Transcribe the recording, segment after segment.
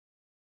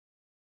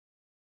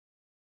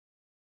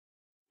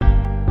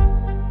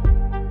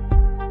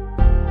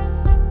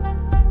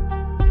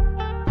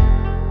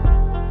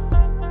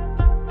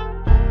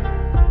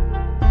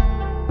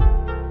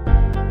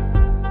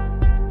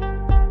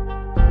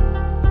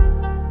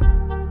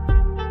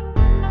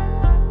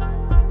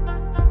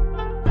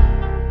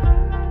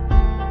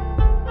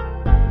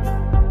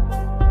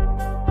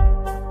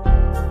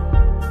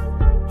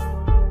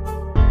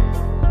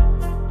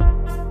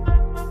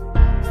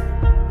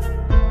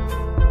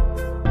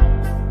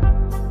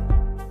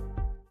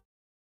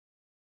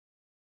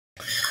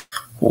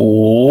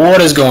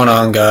What is going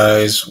on,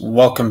 guys?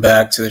 Welcome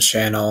back to the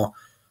channel.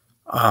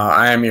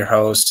 I am your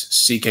host,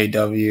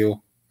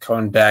 CKW,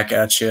 coming back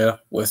at you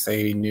with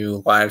a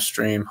new live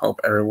stream.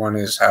 Hope everyone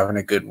is having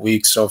a good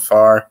week so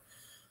far.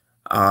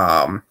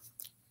 Don't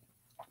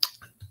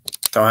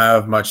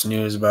have much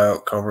news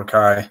about Cobra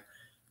Kai.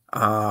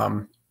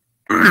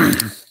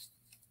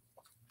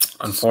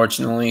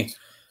 Unfortunately,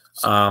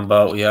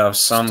 but we have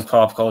some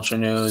pop culture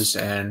news,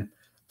 and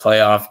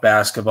playoff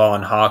basketball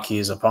and hockey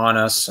is upon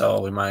us,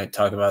 so we might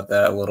talk about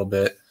that a little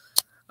bit.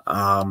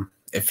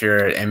 If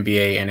you're an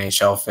NBA,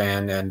 NHL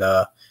fan, and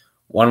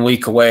 1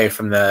 week away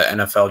from the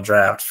NFL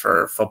draft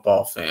for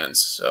football fans,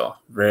 so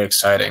very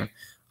exciting.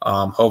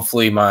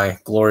 Hopefully my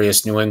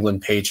glorious New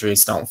England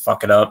Patriots don't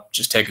fuck it up.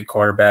 Just take a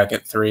quarterback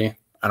at 3.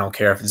 I don't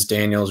care if it's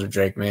Daniels or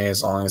Drake May,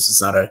 as long as it's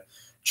not a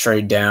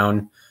trade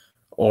down,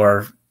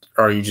 or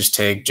you just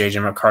take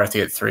JJ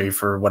McCarthy at 3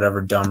 for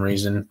whatever dumb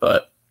reason.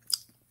 But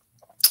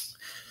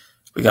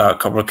we got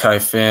Cobra Kai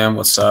fam.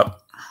 What's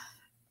up?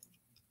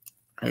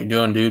 How you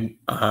doing, dude?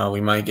 We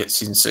might get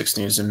season 6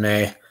 news in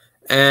May.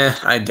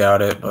 I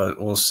doubt it,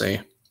 but we'll see.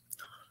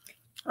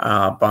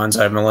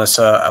 Bonsai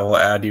Melissa, I will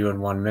add you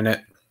in 1 minute.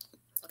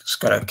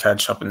 Just gotta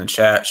catch up in the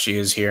chat. She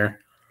is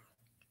here.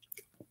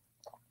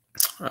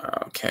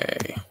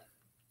 Okay.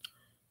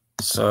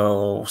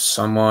 So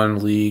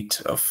someone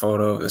leaked a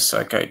photo of the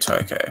Sekai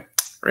Taikai.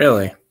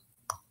 Really?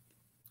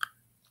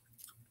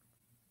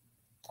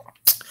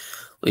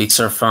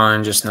 Leaks are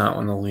fine, just not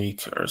when the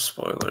leak are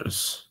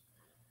spoilers.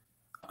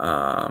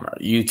 Are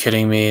you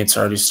kidding me? It's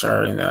already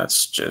starting.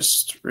 That's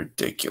just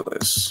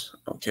ridiculous.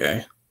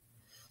 Okay.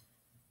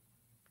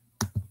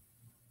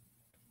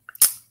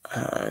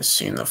 I've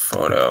seen the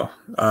photo.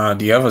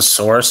 Do you have a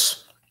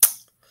source?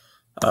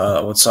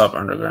 What's up,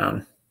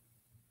 Underground?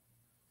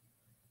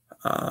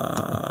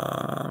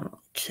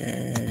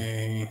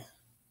 Okay.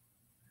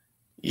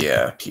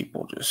 Yeah,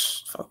 people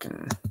just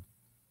fucking...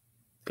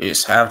 They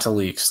just have to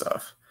leak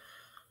stuff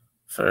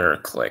for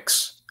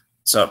clicks.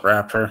 What's up,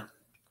 Raptor?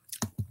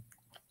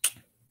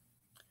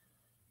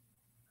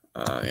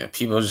 Yeah,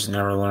 people just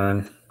never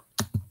learn.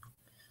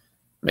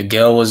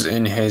 Miguel was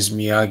in his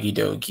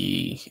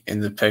Miyagi-Do-gi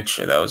in the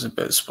picture. That was a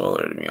bit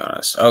spoiler, to be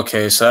honest.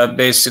 Okay, so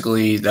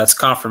that's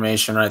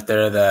confirmation right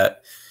there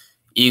that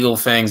Eagle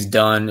Fang's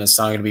done. It's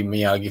not going to be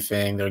Miyagi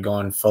Fang. They're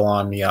going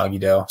full-on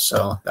Miyagi-Do,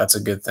 so that's a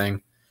good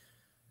thing.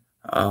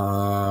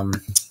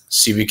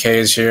 CBK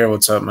is here.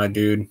 What's up, my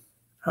dude?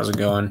 How's it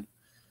going?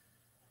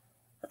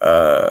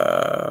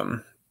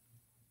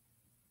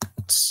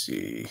 Let's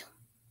see.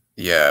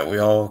 Yeah, we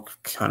all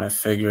kind of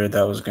figured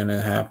that was going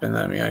to happen,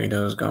 that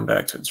Miyagi-Do was going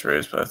back to its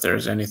roots, but if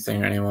there's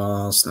anything or anyone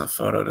else in the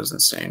photo,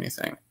 doesn't say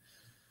anything.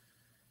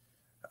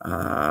 We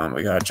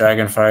got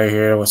Dragonfire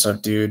here. What's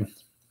up, dude?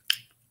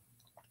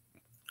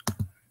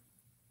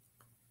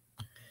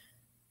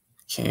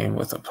 Came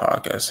with a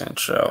podcast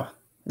intro.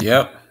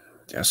 Yep.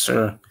 Yes,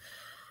 sir.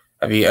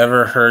 Have you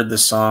ever heard the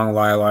song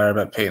Liar Liar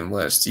by Peyton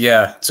List?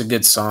 Yeah, it's a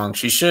good song.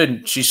 She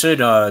should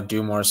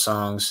do more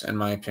songs, in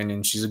my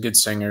opinion. She's a good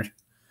singer.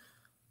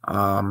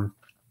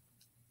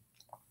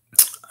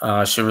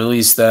 She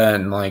released that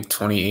in like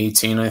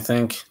 2018, I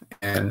think.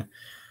 And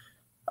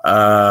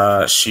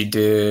she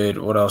did,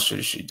 what else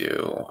did she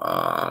do?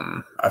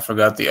 I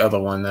forgot the other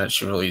one that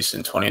she released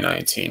in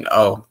 2019.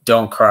 Oh,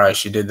 Don't Cry.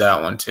 She did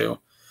that one too.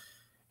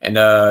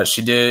 And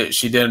she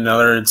did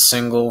another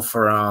single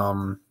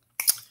for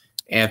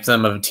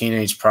Anthem of a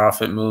Teenage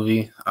Prophet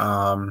movie.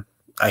 I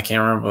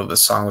can't remember what the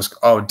song was.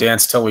 Oh,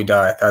 Dance Till We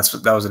Die.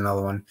 That was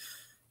another one.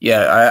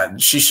 Yeah,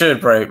 she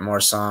should write more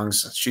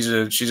songs. She's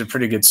a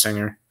pretty good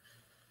singer.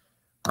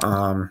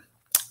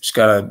 She's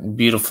got a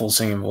beautiful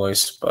singing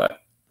voice, but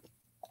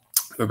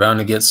we're bound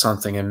to get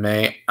something in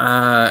May.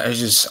 I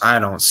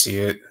don't see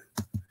it.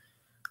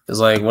 Cause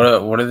like, what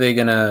are they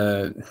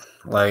gonna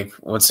like?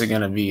 What's it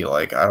gonna be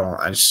like? I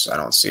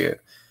don't see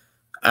it.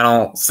 I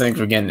don't think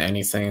we're getting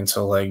anything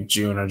until like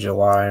June or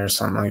July or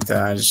something like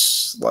that. I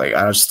just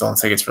don't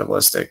think it's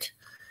realistic.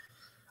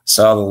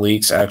 Saw the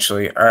leaks,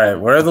 actually. All right,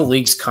 where are the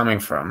leaks coming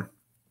from?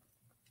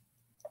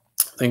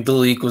 I think the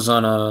leak was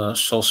on a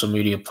social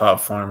media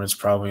platform. It's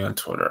probably on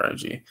Twitter,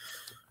 IG.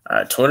 All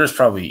right, Twitter's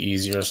probably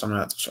easier, so I'm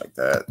gonna have to check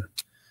that.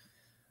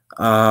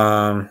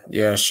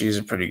 Yeah, she's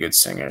a pretty good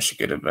singer. She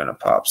could have been a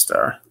pop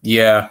star.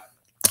 Yeah,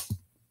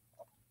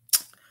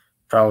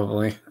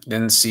 probably.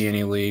 Didn't see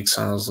any leaks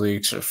on those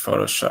leaks or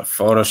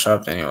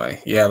Photoshopped anyway.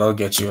 Yeah, they'll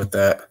get you with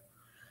that.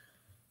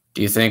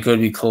 Do you think it would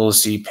be cool to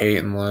see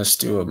Peyton List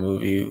do a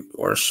movie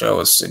or a show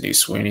with Sydney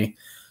Sweeney?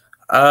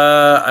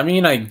 I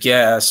mean, I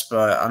guess,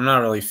 but I'm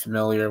not really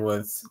familiar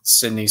with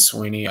Sydney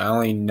Sweeney. I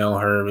only know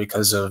her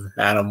because of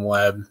Madam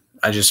Web.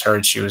 I just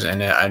heard she was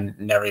in it. I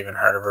never even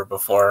heard of her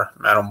before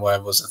Madam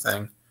Web was a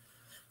thing.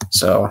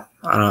 So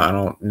I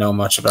don't know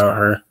much about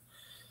her.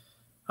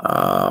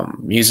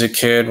 Music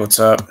Kid, what's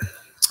up?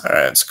 All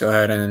right, let's go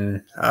ahead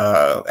and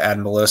add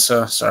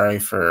Melissa. Sorry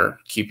for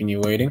keeping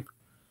you waiting.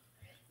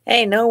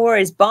 Hey, no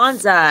worries.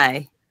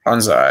 Bonsai.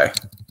 Bonsai.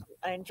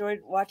 I enjoyed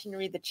watching you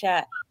read the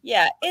chat.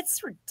 Yeah,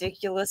 it's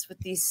ridiculous with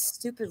these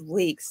stupid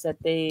leaks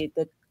that they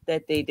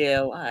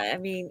do. I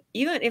mean,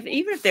 even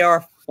if they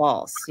are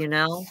false,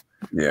 Yeah.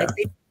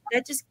 like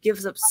that just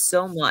gives up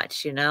so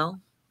much,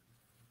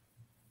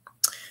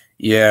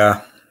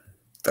 Yeah.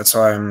 That's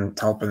why I'm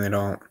hoping they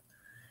don't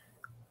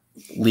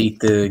leak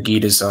the Gi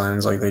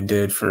designs like they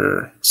did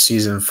for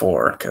season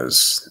 4,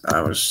 because I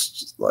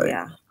was like,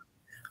 Yeah,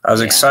 I was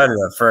yeah. excited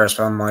at first,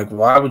 but I'm like,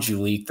 why would you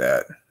leak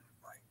that?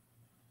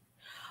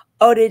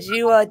 Oh, did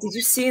you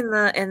see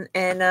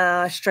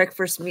in Strike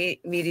First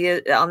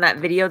Media on that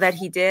video that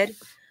he did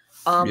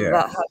Yeah.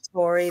 about how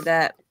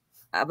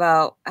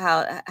about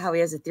how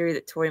he has a theory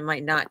that Tori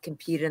might not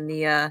compete in the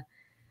Yeah,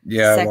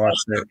 I second.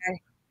 watched it.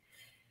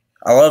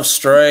 I love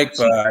Strike,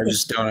 but She, I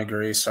just don't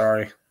agree.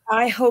 Sorry.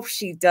 I hope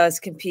she does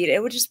compete.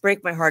 It would just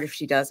break my heart if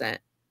she doesn't.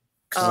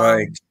 Cause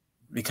like,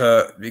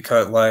 because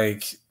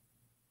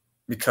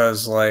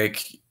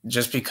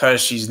just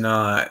because she's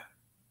not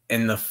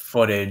in the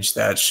footage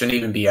that shouldn't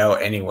even be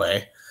out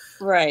anyway.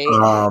 Right.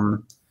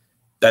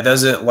 That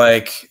doesn't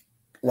like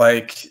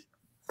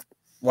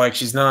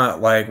she's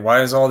not like,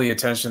 why is all the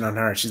attention on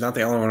her? She's not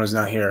the only one who's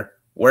not here.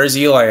 Where's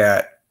Eli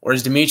at?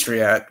 Where's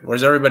Dimitri at?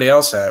 Where's everybody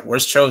else at?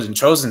 Where's Chosen?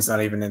 Chosen's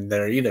not even in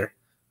there either.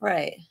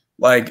 Right.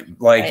 Like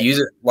use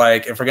it,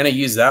 like if we're gonna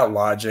use that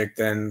logic,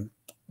 then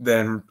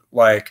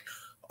like,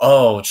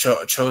 oh,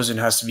 Chosen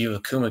has to be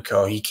with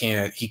Kumiko. He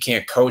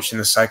can't coach in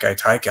the Saikai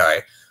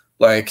Taikai.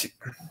 Like,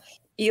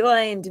 Eli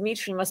and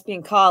Dimitri must be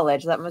in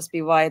college. That must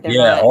be why they're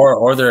yeah, not.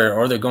 or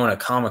they're going to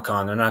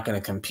Comic-Con. They're not going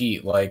to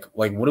compete. Like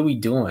what are we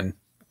doing?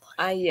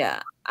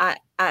 Yeah. I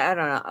don't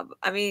know.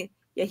 I mean,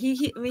 yeah, I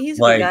mean, he's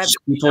a good Like, guy.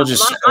 But, people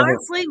just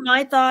honestly,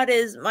 my thought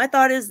is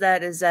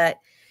that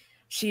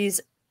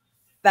she's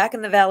back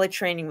in the valley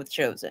training with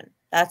Chosen.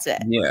 That's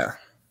it. Yeah.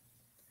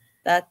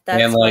 That's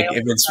And like,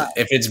 my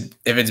if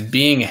it's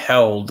being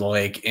held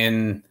like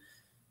in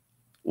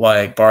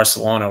like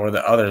Barcelona where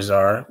the others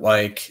are,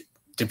 like,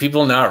 do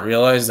people not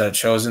realize that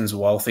Chosen's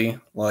wealthy?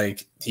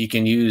 Like, he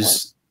can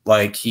use,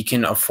 like, he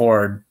can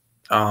afford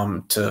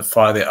to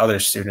fly the other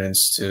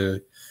students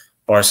to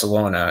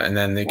Barcelona, and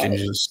then they can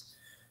just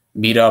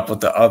meet up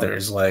with the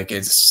others. Like,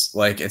 it's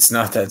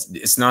not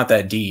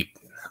that deep.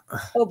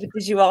 Oh, but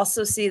did you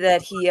also see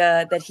that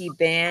he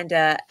banned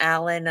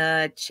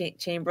Alan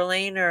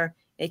Chamberlain, or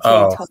aka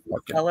Oh, Tony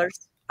okay.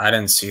 Sellers? I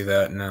didn't see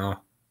that.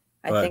 No,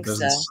 I but think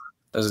so.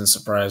 doesn't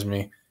surprise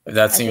me if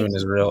that's even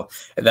his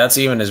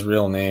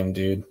real name,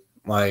 dude.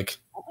 Like,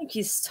 I think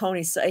he's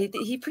Tony.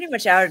 He pretty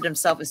much outed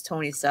himself as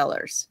Tony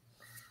Sellers.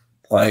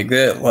 like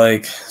that,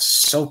 like,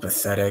 so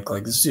pathetic.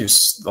 Like, this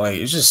dude's like,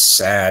 it's just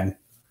sad.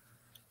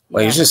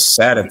 Like, it's just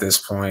sad at this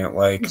point.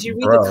 Like, Did you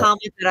read bro, the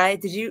comment that I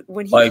did you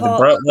when he like, called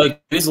bro,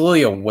 like, he's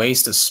literally a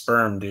waste of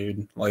sperm,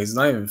 dude. Like, it's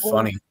not even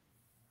funny.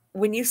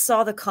 when you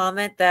saw the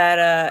comment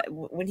that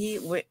when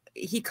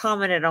he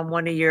commented on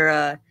one of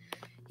your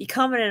he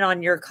commented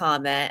on your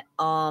comment.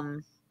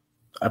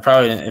 I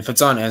probably didn't, if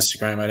it's on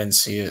Instagram, I didn't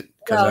see it.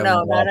 No,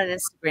 not on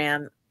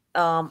Instagram.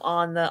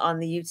 On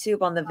the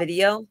YouTube on the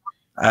video.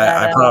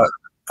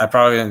 I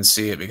probably didn't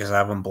see it because I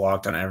have him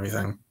blocked on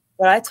everything.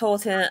 But I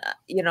told him,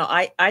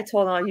 I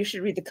told him, you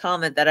should read the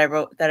comment that I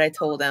wrote, that I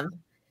told him,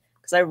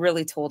 because I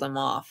really told him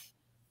off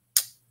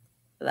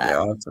for that. Yeah,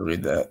 I'll have to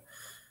read that.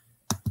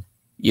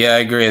 Yeah, I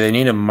agree. They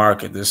need to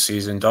market this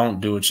season. Don't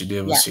do what you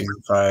did with season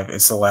 5.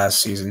 It's the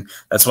last season.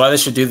 That's why they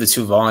should do the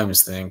 2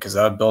 volumes thing, because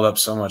that would build up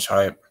so much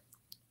hype.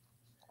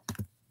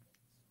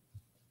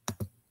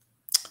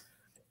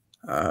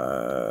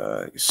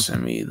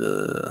 Send me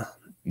the...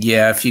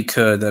 Yeah, if you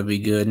could, that'd be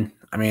good.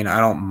 I mean, I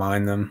don't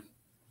mind them,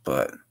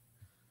 but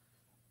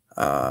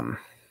I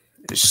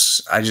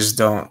just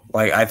don't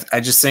like. I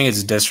just think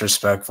it's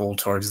disrespectful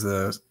towards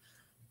the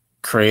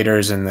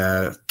creators and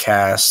the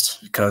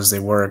cast, because they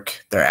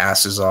work their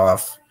asses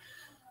off,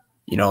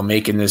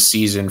 making this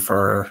season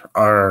for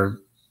our,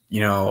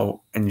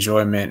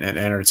 enjoyment and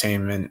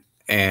entertainment,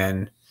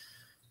 and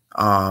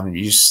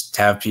you just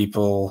have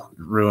people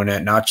ruin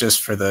it, not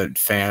just for the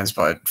fans,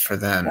 but for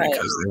them,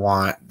 because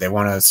they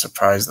want to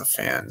surprise the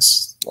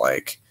fans.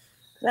 Like,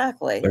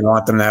 exactly, they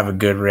want them to have a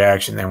good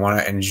reaction. They want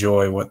to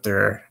enjoy what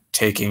they're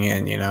taking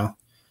in,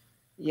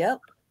 Yep.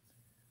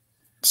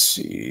 Let's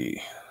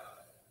see.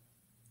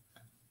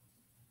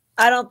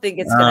 I don't think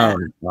it's gonna.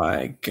 Oh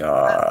my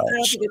gosh. I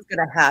don't think it's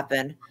gonna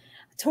happen.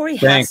 Tori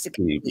has to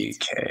compete.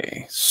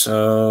 BK.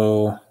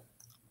 So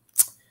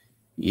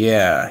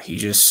yeah, he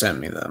just sent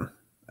me them.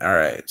 All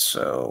right,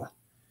 so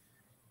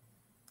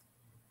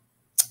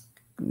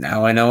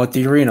now I know what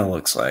the arena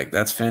looks like.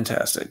 That's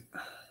fantastic.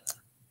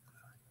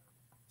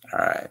 All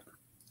right.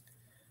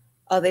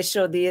 Oh, they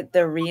showed the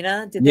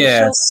arena. Did they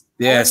show?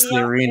 It's the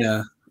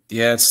arena.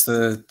 Yeah, it's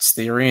the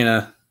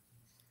arena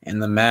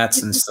and the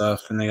mats and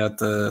stuff, and they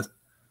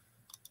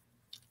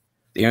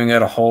even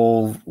got a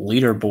whole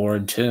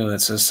leaderboard too. It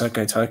says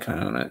Saikai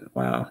Taikai on it.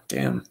 Wow,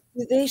 damn.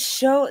 Did they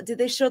show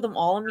them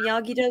all in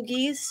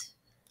Miyagi-Do-Gis?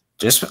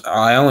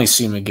 I only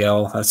see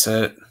Miguel. That's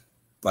it.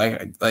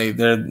 Like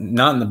they're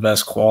not in the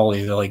best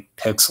quality. They're like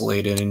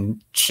pixelated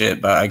and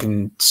shit, but I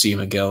can see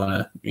Miguel in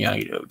a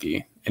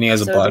Miyagi-Do-Gi. and he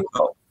has a So black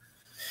belt.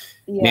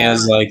 And he yeah,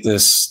 has like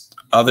this you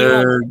won't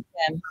other like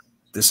him.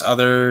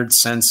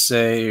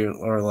 sensei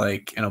or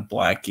like in a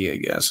blackie, I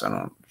guess. I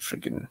don't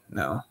freaking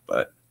know,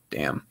 but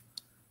damn.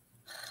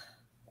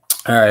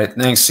 All right,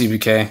 thanks,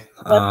 CBK.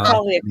 That's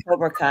probably a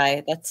Cobra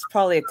Kai. That's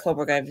probably a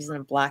Cobra Kai if he's in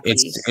a blackie.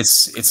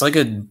 It's like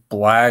a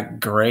black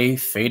gray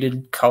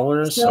faded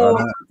color, so So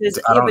I but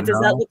don't does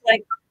that know. look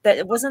like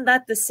that? Wasn't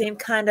that the same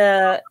kind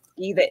of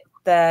gi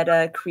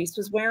that Kreese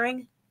was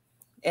wearing?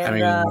 I And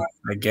mean, I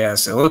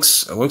guess it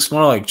looks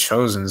more like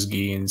Chosen's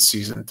gi in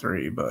season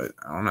 3, but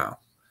I don't know.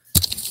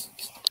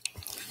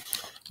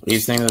 What do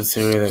you think of the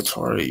theory that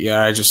Tori?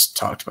 Yeah, I just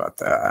talked about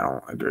that. I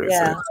don't agree with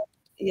it.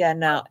 yeah,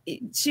 no,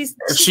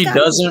 If she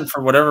doesn't,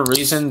 for whatever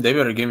reason, they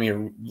better give me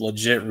a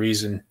legit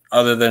reason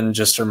other than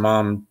just her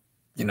mom,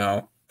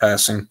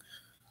 passing.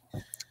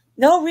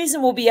 No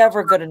reason will be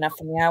ever good enough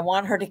for me. I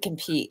want her to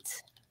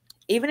compete,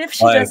 even if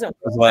she doesn't.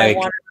 I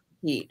want her to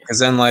compete. Because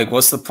then,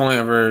 what's the point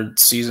of her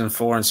season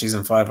 4 and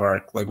season 5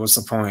 arc? Like, what's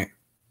the point?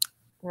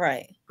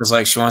 Right.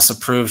 Because she wants to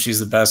prove she's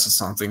the best at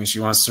something, and she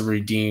wants to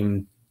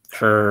redeem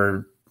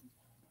her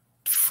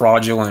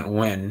fraudulent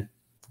win.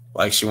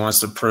 Like, she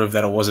wants to prove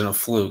that it wasn't a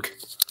fluke.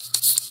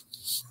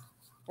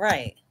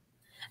 Right.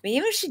 I mean,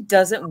 even if she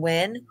doesn't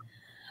win,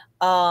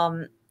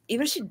 I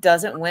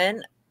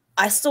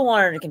still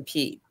want her to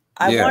compete.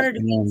 I want her to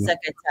beat Sekai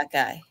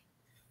Tekai.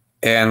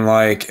 And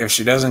if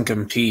she doesn't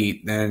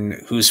compete, then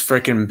who's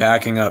freaking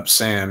backing up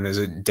Sam? Is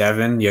it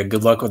Devin? Yeah,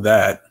 good luck with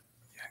that.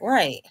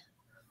 Right.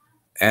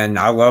 And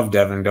I love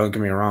Devin. Don't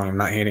get me wrong. I'm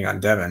not hating on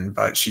Devin,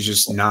 but she's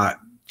just not.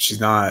 She's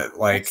not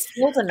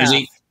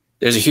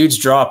there's a huge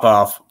drop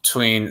off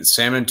between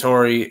Sam and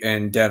Tori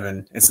and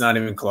Devin. It's not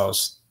even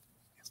close.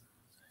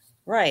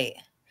 Right.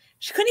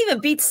 She couldn't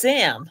even beat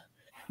Sam.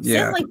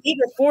 Yeah. Sam beat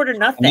her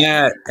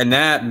 4-0. And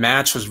that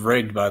match was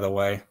rigged, by the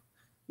way.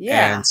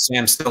 Yeah. And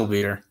Sam still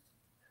beat her.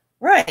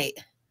 Right.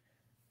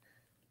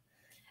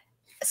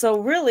 So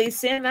really,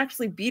 Sam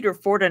actually beat her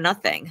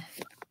 4-0.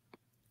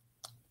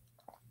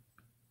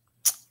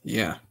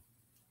 Yeah.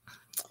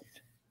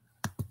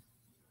 I'm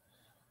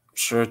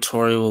sure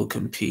Tori will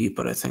compete,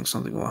 but I think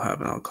something will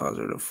happen. I'll cause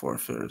her to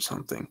forfeit or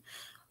something.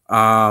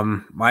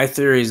 My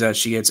theory is that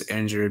she gets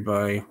injured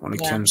by one of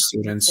Kim's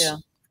students. Yeah.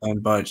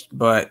 And but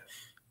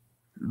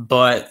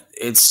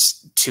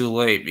it's too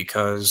late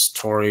because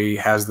Tori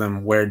has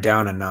them wear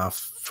down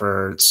enough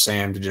for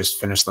Sam to just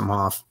finish them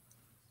off.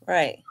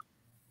 Right.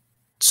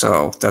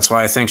 So that's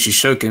why I think she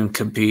should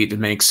compete to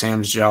make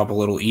Sam's job a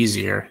little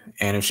easier,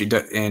 and if she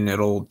does, and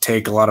it'll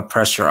take a lot of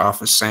pressure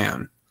off of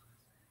Sam.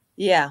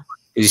 Yeah.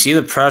 You see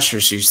the pressure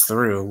she's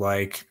through,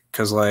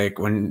 because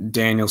when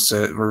Daniel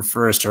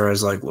refers to her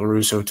as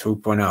LaRusso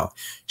 2.0,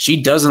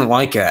 she doesn't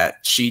like that.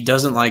 She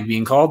doesn't like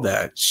being called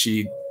that.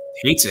 She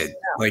hates it.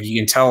 You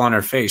can tell on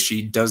her face,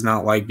 she does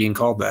not like being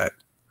called that.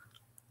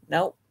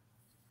 Nope.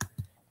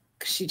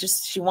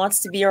 She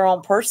wants to be her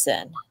own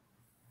person.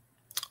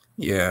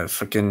 Yeah,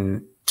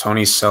 freaking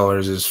Tony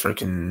Sellers is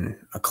freaking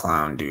a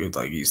clown, dude.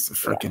 He's the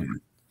freaking.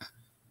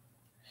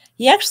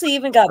 He actually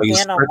even got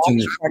banned on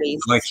watch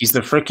parties. He's the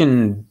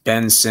freaking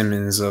Ben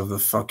Simmons of the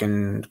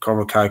fucking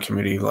Cobra Kai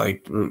community. This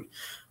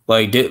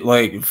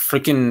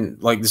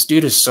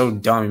dude is so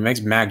dumb. He makes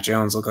Mac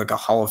Jones look like a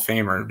Hall of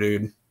Famer,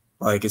 dude.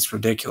 It's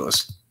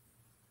ridiculous.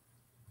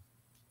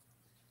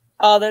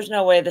 Oh, there's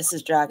no way this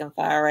is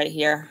Dragonfire right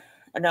here.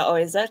 No,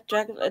 is that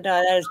Dragon? No,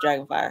 that is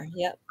Dragonfire.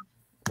 Yep.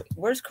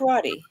 Where's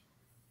Karate?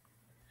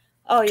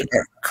 Oh, yeah.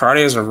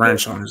 Karate has a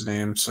wrench on his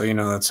name, so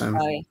that's him.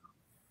 Oh,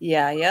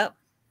 yeah. Yep.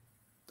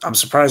 I'm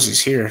surprised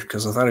he's here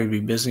because I thought he'd be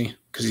busy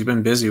because he's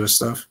been busy with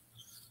stuff.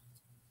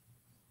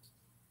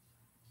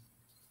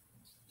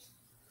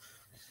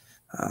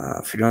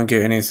 If you don't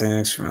get anything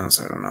next few months,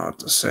 I don't know what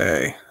to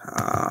say.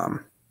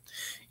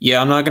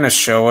 Yeah, I'm not going to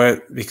show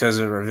it because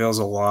it reveals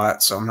a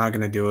lot, so I'm not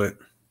going to do it.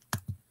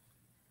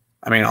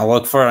 I mean, I'll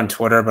look for it on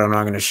Twitter, but I'm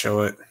not going to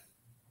show it.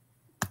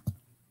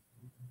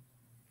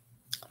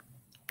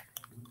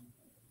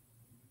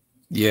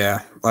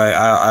 Yeah,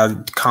 I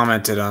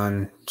commented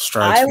on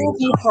Strike's. I will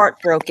be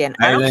heartbroken.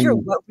 I don't care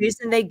what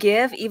reason they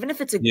give, even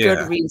if it's a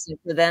good reason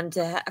for them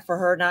for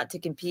her not to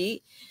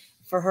compete,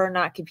 for her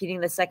not competing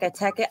the Sekai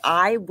Tekai.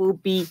 I will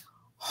be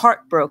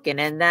heartbroken,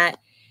 and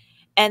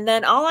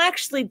then I'll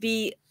actually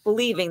be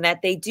believing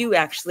that they do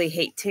actually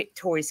hate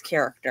Tori's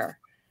character,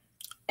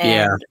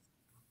 and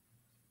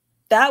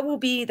that will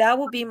be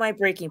my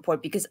breaking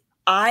point because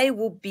I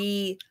will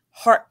be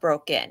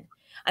heartbroken.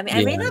 I mean,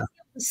 I may not be able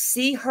to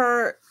see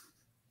her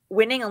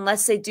winning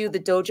unless they do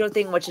the dojo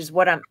thing, which is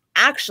what I'm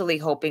actually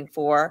hoping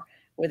for,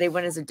 where they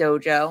win as a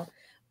dojo.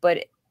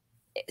 But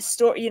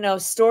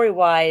story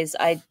wise,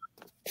 I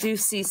do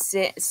see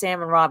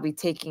Sam and Robbie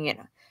taking it,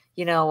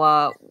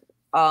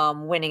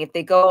 winning if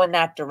they go in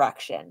that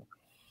direction.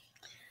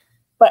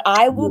 But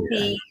I will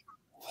be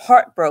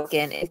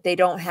heartbroken if they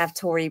don't have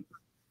Tori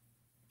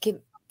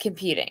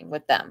competing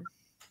with them.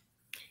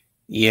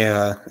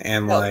 Yeah,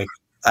 and I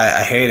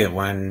hate it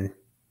when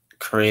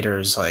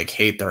creators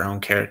hate their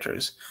own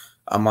characters.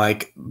 I'm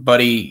like,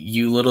 buddy,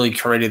 you literally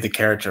created the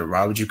character.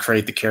 Why would you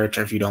create the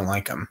character if you don't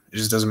like him? It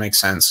just doesn't make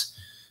sense.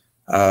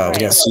 Right. We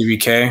got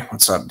CVK.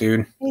 What's up,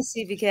 dude? Hey,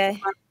 CVK.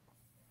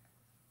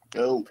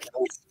 Go.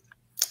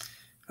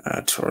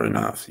 Tori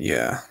Knopf.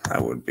 Yeah, I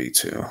would be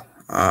too.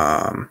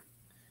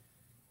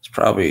 It's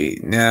probably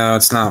no,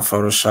 it's not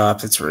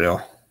photoshopped. It's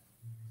real.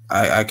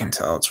 I can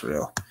tell it's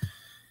real.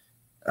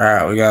 All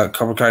right, we got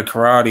Cobra Kai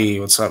Karate.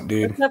 What's up,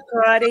 dude? What's up,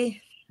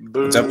 Karate?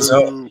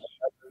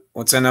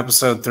 What's in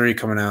episode 3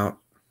 coming out?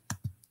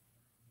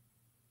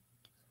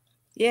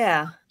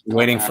 Yeah.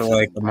 Waiting for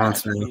like a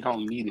month now. You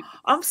don't need it.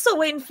 I'm still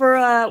waiting for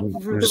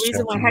the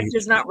reason why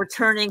Hector's not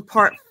returning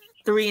parts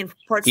 3 and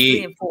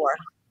 4.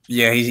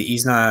 Yeah,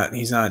 he's not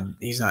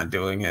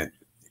doing it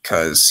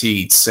because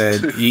he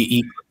said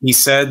he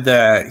said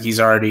that he's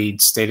already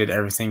stated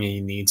everything he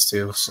needs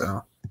to.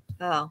 So.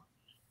 Oh.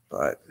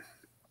 But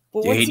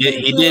yeah,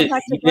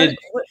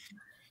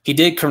 he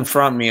did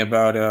confront me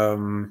about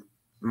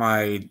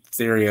my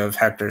theory of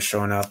Hector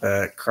showing up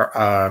at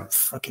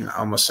fucking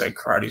almost said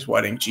Karate's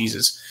wedding.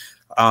 Jesus.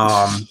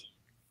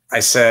 I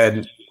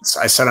said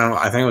on,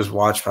 I think it was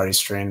Watch Party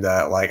stream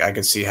that like I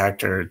could see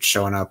Hector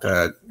showing up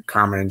at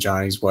Carmen and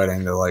Johnny's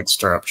wedding to like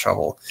stir up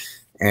trouble,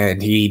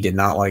 and he did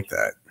not like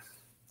that.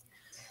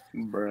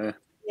 Bruh.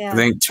 Yeah. I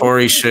think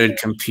Tori should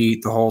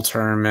compete the whole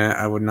tournament.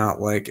 I would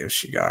not like if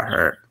she got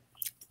hurt.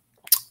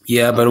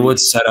 Yeah, but it would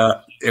set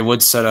up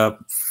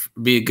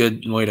be a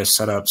good way to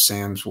set up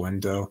Sam's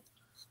window.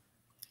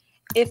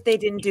 If they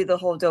didn't do the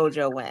whole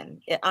dojo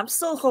win. I'm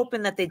still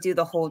hoping that they do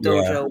the whole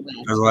dojo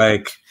win.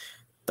 Like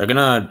they're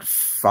gonna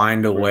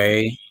find a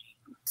way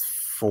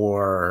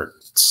for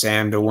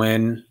Sam to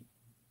win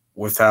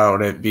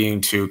without it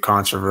being too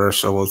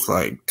controversial with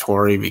like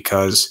Tori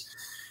because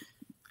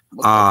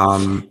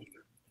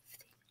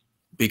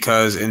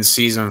in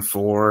season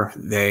 4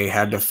 they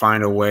had to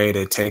find a way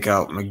to take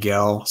out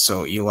Miguel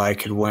so Eli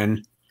could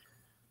win.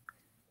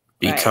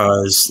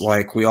 Because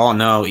like we all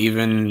know,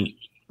 even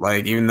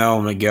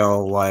though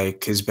Miguel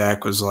like his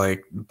back was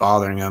like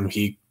bothering him,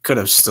 he could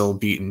have still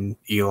beaten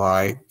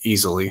Eli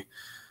easily.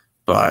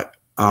 But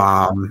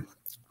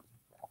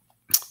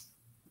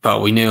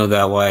we knew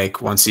that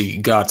like once he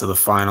got to the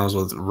finals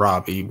with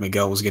Robbie,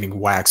 Miguel was getting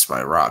waxed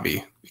by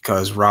Robbie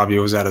because Robbie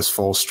was at his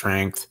full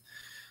strength,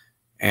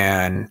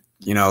 and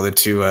you know the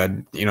two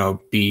had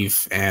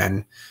beef,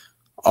 and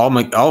all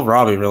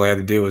Robbie really had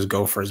to do was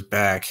go for his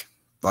back.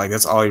 Like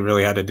that's all he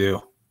really had to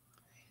do.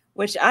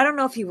 Which I don't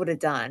know if he would have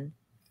done.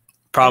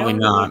 Probably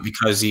not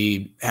because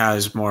he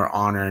has more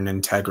honor and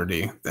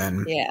integrity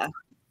than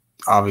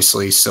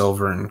obviously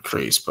Silver and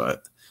Kreese,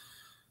 but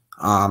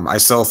I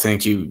still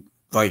think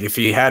if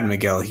he had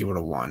Miguel, he would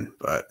have won.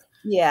 But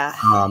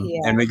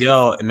and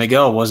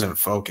Miguel wasn't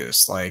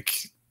focused.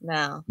 Like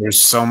no,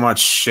 there's so much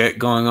shit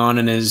going on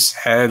in his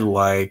head.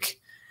 Like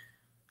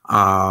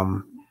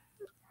the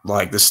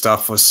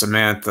stuff with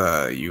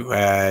Samantha, you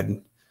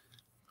had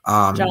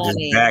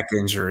his back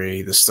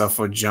injury, the stuff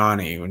with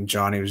Johnny when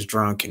Johnny was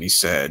drunk and he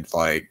said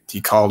like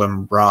he called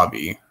him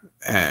Robbie,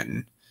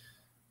 and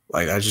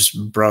like I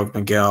just broke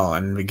Miguel,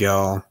 and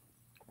Miguel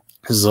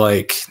is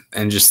like,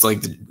 and just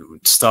like the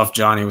stuff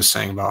Johnny was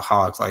saying about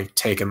Hawk, like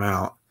take him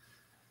out.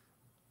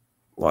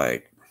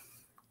 Like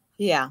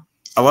yeah,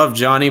 I love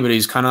Johnny, but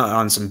he's kind of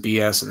on some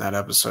BS in that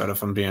episode,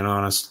 if I'm being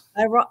honest.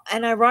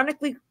 And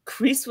ironically,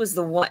 Kreese was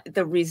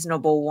the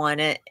reasonable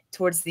one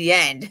towards the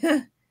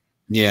end.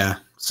 Yeah,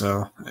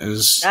 so it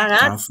was. Now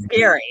that's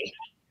scary.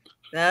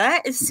 Now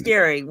that is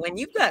scary. When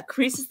you've got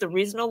Kreese as the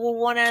reasonable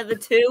one out of the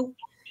two,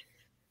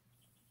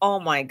 oh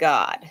my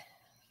god.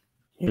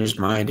 Here's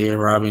my idea: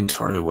 Robbie and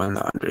Tori win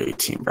the under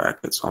 18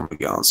 brackets, while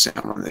Miguel and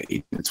Sam won the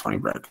 18 and 20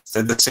 brackets.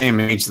 They're the same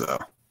age, though.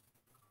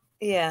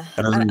 Yeah,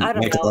 I don't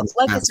know.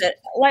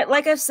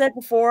 Like I've said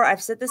before,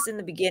 I've said this in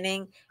the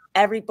beginning.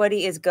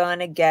 Everybody is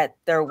gonna get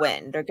their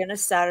win. They're gonna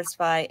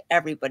satisfy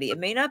everybody. It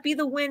may not be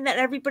the win that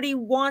everybody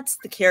wants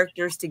the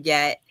characters to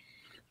get,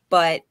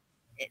 but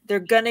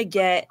they're gonna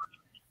get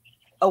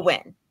a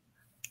win.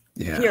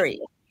 Yeah.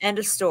 Period. End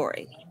of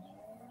story.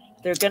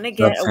 They're gonna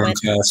get a win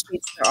that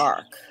completes their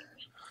arc.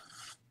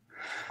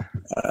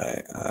 All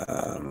right.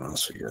 What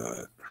else we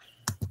got?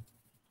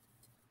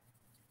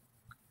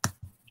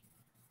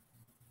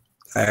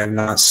 I have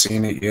not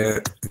seen it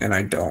yet, and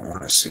I don't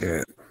want to see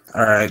it.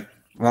 All right.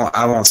 Well,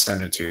 I won't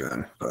send it to you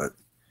then, but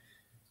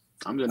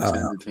I'm gonna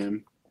send it to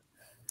him.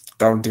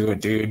 Don't do it,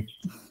 dude.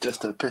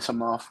 Just to piss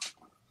him off.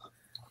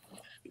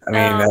 I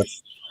mean,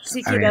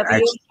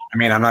 CKW.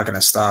 I'm not gonna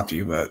stop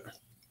you, but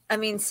I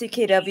mean,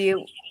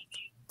 CKW.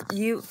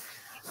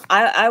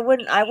 I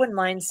wouldn't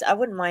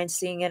mind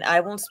seeing it.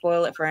 I won't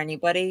spoil it for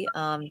anybody.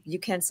 You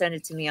can send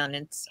it to me on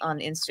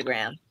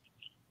Instagram.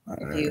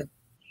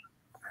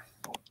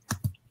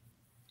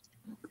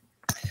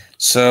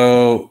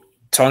 So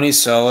Tony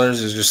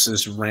Sellers is just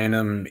this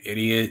random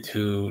idiot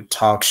who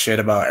talks shit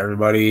about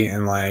everybody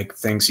and like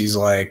thinks he's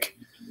like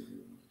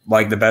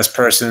the best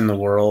person in the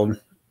world,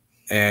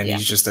 and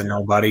he's just a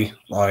nobody.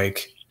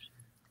 Like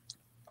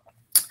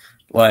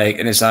Like,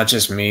 and it's not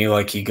just me.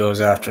 Like, he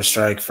goes after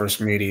Strike First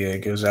Media. He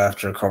goes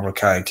after Cobra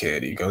Kai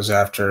Kid. He goes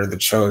after The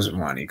Chosen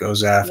One. He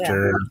goes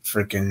after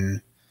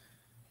freaking.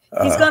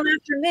 He's gone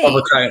after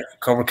me.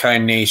 Cobra Kai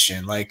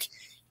Nation. Like,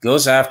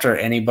 goes after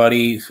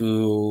anybody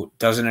who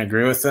doesn't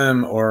agree with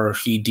him or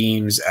he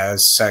deems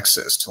as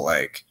sexist.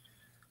 Like,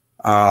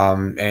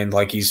 and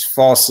like he's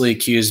falsely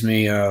accused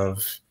me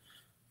of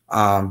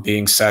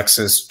being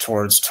sexist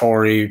towards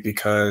Tori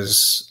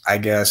because I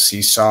guess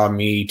he saw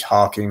me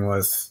talking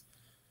with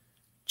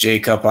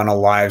Jacob on a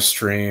live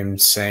stream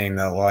saying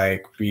that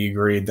like we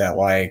agreed that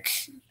like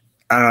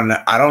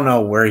I don't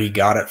know where he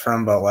got it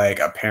from, but like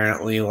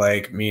apparently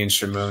like me and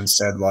Shamoon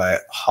said like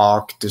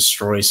Hawk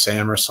destroy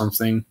Sam or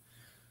something.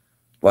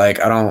 Like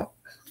I don't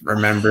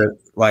remember,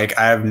 like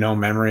I have no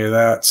memory of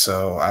that,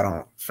 so I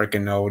don't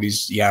freaking know what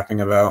he's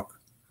yapping about.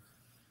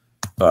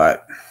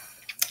 But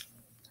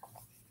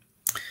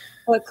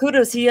well,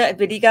 kudos,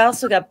 but he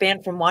also got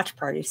banned from watch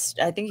parties.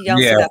 I think he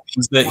also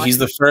he's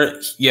the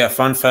first. Yeah,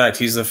 fun fact: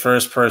 he's the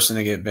first person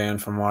to get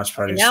banned from watch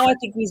parties. And now I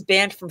think he's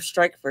banned from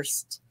Strike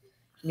First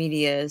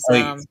Media's.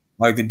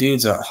 Like the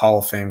dude's a Hall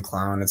of Fame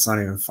clown. It's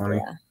not even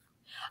funny.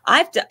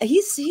 Yeah.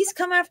 He's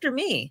come after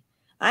me.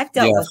 I've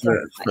dealt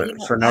with him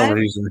for no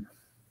reason.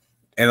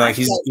 And like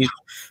he's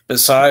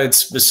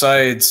besides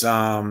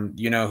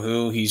you know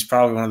who, he's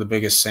probably one of the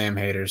biggest Sam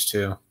haters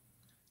too.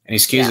 And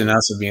he's accusing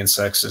us of being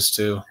sexist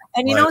too.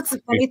 And you know what's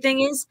the funny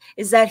thing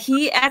is that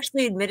he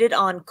actually admitted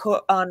on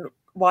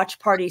Watch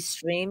Party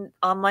stream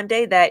on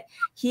Monday that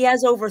he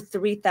has over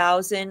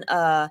 3,000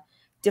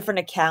 different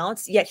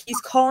accounts, yet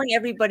he's calling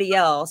everybody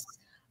else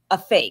a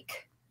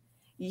fake.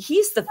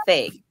 He's the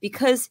fake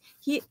because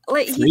he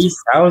like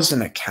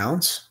 3,000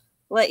 accounts.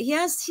 Like he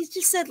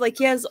just said like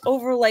he has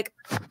over like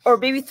or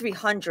maybe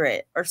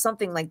 300 or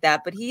something like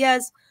that, but he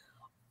has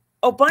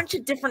a bunch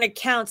of different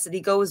accounts that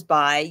he goes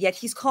by, yet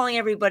he's calling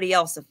everybody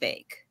else a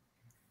fake.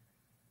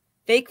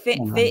 Fake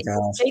this.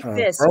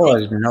 Bro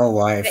has no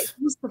life.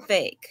 He's the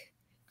fake.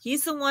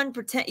 He's the one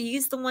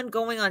he's the one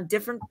going on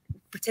different,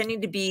 pretending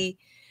to be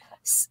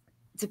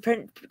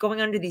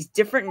going under these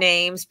different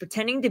names,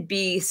 pretending to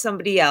be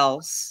somebody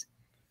else,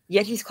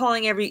 yet he's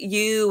calling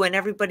you and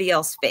everybody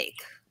else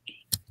fake.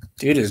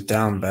 Dude is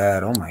down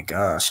bad. Oh my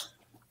gosh.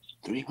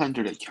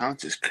 300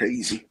 accounts is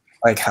crazy.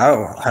 Like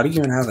how do you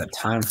even have the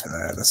time for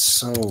that? That's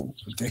so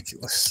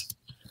ridiculous.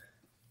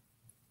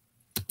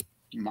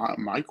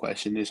 My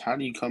question is, how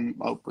do you come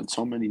up with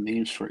so many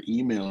names for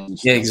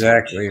emails? Yeah,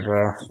 exactly,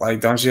 bro.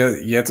 Like, don't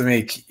you have to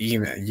make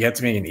email? You have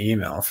to make an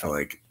email for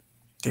like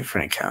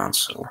different accounts.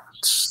 So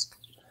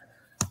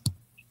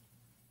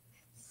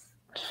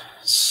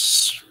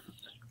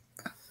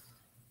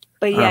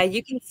but yeah,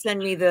 you can send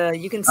me the.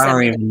 You can. Send I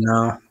don't even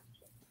know.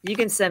 You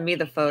can send me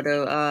the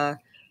photo,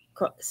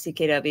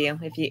 CKW,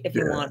 if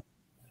you want,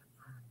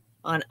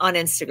 on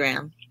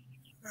Instagram.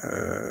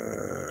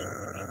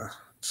 Let's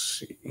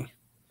see.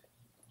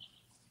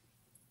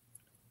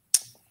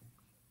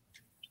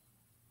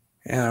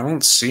 Yeah, I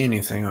don't see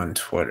anything on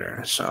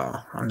Twitter, so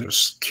I'm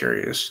just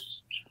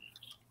curious.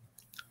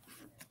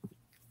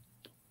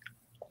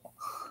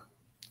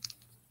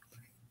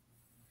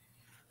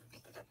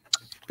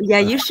 Yeah,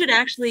 you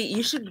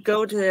should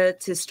go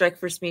to Strike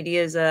First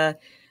Media's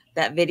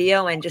that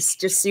video and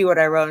just see what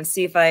I wrote and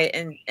see if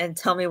and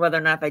tell me whether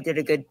or not I did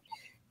a good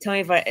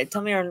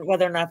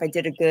whether or not I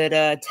did a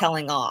good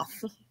telling off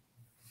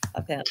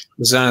of him.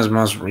 Is that his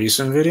most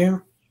recent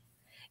video?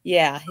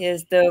 Yeah,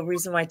 here's the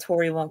reason why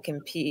Tori won't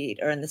compete,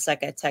 or in the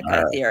Sekai Tech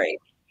theory.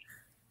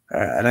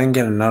 I didn't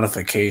get a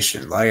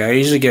notification. Like I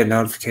usually get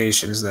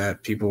notifications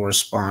that people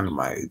respond to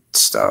my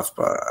stuff,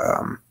 but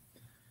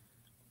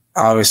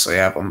obviously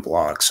I have him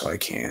blocked, so I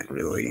can't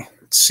really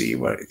see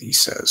what he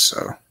says.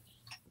 So,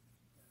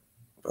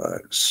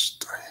 but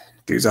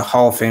dude's a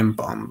Hall of Fame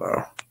bum,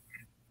 bro.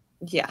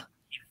 Yeah.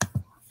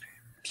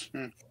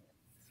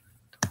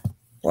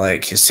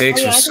 Like his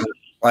takes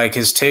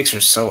his takes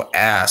are so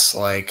ass.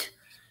 Like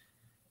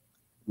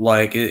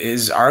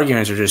his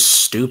arguments are just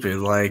stupid.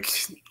 Like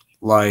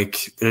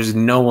there's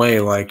no way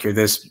like you're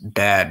this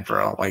bad,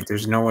 bro. Like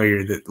there's no way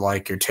your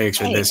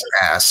takes are this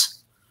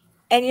ass.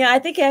 And yeah, I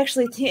think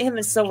actually him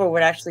and Silver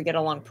would actually get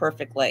along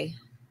perfectly.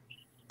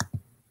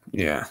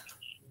 Yeah.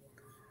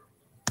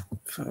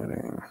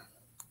 Voting.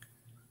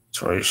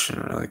 Tori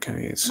shouldn't really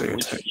compete. So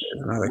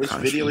which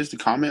video is the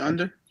comment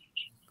under?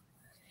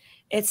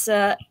 It's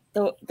the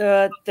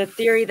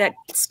theory that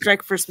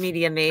Strike First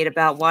Media made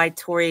about why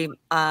Tori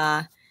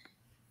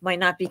might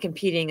not be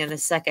competing in the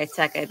Sekai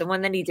Tech, the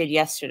one that he did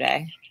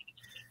yesterday.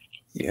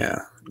 Yeah.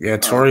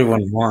 Tori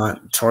doesn't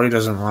want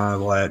to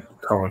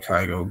let Cobra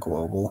Kai go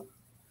global.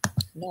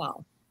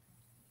 No.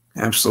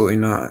 Absolutely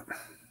not.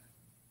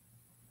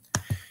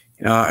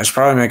 You know, I should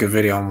probably make a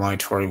video on why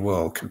Tori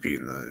will compete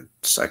in the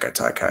Sekai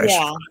Tech.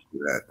 Yeah. Do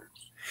that.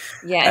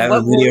 Yeah. I have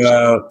a video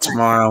out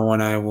tomorrow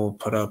when I will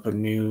put up a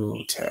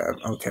new tab.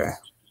 Okay.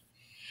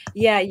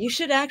 Yeah, you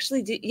should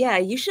actually do. Yeah,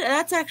 you should.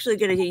 That's actually a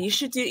good idea. You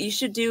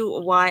should do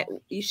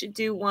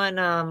one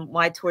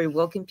why Tori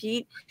will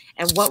compete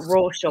and what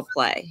role she'll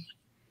play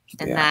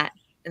in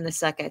the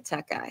Sekai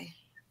Tech guy.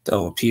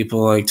 Though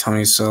people like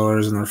Tony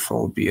Sellers and they're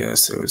full of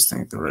BS. They always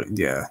think they're right.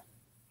 Yeah.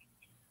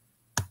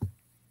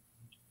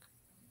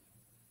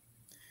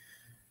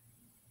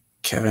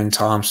 Kevin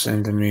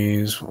Thompson to me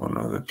is one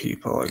of the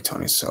people like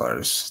Tony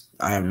Sellers.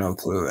 I have no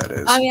clue who that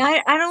is. I mean,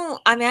 I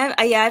don't. I mean,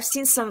 I've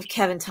seen some of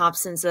Kevin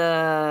Thompson's.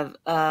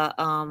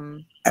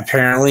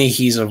 Apparently,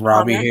 he's a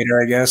Robbie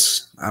hater. I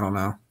guess I don't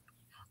know.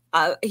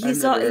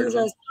 He's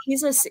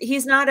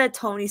not a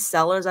Tony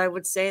Sellers. I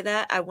would say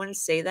that. I wouldn't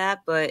say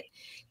that, but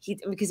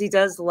because he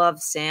does love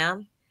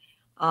Sam.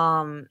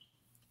 I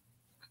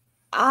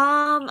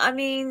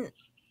mean,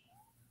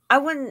 I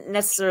wouldn't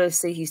necessarily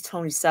say he's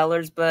Tony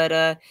Sellers,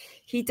 but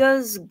he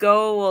does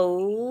go a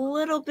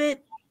little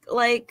bit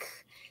like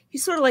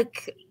he's sort of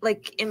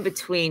like in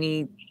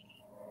between.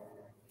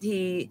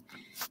 He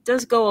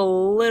does go a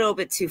little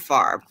bit too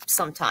far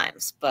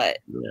sometimes, but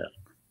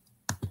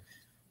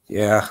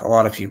yeah, a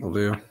lot of people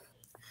do.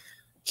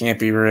 Can't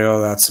be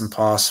real. That's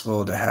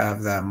impossible to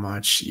have that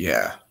much.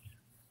 Yeah.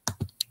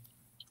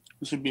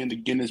 This should be in the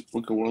Guinness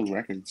Book of World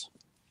Records.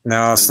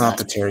 No, it's not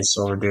the Terry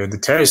Silver dude. The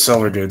Terry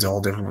Silver dude's a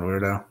whole different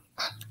weirdo.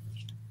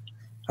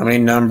 How many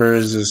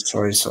numbers does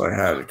Terry Silver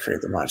have to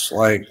create the match?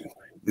 Like,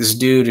 this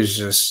dude is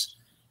just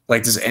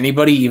like, does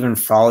anybody even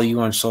follow you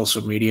on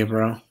social media,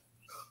 bro?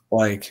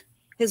 Like,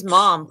 his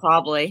mom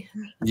probably.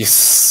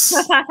 Yes.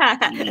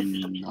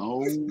 No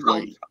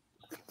way.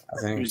 I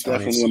think it's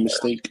definitely a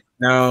mistake.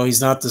 No,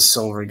 he's not the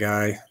Silver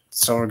guy.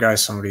 Silver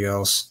guy's somebody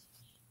else.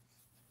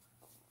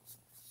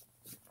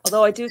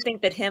 Although I do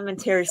think that him and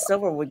Terry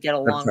Silver would get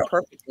along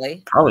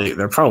perfectly.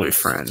 They're probably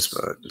friends,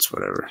 but it's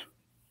whatever.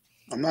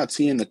 I'm not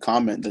seeing the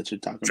comment that you're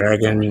talking about.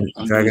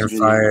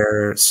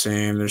 Dragonfire,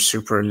 same. They're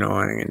super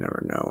annoying and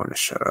never know when to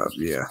shut up.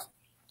 Yeah.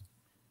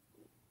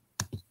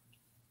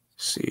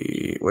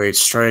 See, wait,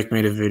 Strike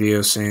made a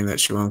video saying that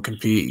she won't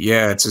compete.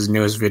 Yeah, it's his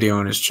newest video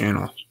on his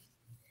channel.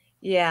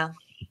 Yeah.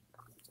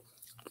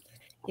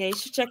 Yeah, you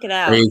should check it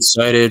out. Are you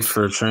excited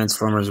for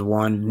Transformers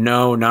 1?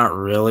 No, not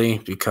really,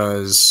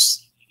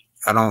 because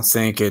I don't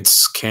think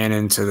it's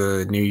canon to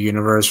the new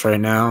universe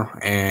right now,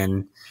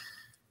 and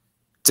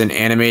it's an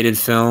animated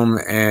film,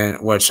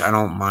 and which I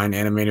don't mind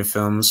animated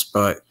films,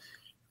 but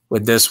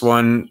with this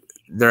one,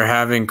 they're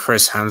having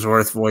Chris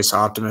Hemsworth voice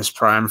Optimus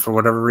Prime for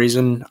whatever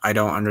reason. I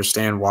don't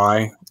understand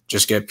why.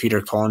 Just get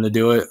Peter Cullen to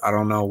do it. I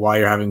don't know why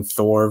you're having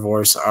Thor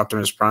voice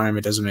Optimus Prime.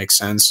 It doesn't make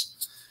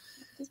sense,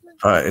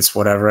 but it's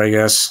whatever, I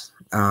guess.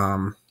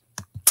 Yeah,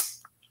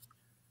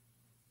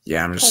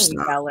 I'm just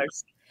not.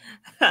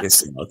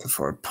 It's looking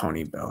for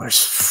Pony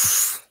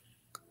Bellers.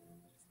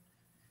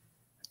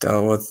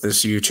 Dealt with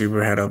this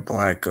YouTuber had a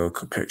black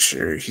Goku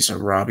picture. He's a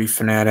Robbie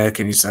fanatic,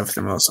 and he's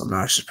definitely the most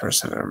obnoxious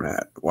person I've ever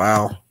met.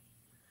 Wow.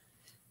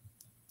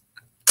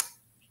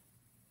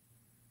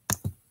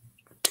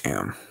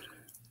 Damn.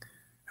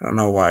 I don't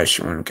know why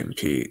she wouldn't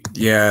compete.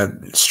 Yeah,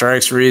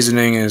 Strike's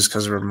reasoning is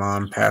because of her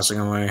mom passing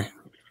away.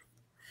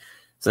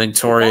 I think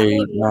Tori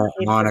won't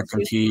want to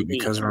compete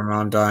because of her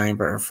mom dying,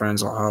 but her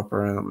friends will help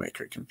her and they'll make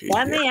her compete.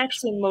 That may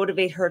actually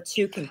motivate her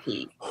to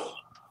compete.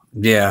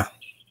 Yeah.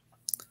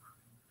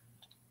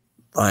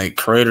 Like,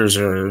 creators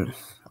are...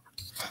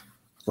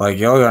 Like,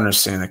 y'all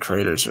understand that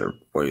creators are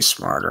way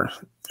smarter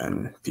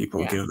than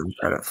people give them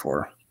credit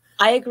for.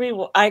 I agree.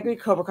 Well, I agree,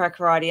 Cobra Kai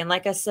Karate. And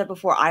like I said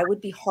before, I would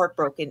be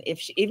heartbroken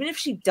even if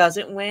she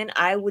doesn't win.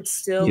 I would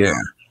still... Yeah.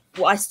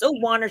 Well, I still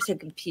want her to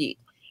compete.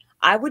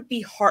 I would be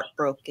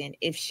heartbroken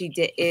if she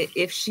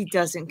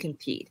doesn't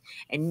compete.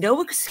 And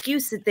no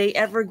excuse that they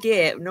ever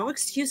give, no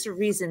excuse or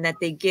reason that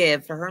they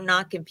give for her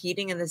not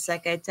competing in the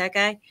Sekai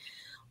Tekai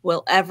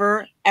will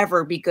ever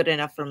be good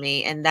enough for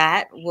me. And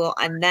then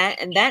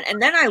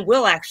I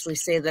will actually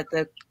say that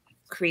the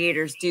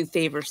creators do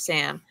favor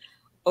Sam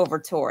over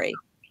Tori,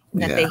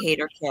 that they hate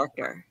her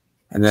character.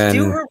 And then to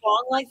do her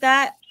wrong like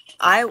that,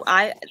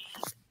 I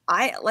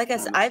like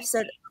I've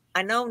said,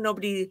 I know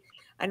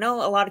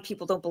a lot of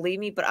people don't believe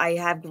me, but I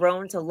have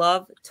grown to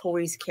love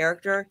Tori's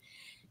character,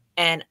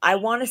 and I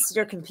want to see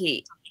her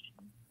compete.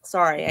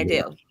 Sorry, I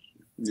do.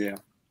 Yeah.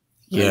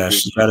 Yeah,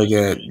 you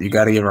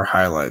gotta give her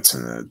highlights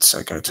in the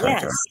Sekai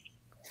Tekai. Yes.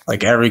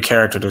 Like, every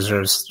character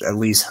deserves at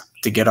least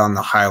to get on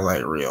the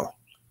highlight reel.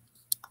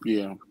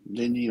 Yeah,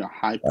 they need a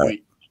high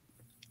point.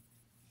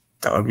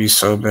 That would be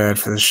so bad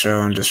for the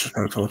show and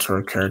disrespectful to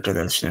her character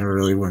that she never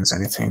really wins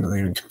anything to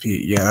even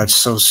compete. Yeah, that's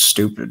so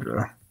stupid,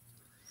 bro.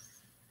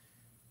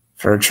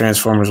 For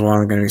Transformers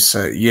 1, going to be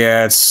set.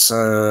 Yeah, it's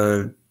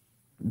kind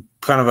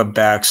of a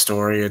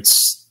backstory.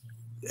 It's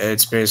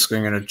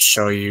basically going to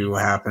show you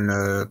what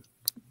happened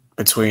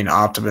between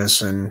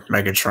Optimus and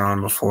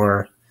Megatron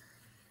before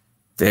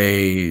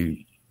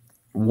they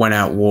went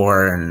at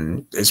war,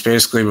 and it's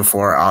basically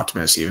before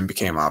Optimus even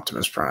became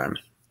Optimus Prime.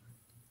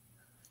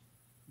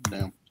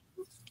 No.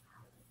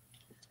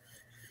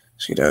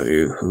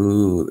 CW,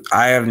 who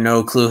I have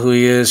no clue who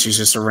he is. He's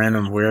just a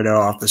random weirdo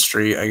off the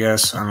street, I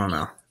guess. I don't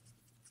know.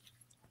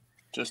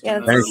 That's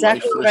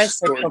exactly what I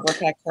said, Cobra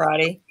Kai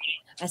Karate.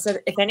 I said,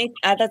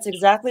 that's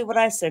exactly what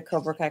I said,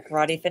 Cobra Kai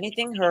Karate. If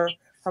anything, her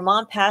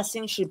mom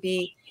passing should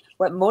be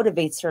what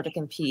motivates her to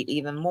compete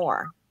even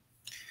more.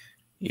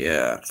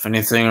 Yeah, if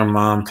anything, her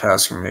mom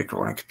passing would make her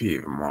want to compete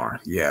even more.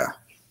 Yeah.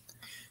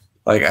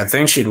 Like, I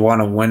think she'd want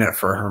to win it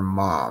for her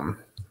mom.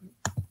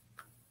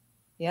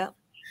 Yeah.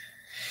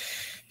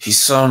 He's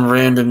some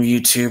random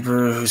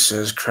YouTuber who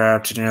says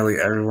crap to nearly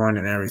everyone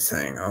and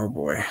everything. Oh,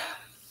 boy.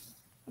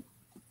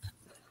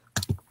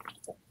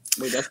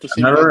 Wait, that's the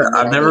same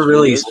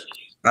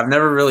I've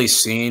never really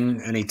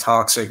seen any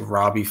toxic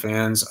Robbie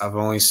fans. I've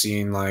only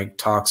seen like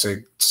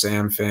toxic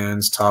Sam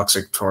fans,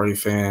 toxic Tori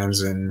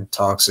fans, and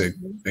toxic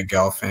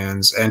Miguel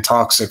fans, and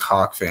toxic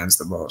Hawk fans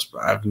the most.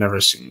 But I've never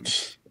seen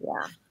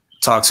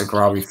toxic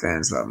Robbie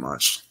fans that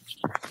much.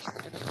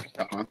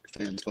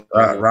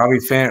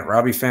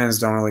 Robbie fans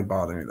don't really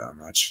bother me that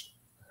much.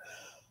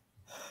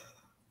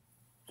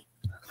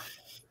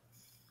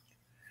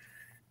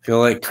 Feel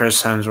like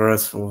Chris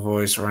Hemsworth will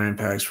voice Ryan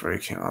Pax where he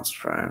came out to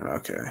Prime.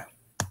 Okay.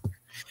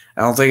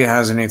 I don't think it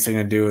has anything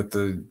to do with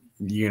the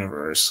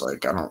universe.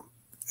 Like,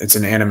 it's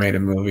an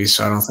animated movie,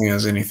 so I don't think it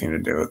has anything to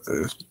do with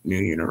the new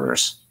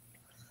universe.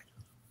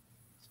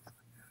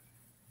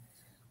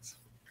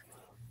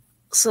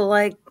 So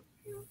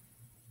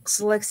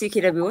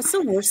CKW, what's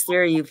the worst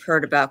theory you've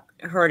heard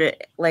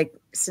it like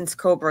since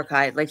Cobra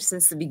Kai, like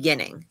since the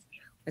beginning?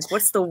 Like,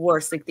 what's the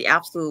worst, like the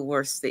absolute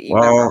worst that you've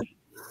ever heard?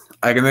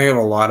 I can think of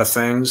a lot of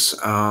things.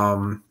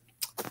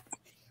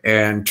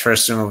 And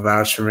Tristan will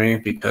vouch for me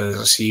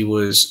because he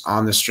was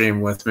on the stream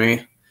with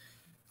me.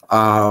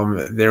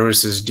 There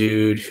was this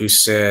dude who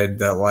said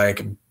that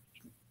like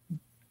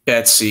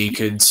Betsy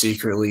could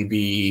secretly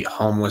be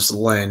homeless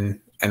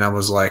Lynn, and I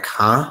was like,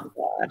 huh?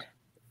 God.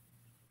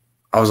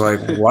 I was like,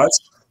 what?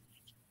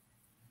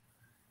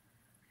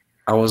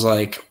 I was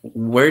like,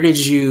 where did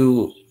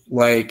you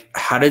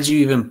how did you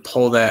even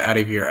pull that out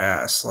of your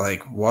ass?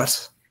 Like,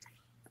 what?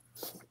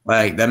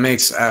 Like, that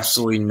makes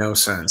absolutely no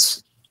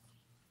sense.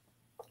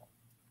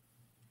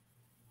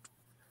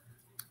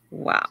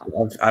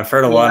 Wow. I've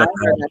heard a lot of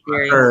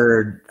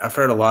I've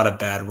heard a lot of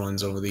bad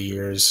ones over the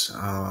years.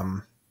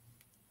 No,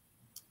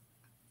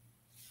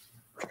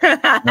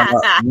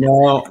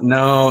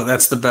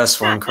 that's the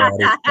best one,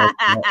 Karate.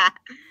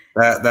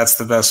 That's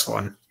the best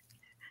one.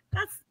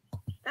 That's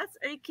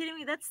are you kidding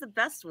me? That's the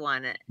best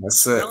one.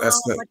 That's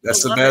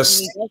the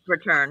best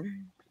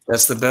return.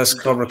 That's the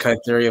best Cobra Kai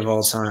theory of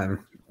all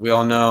time. We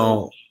all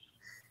know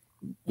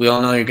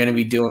you're going to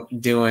be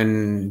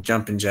doing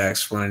jumping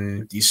jacks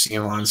when you see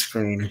him on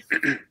screen.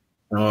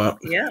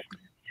 Yeah.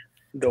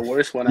 The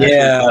worst one.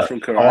 Yeah. From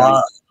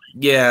karate.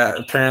 Yeah.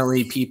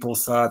 Apparently, people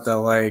thought that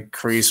like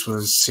Kreese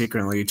was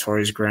secretly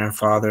Tori's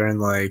grandfather, and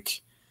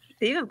like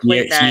they even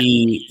played that.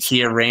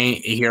 He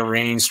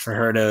arranged for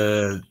her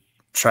to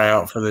try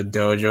out for the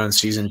dojo in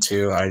season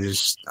 2.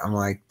 I'm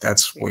like,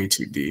 that's way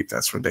too deep.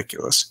 That's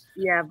ridiculous.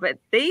 Yeah, but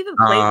they even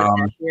played with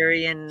that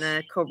theory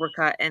in Cobra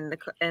Kai and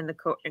in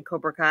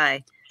Cobra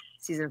Kai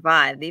season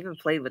 5. They even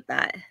played with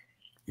that.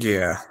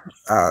 Yeah,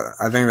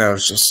 I think that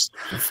was just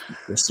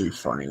to be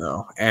funny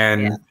though,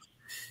 and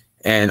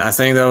I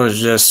think that was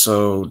just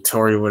so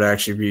Tori would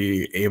actually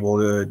be able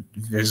to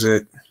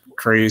visit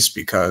Kreese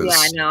because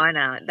I know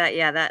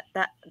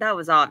that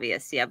was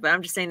obvious. Yeah, but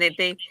I'm just saying that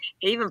they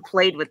even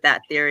played with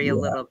that theory a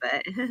little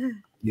bit.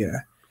 Yeah,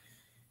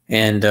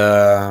 and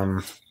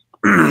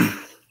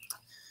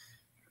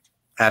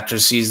after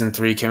season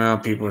 3 came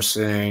out, people were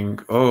saying,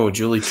 "Oh,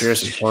 Julie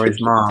Pierce is Tori's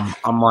mom."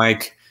 I'm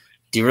like,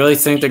 do you really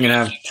think they're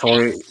gonna have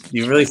Tori? Do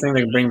you really think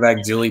they can bring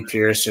back Julie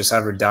Pierce, just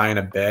have her die in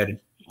a bed?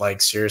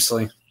 Like,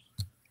 seriously?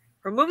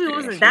 Her movie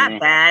wasn't that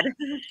bad.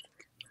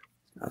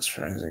 That's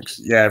trying to think.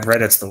 Yeah,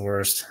 Reddit's the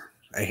worst.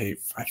 I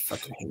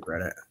fucking hate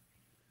Reddit.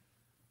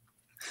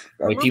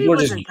 Like, people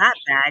wasn't that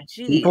bad.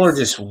 Jeez. People are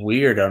just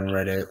weird on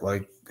Reddit.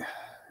 Like,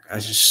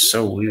 it's just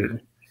so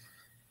weird.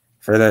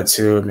 For that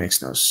too, it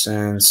makes no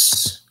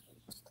sense.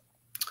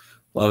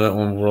 Love it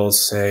when worlds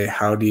say,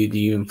 "How do you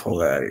even pull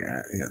that out of your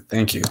head?" Yeah,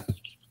 thank you.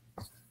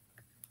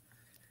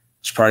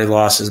 He probably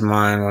lost his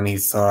mind when he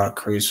thought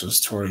Kreese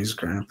was Tori's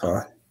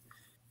grandpa.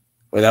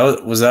 Wait,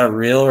 was that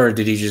real, or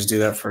did he just do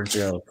that for a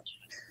joke?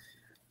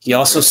 He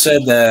also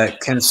said that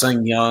Ken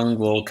Sung Young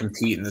will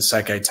compete in the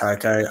Sekai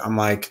Taikai. I'm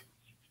like,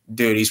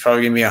 dude, he's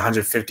probably gonna be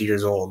 150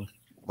 years old.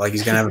 Like,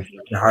 he's gonna have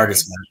the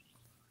hardest man.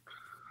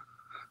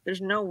 There's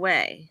no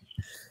way.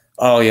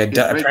 Oh yeah,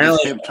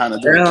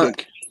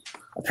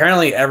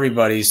 apparently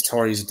everybody's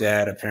Tori's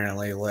dad.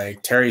 Apparently,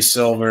 like Terry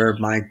Silver,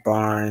 Mike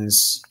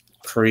Barnes,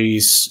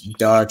 Kreese,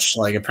 Dutch.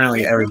 Like,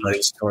 apparently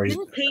everybody's Tori's.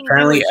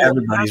 Apparently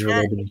everybody's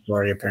related to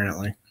Tori.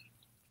 Apparently.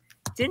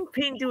 Didn't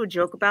Payne do a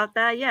joke about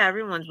that? Yeah,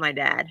 everyone's my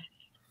dad.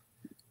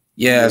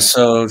 Yeah,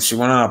 so she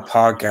went on a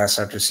podcast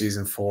after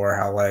season 4,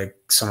 how like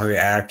some of the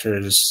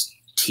actors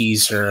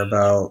tease her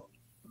about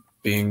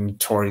being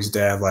Tori's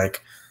dad.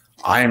 Like,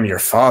 I am your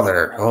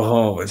father.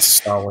 Oh, it's a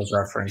Star Wars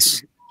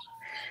reference.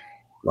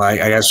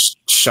 Like, I guess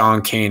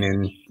Sean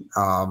Kanan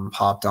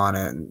hopped on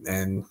it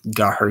and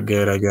got her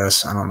good, I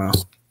guess. I don't know.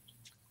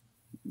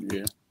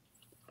 Yeah.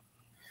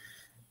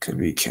 Could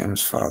be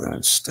Kim's father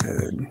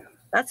instead.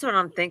 That's what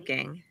I'm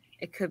thinking.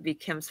 It could be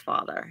Kim's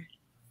father.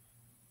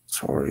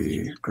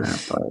 Tori,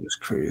 grandpa is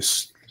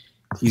Kreese.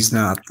 He's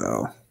not,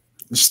 though.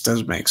 This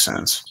does make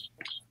sense.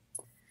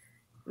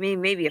 I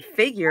mean, maybe a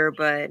figure,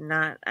 but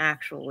not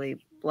actually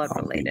blood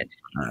related.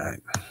 All right.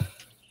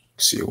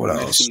 See what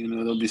else. You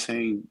know, they'll be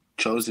saying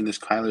Chosen is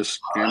Kyler's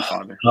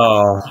grandfather.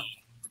 Oh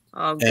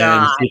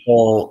God.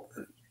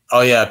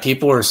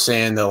 People were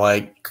saying that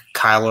like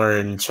Kyler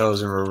and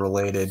Chosen were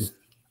related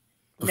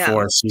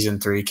before season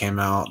 3 came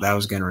out. That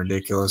was getting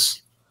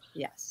ridiculous.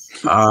 Yes.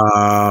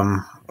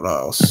 What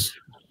else?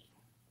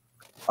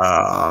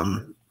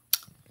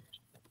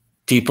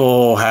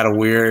 People had a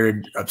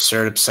weird,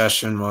 absurd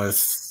obsession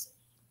with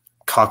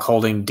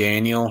cock-holding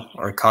Daniel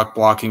or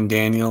cock-blocking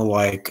Daniel.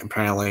 Like,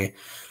 apparently,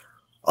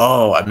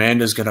 oh,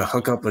 Amanda's going to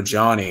hook up with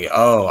Johnny.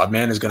 Oh,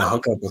 Amanda's going to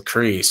hook up with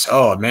Kreese.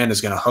 Oh,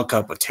 Amanda's going to hook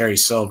up with Terry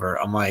Silver.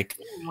 I'm like,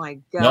 oh my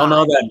God. Y'all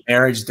know that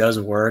marriage does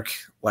work.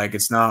 Like,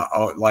 it's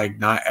not like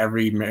not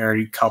every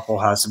married couple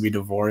has to be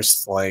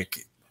divorced.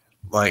 Like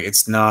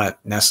it's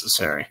not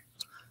necessary.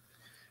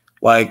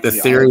 Like the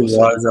theory was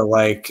that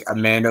like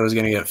Amanda was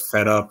gonna get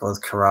fed up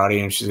with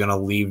karate and she's gonna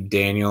leave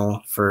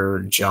Daniel for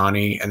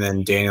Johnny, and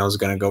then Daniel's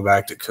gonna go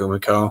back to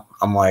Kumiko.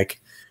 I'm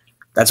like,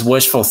 that's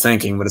wishful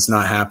thinking, but it's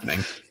not happening.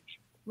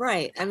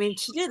 Right. I mean,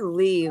 she did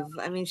leave.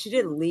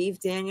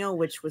 Daniel,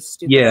 which was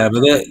stupid. Yeah,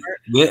 but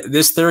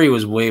this theory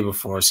was way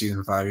before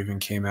season 5 even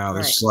came out.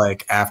 Right. It's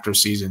like after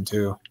season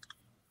 2.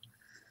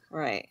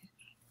 Right.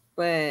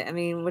 But I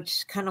mean,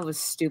 which kind of was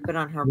stupid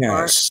on her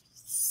part.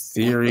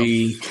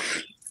 Theory.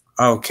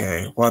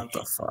 Okay, what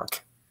the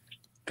fuck?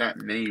 That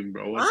name,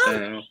 bro. What the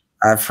hell?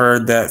 I've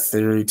heard that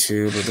theory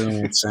too, but it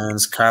doesn't make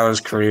sense. Kyler's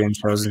Korean,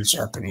 Chosen's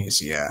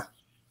Japanese. Yeah.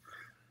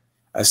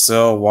 I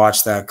still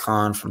watch that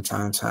con from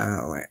time to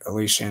time.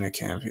 Alicia and a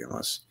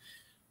campionless.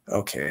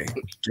 Okay.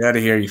 Get out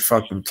of here, you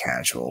fucking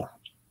casual.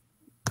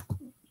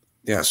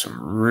 Yeah, some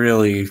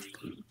really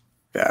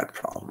bad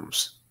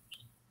problems.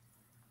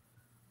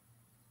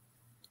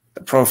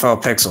 The profile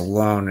pics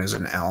alone is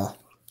an L.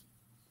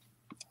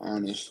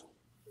 Honest.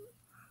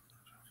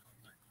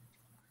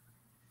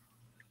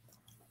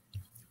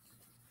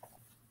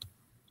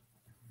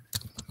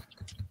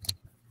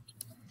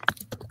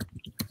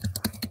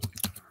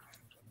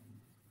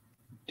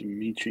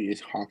 Dimitri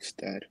is Hawk's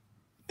dad.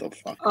 The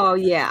fuck? Oh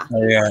yeah.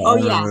 Oh yeah. Oh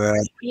yeah.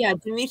 That. Yeah.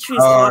 Dimitri's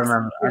Hawk's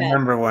dad. I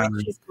remember when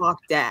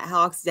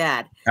Hawk's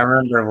dad. I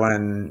remember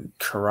when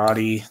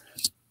Karate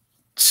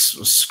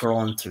was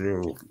scrolling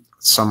through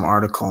some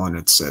article and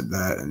it said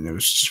that, and it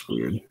was just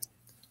weird.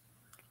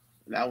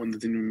 That one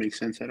didn't even make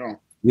sense at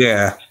all.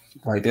 Yeah,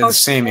 like they're the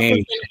same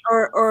age.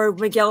 Or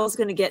Miguel's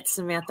gonna get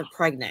Samantha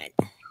pregnant.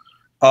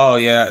 Oh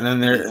yeah, and then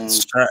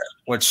there's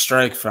what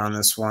Strike found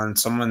this one.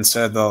 Someone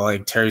said that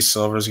like Terry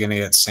Silver's gonna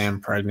get Sam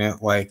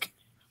pregnant. Like,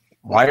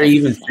 why are you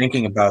even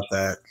thinking about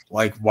that?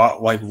 Like,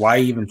 why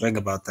even think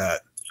about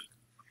that?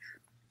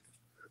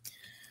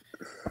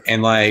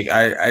 And like,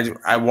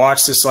 I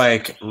watched this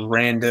like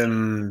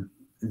random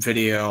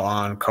video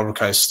on Cobra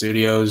Kai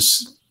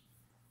Studios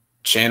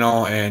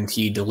channel, and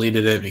he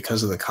deleted it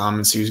because of the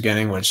comments he was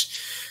getting.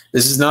 Which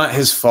this is not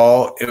his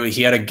fault.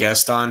 He had a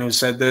guest on who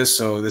said this,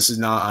 so this is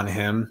not on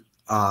him.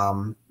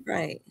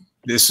 Right.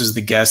 This is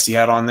the guest he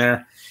had on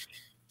there.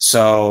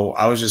 So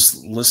I was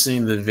just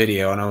listening to the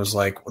video and I was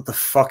like, what the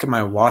fuck am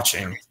I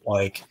watching?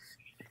 Like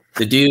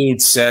the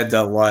dude said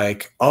that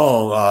like,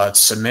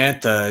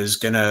 Samantha is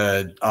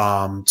gonna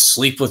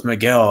sleep with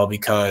Miguel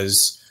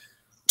because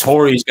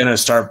Tori's gonna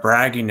start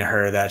bragging to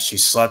her that she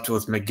slept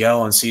with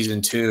Miguel in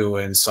season 2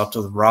 and slept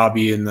with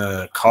Robbie in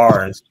the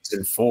car in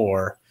season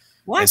 4.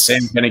 What? And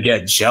Sam's going to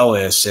get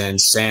jealous,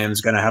 and Sam's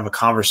going to have a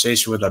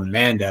conversation with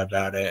Amanda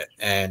about it.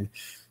 And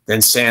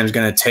then Sam's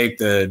going to take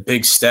the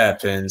big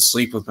step and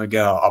sleep with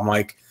Miguel. I'm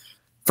like,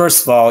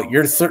 first of all,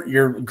 you're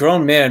a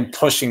grown man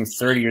pushing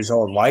 30 years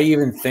old. Why are you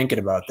even thinking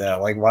about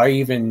that? Like, why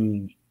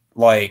even,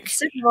 like...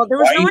 Well, there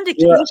was no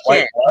indication.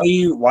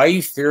 Why are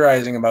you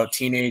theorizing about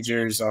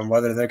teenagers on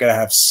whether they're going to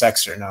have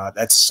sex or not?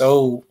 That's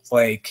so,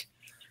 like...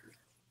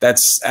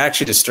 That's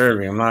actually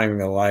disturbing. I'm not even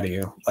going to lie to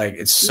you. Like,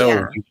 it's so...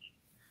 Yeah.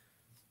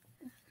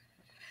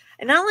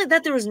 And not only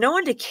that, there was no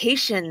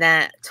indication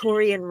that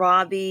Tori and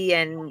Robbie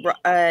and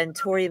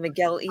Tori and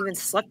Miguel even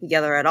slept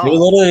together at all.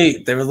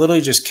 They were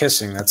literally just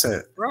kissing. That's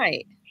it.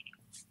 Right.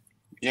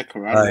 Yeah,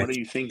 Karate, what are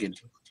you thinking?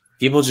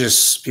 People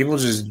just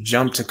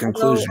jump to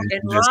conclusions.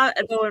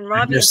 Though in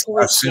Robbie and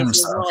Tori's case, it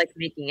was more like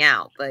making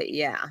out, but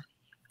yeah.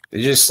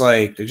 They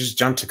just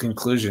jump to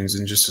conclusions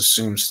and just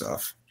assume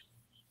stuff.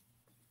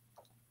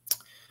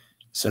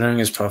 Considering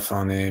his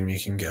profile name, you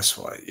can guess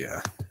what,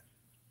 yeah.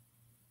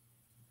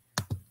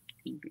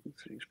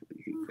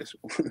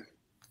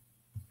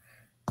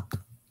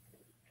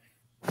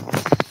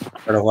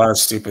 Heard a lot of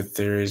stupid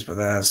theories, but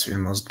that has to be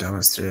the most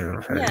dumbest theory I've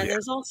ever heard. Yeah,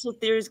 there's also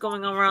theories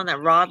going around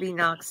that Robbie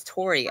knocks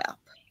Tori up.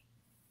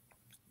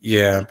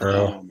 Yeah,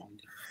 bro.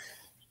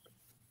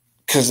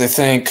 Because they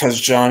think because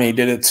Johnny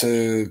did it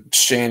to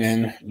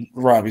Shannon,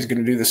 Robbie's going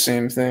to do the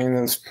same thing.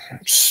 That's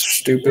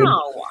stupid.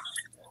 No.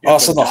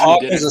 Also, the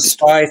Hawk is a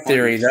spy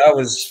theory. That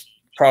was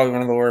probably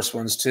one of the worst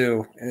ones,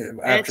 too.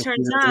 And it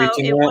turns out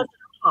it wasn't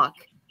Hawk.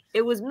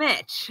 It was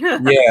Mitch. Yeah,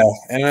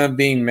 ended up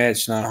being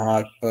Mitch, not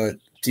Hawk, but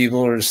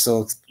people are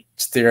still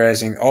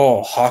theorizing,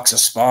 oh, Hawk's a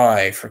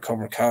spy for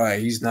Cobra Kai.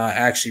 He's not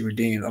actually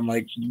redeemed. I'm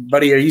like,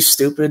 buddy, are you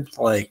stupid?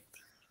 Like,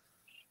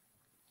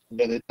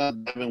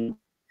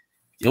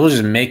 you'll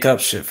just make up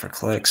shit for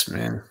clicks,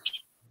 man.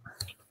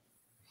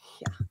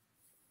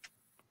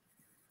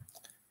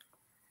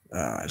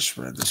 Yeah. I just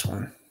read this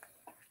one.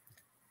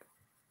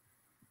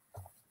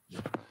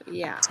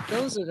 Yeah,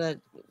 those are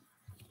the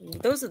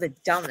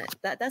dumbest.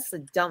 That's the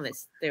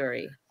dumbest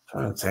theory. I'm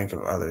trying to think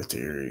of other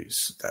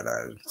theories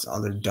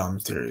other dumb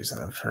theories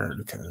that I've heard.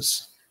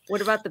 Because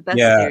what about the best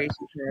theories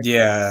you've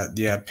heard?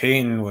 Yeah.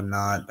 Peyton would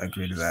not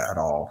agree to that at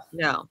all.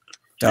 No,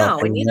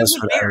 and neither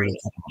would Mary.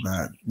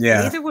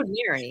 Yeah, neither would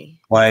Mary.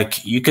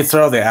 Like, you could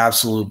throw the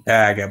absolute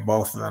bag at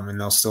both of them, and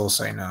they'll still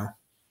say no.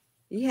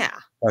 Yeah,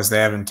 because they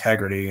have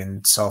integrity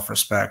and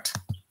self-respect.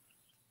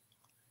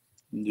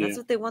 Yeah. That's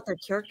what they want their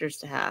characters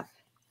to have.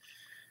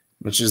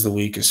 Which is the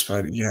weakest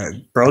fight. Yeah,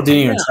 bro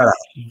didn't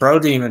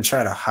even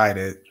try to hide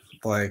it.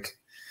 Like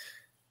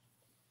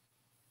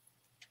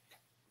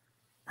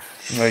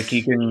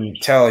you can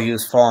tell he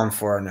was falling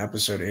for it in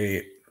episode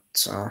 8.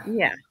 So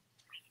yeah,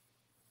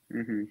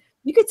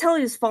 you could tell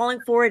he was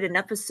falling for it in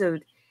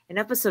episode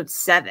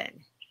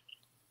 7.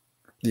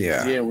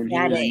 Yeah, when he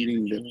was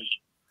eating them.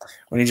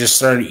 When he just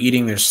started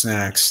eating their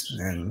snacks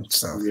and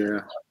stuff.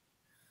 Yeah.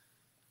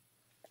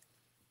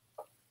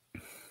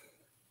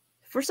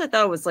 First, I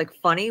thought it was like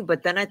funny,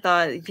 but then I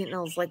thought, I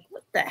was like,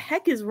 what the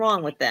heck is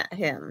wrong with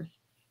him?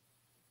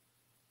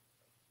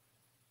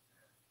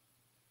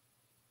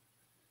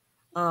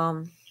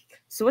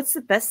 So what's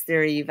the best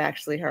theory you've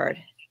actually heard?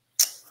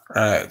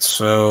 All right.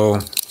 So,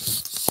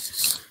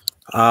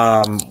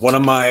 one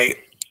of my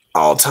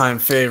all-time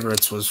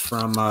favorites was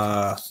from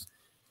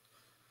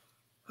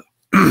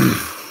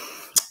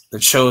The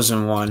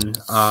Chosen One.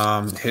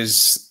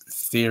 His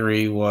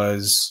theory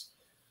was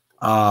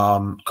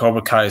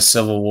Cobra Kai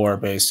Civil War,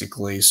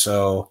 basically.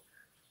 So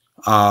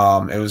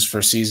it was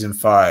for season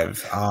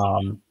 5.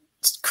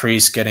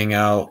 Kreese getting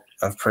out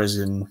of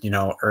prison,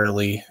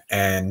 early,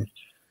 and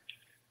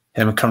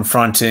him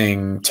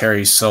confronting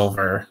Terry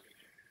Silver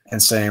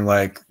and saying,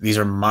 like, these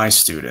are my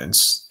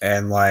students.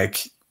 And,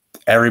 like,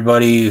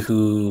 everybody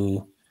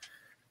who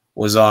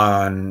was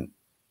on,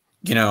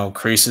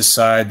 Kreese's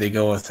side, they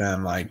go with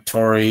him, like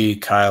Tori,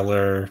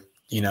 Kyler,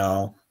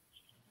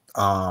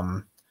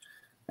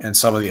 and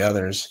some of the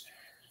others.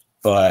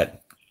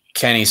 But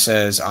Kenny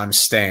says, I'm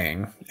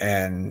staying.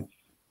 And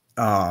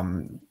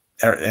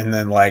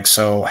then, like,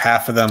 so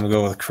half of them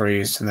go with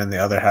Kreese, and then the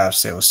other half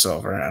stay with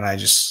Silver. And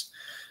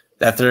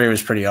that theory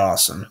was pretty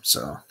awesome.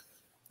 So,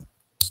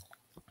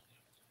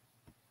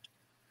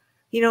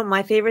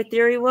 my favorite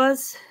theory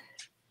was,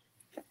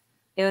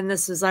 and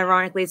this was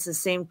ironically, it's the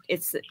same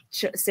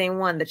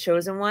one, The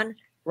Chosen One,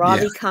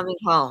 Robbie coming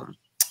home.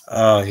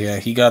 Oh yeah,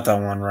 he got that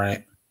one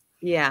right.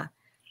 Yeah,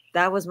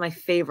 that was my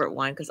favorite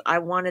one because I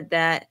wanted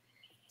that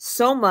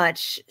so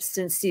much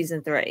since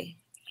season 3.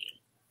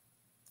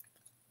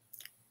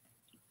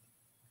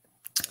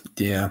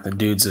 Yeah, the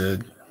dude's a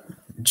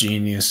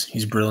genius.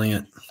 He's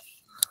brilliant.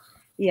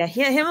 Yeah,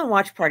 him and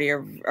Watch Party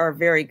are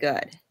very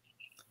good.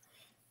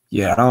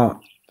 Yeah, I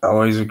don't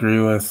always agree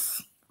with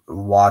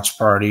Watch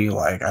Party.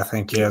 Like, I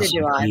think he has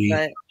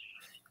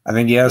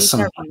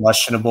some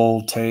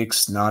questionable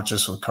takes, not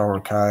just with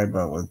Cobra Kai,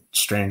 but with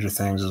Stranger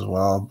Things as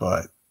well.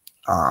 But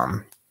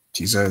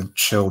he's a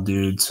chill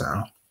dude,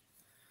 so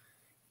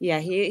yeah,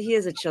 he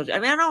is a chill dude. I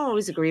mean, I don't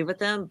always agree with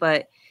him,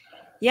 but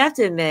you have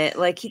to admit,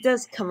 like, he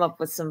does come up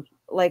with some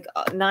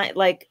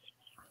 95%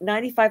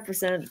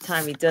 of the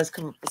time, he does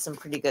come up with some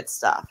pretty good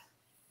stuff.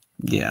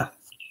 Yeah.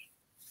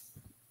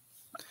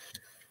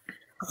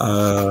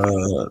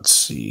 Let's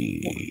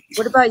see.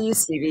 What about you,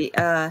 Stevie?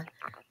 What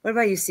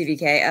about you,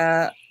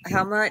 CVK?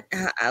 How much?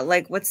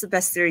 What's the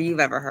best theory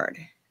you've ever heard?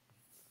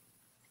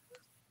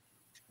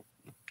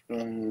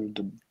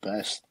 The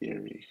best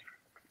theory.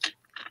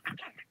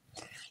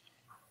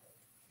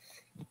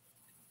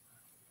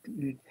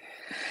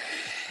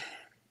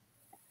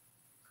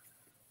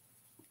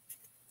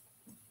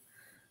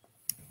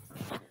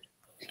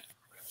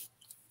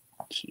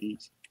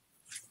 Jeez.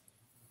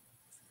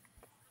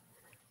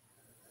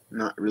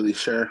 Not really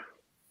sure.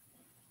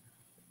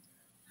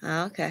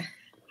 Oh, okay.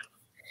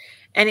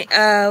 Any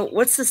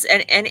what's this?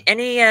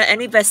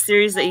 Any best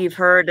theories that you've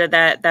heard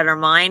that are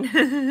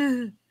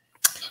mine?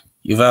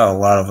 You've had a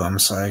lot of them,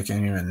 so I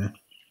can't even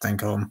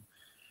think of them.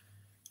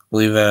 I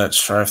believe that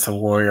Strife the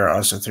Warrior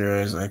also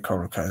theorized that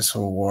Cobra Kai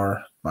Civil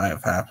War might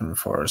have happened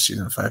before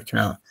season 5 came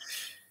out.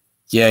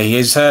 Yeah,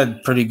 he's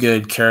had pretty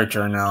good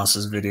character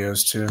analysis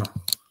videos too.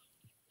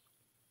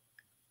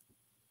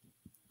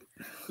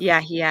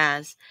 Yeah, he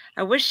has.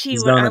 I wish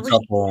he's done a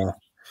couple.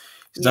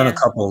 He's done a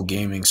couple of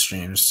gaming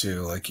streams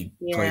too. Like, he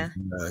played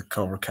the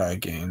Cobra Kai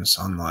games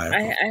on live.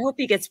 I hope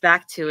he gets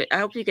back to it. I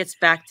hope he gets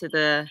back to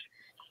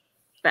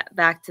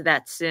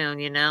that soon.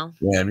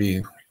 Yeah,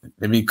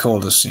 it'd be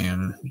cool to see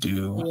him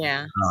do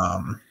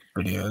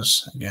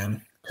videos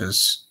again,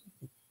 because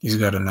he's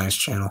got a nice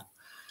channel.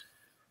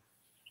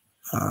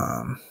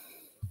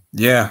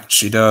 Yeah,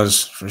 she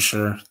does for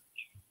sure.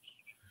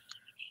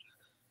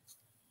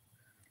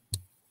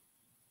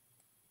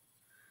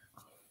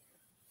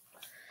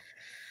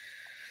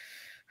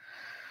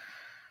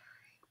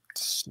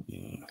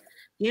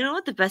 You know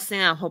what the best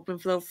thing I'm hoping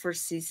for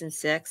season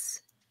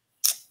 6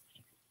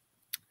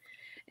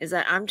 is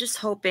that I'm just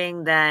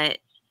hoping that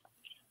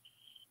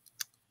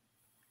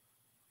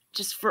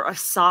just for a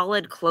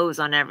solid close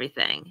on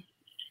everything.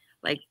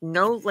 Like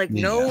no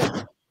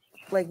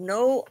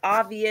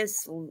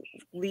obvious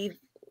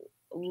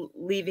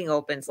leaving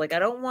opens. Like I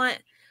don't want,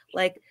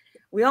 like,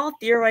 we all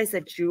theorize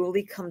that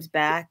Julie comes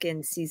back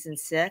in season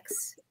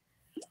 6.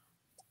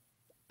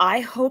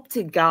 I hope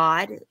to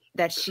God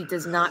that she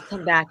does not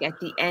come back at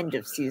the end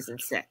of season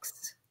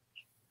 6.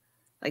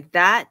 Like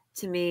that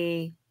to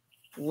me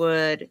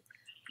would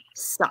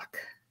suck.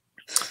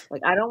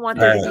 Like I don't want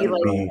there to be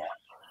like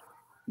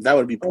that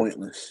would be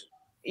pointless.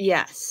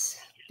 Yes,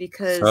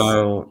 because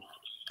so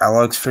I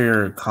looked for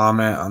your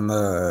comment on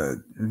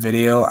the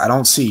video. I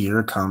don't see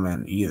your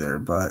comment either,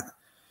 but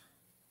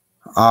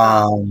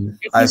I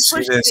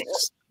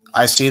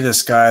see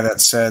this guy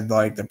that said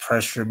like the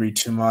pressure would be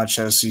too much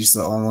as he's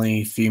the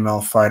only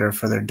female fighter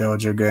for their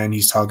dojo again.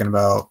 He's talking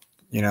about,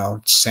 you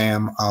know,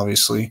 Sam,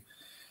 obviously.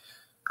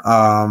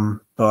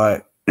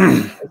 But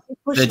the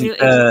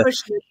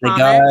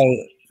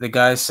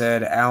guy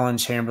said, Alan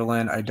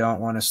Chamberlain, I don't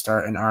want to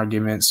start an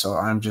argument, so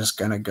I'm just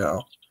gonna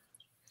go.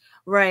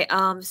 Right.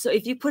 So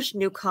if you push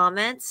new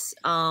comments,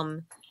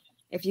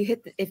 if you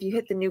hit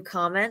the new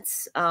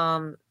comments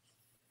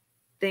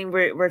thing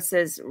where it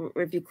says,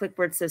 if you click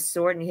where it says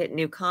sword and you hit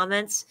new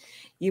comments,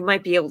 you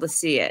might be able to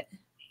see it.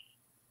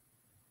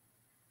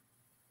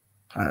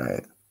 All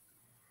right.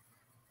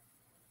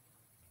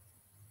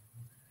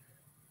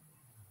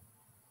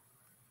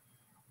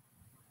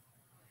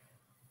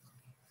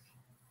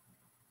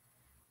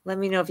 Let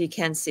me know if you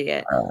can see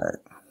it. All right.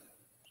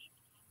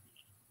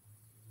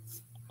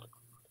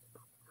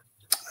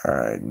 All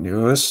right,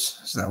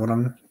 newest. Is that what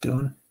I'm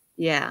doing?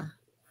 Yeah.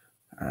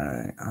 All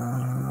right.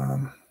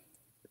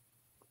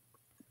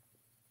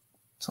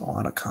 It's a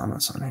lot of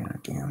comments on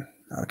here again.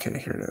 Okay,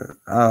 here it is.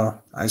 Oh,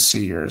 I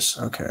see yours.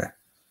 Okay.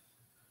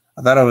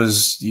 I thought it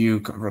was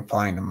you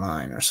replying to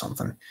mine or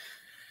something.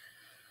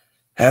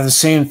 I have the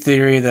same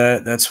theory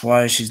that's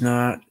why she's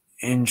not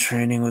in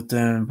training with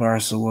them in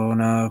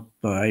Barcelona,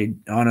 but I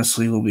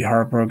honestly will be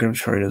heartbroken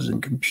if Tori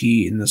doesn't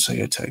compete in the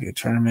Sayataka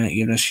tournament.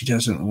 Even if she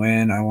doesn't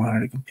win, I want her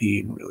to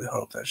compete and really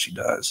hope that she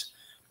does.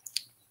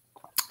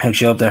 I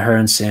actually hope that her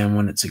and Sam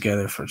win it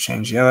together for a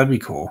change. Yeah, that'd be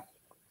cool.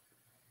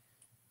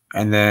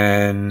 And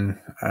then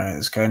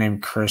this guy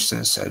named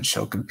Kristen said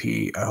she'll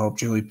compete. I hope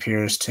Julie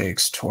Pierce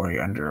takes Tori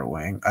under her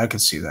wing. I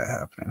could see that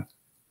happening.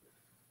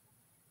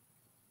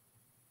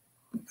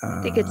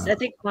 I think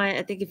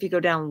if you go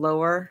down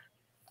lower.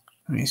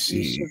 Let me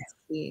see. You should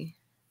see.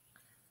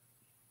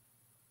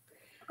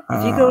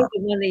 If you go to the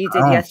one that you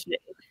did yesterday,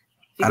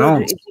 I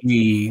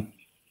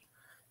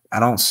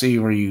don't see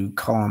where you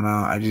call him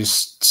out. I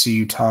just see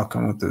you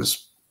talking with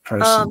this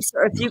person. So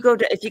if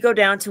you go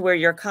down to where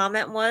your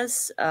comment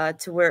was,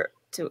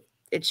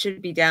 it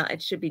should be down.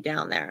 It should be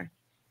down there.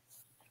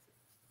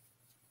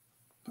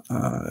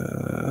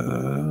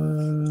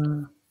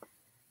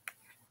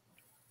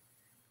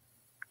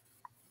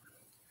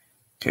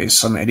 Okay,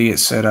 some idiot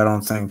said, I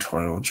don't think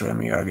Tori will join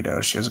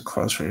Miyagi-Do. She has a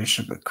close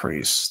relationship with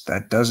Kreese.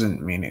 That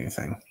doesn't mean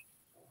anything.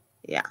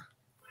 Yeah.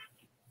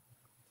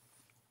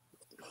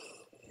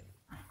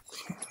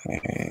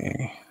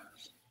 Okay.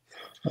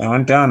 I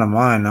went down to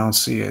mine. I don't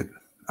see it.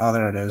 Oh,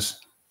 there it is.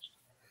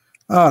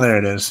 Oh, there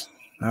it is.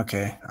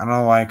 Okay. I don't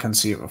know why I couldn't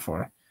see it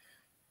before.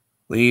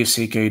 Leave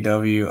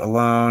CKW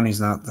alone.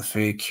 He's not the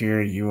fake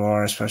here. You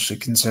are, especially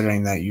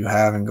considering that you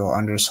have and go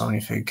under so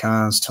many fake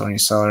accounts. Tony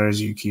Sellers,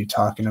 you keep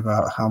talking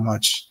about how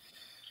much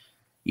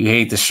you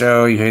hate the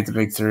show, you hate the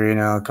big three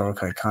now, Cobra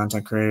Kai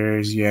content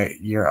creators,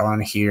 yet you're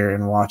on here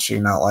and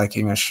watching, not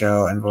liking a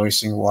show and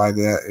voicing why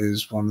that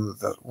is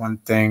one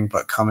thing,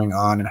 but coming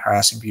on and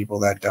harassing people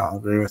that don't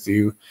agree with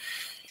you,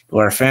 who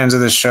are fans of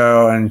the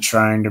show, and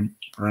trying to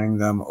bring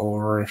them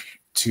over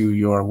to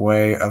your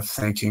way of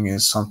thinking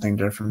is something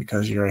different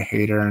because you're a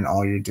hater and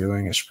all you're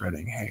doing is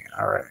spreading hate.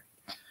 All right.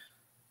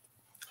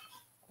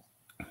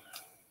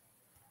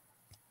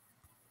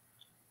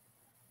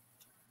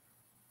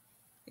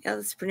 Yeah,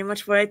 that's pretty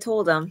much what I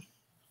told him.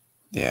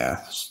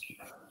 Yeah.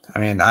 I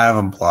mean, I have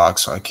him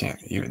blocked, so I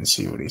can't even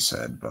see what he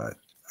said, but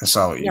I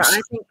saw what you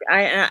said.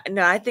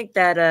 I think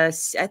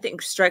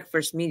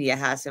Strikeforce Media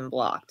has him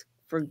blocked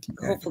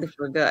hopefully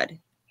for good.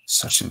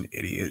 Such an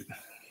idiot.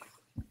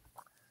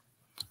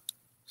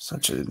 He's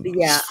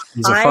a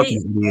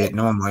fucking idiot.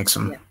 No one likes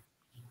him.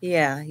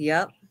 Yeah,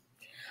 yep.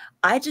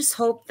 I just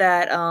hope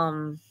that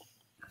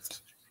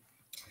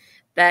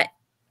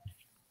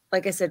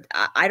like I said,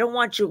 I don't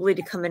want Julie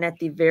to come in at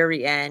the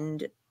very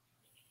end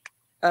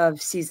of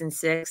season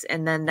 6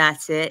 and then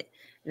that's it.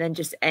 And then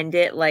just end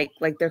it like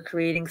they're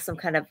creating some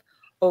kind of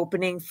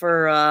opening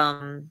for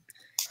opening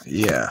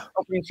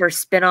for a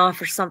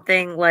spinoff or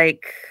something.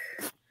 Like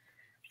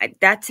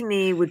that to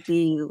me would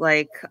be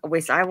like a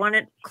waste. I want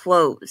it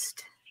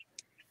closed.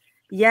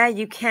 Yeah,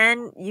 you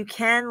can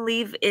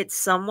leave it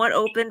somewhat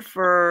open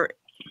to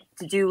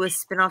do a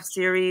spinoff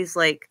series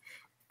like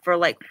for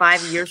like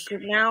 5 years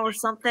from now or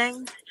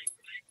something.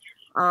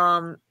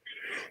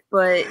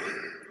 But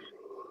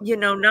you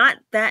know, not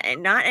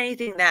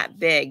anything that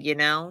big, you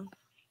know.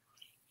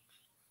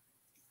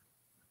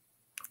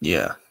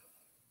 Yeah.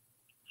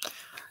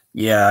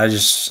 Yeah, I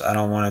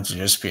don't want it to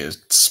just be a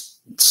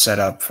set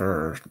up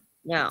for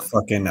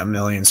fucking a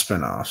million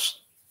spinoffs.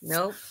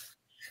 Nope.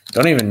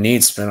 Don't even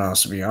need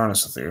spinoffs, to be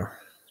honest with you.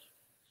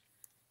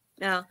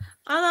 No.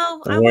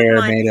 Although I wouldn't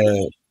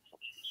mind.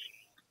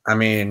 I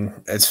mean,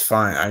 it's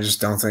fine. I just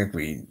don't think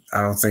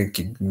I don't think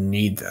you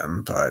need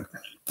them, but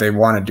if they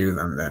want to do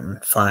them, then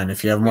fine.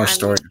 If you have more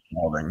story to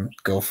tell, then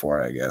go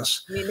for it, I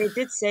guess. I mean, they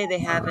did say they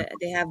have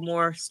they have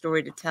more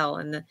story to tell,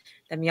 and the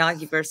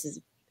Miyagi verse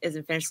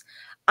isn't finished.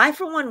 I,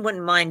 for one,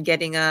 wouldn't mind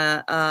getting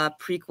a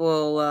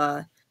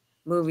prequel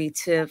movie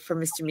for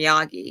Mr.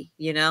 Miyagi,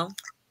 you know?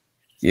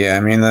 Yeah, I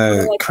mean,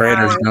 the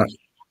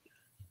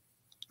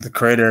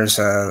creators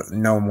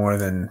know more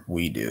than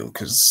we do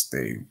because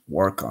they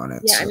work on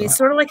it. Yeah, so. I mean,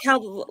 sort of like how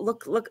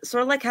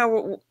sort of like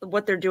how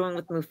what they're doing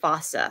with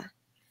Mufasa.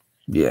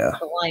 Yeah,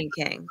 The Lion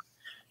King.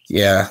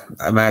 Yeah,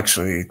 I'm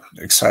actually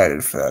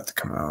excited for that to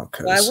come out.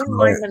 Well, I wouldn't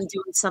mind them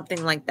doing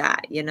something like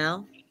that, you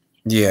know?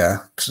 Yeah,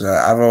 because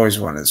I've always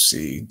wanted to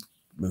see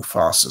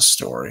Mufasa's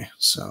story,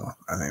 so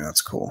I think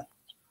that's cool.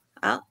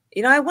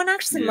 You know, I wouldn't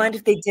actually mind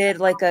if they did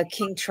like a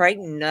King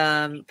Triton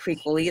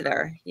prequel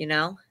either, you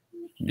know?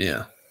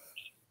 Yeah.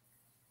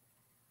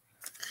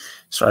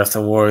 Strife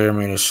the Warrior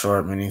made a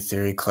short mini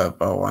theory clip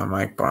about why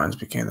Mike Barnes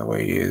became the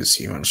way he is.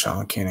 He and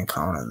Sean Kanan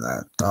commented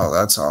that. Oh,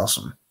 that's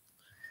awesome.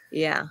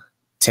 Yeah.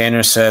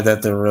 Tanner said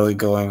that they're really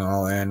going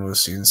all in with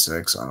season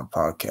 6 on a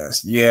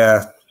podcast.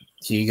 Yeah,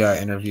 he got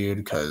interviewed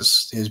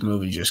because his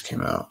movie just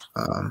came out.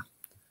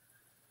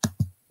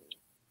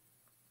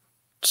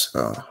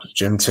 So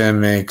Jim Tim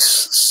makes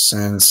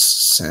sense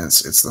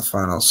since it's the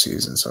final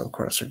season, so of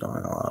course they're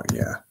going all out.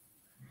 Yeah.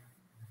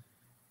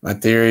 My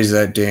theory is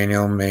that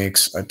Daniel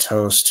makes a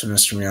toast to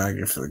Mr.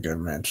 Miyagi for the good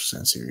mentor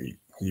since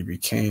he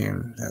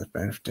became has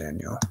been for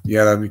Daniel.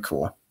 Yeah, that'd be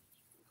cool.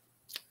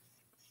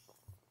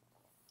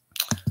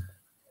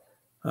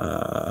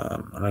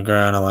 On the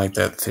ground, I like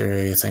that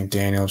theory. I think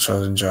Daniel,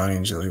 Chosen, Johnny,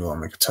 and Julie will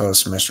make a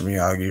toast to Mr.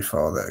 Miyagi for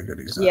all that good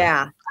he's done.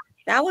 Yeah,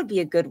 that would be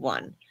a good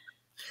one.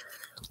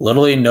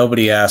 Literally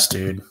nobody asked,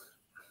 dude.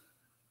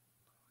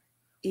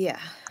 Yeah.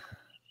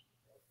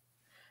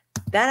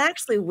 That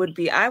actually would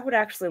be, I would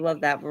actually love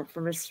that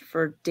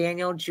for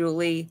Daniel,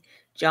 Julie,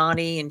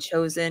 Johnny, and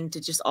Chosen to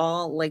just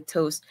all like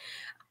toast.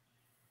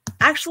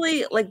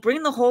 Actually, like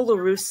bring the whole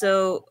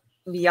LaRusso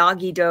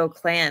Miyagi-Do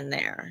clan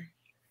there.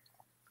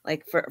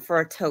 Like for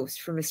a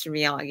toast for Mr.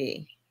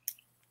 Miyagi.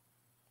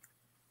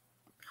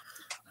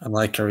 I'd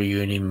like a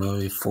reunion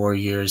movie 4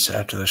 years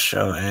after the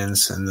show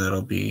ends, and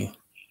that'll be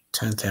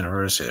 10th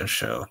anniversary of the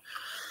show.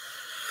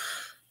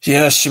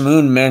 Yeah,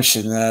 Shamoon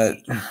mentioned that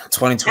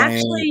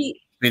 2028 will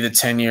be the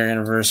 10-year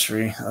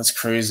anniversary. That's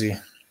crazy.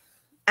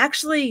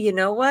 Actually, you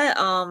know what?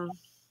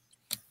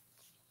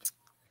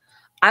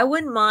 I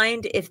wouldn't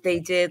mind if they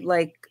did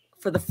like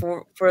for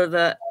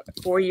the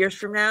 4 years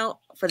from now,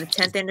 for the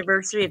 10th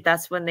anniversary, if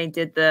that's when they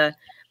did the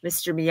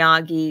Mr.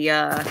 Miyagi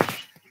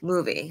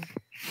movie.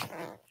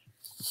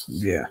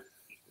 Yeah.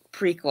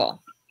 Prequel.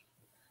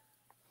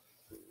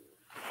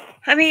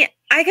 I mean,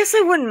 I guess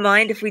I wouldn't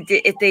mind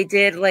if they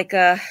did like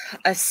a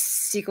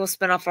sequel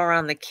spinoff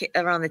around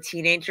the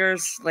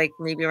teenagers, like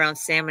maybe around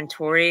Sam and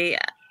Tori,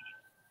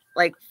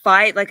 like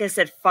I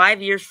said,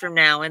 5 years from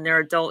now in their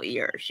adult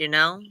years, you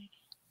know?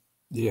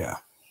 Yeah.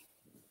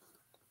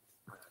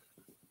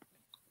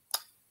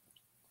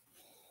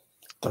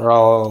 They're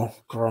all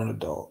grown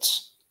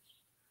adults.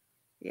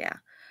 Yeah.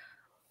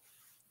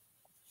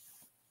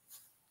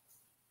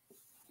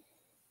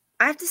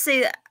 I have to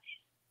say that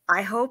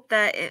I hope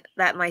that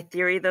my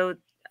theory though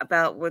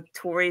about with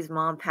Tori's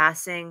mom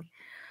passing,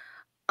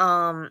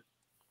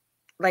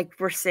 like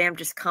where Sam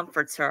just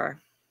comforts her.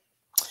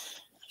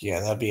 Yeah,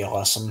 that'd be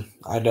awesome.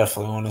 I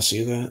definitely want to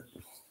see that.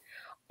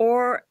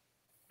 Or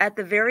at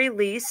the very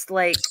least,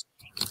 like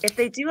if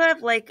they do the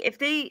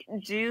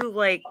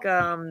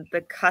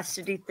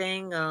custody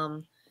thing,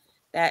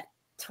 that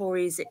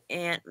Tori's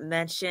aunt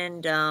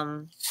mentioned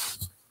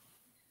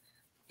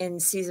in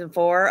season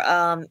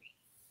 4,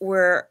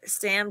 where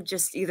Sam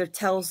just either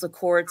tells the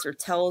courts or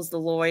tells the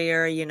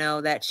lawyer, you know,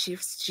 that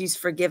she's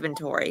forgiven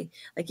Tori.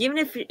 Like even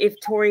if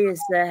Tori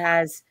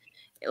has,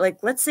 like,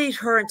 let's say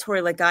her and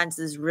Tori like got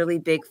into this really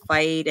big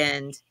fight,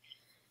 and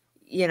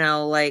you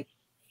know, like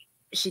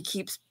she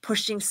keeps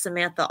pushing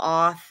Samantha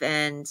off,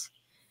 and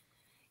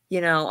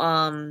you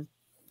know,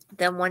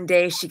 then one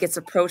day she gets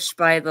approached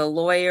by the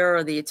lawyer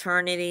or the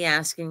attorney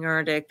asking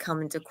her to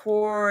come into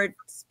court,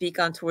 speak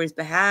on Tori's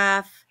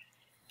behalf.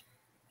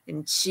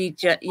 And she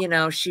just, you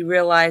know, she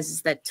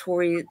realizes that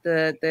Tori,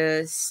 the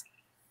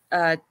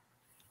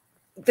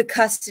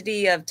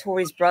custody of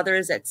Tori's brother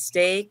is at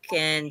stake,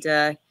 and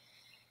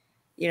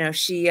you know,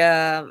 she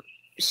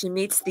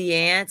meets the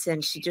aunt,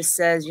 and she just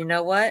says, you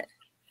know what,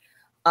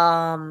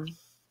 I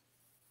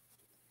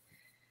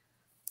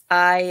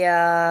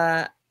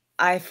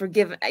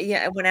forgive.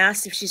 Yeah, when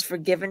asked if she's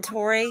forgiven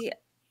Tori,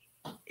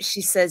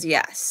 she says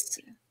yes.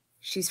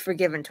 she's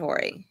forgiven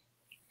Tori,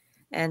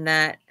 and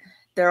that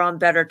they're on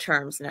better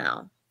terms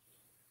now.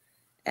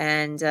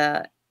 And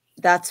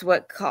that's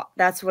what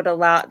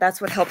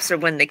helps her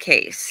win the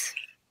case.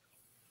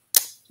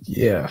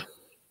 Yeah.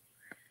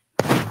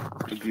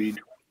 Agreed.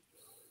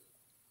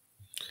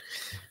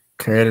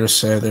 Creators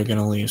say they're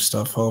gonna leave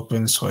stuff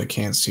open, so I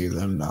can't see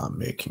them not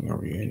making a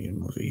reunion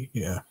movie.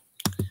 Yeah.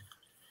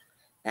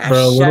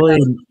 Bro,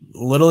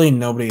 literally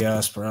nobody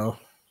asked, bro.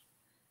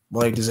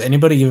 Like, does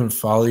anybody even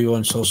follow you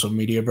on social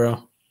media,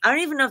 bro? I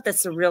don't even know if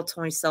that's the real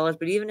Tony Sellers,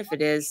 but even if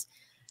it is,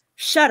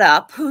 shut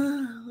up.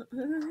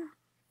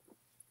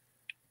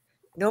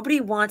 Nobody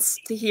wants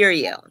to hear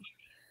you.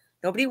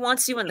 Nobody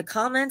wants you in the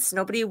comments.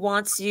 Nobody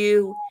wants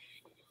you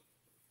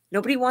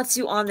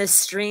on this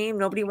stream.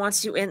 Nobody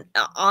wants you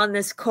on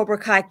this Cobra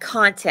Kai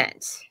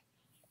content.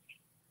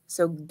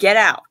 So get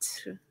out.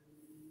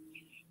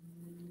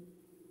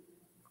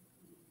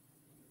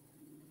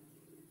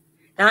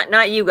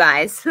 Not you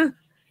guys.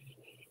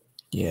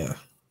 Yeah.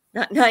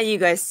 Not you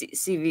guys,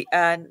 CV.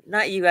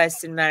 Not you guys,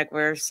 Cinematic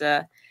Verse,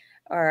 or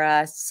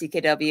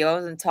CKW. I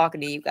wasn't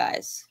talking to you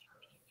guys.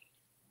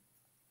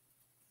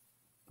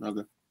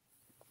 Okay.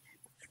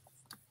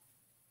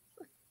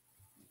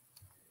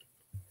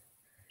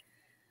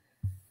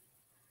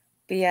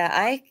 But yeah,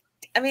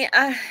 I mean,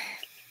 I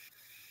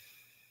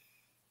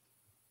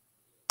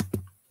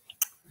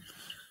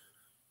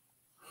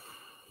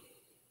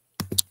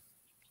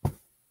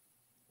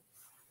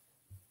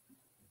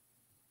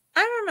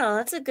don't know.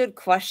 That's a good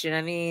question.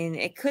 I mean,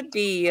 it could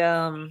be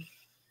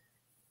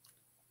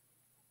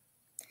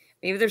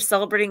maybe they're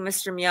celebrating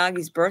Mr.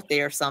 Miyagi's birthday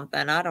or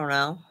something. I don't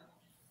know.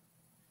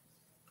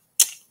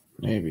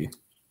 Maybe.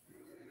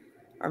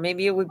 Or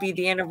maybe it would be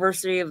the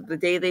anniversary of the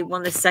day they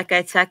won the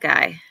Sekai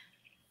Tekai.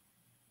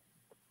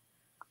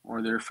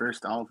 Or their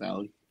first All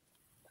Valley.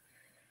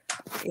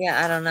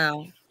 Yeah, I don't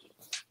know.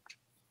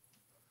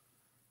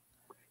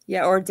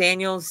 Yeah, or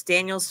Daniel's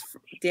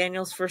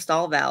first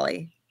All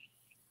Valley.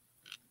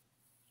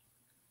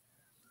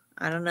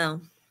 I don't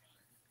know.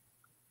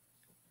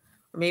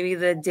 Or maybe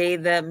the day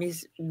that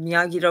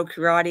Miyagi-Do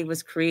Karate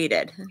was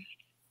created.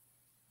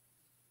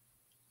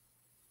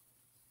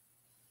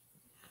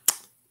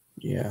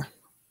 Yeah.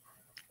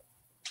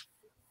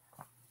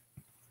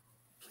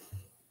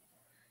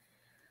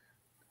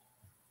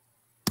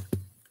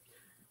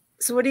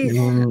 So what do you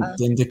think?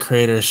 Didn't the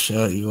creators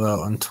shout you out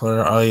on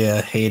Twitter? Oh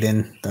yeah,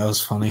 Hayden. That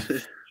was funny.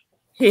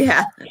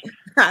 Yeah.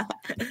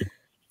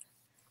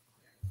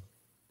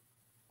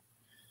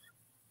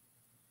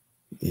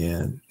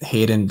 Yeah.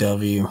 Hayden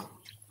W.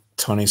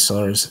 Tony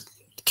Sellers,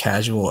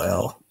 Casual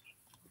L.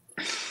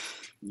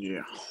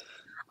 Yeah.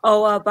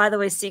 Oh, by the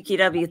way,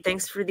 CKW,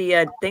 thanks for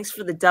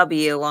the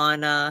W on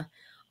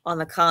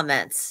the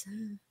comments.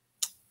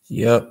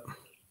 Yep.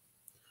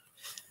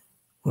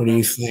 Where do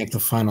you think the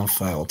final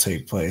fight will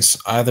take place?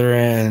 Either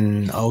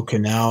in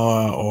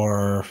Okinawa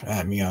or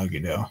at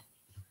Miyagi-Do?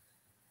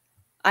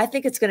 I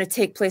think it's going to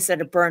take place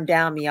at a burned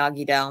down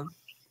Miyagi-Do.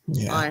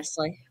 Yeah.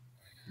 Honestly.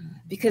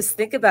 Because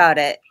think about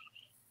it.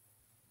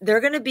 The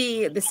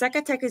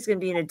Sekai Tekai is going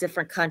to be in a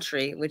different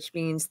country, which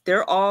means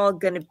they're all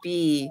going to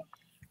be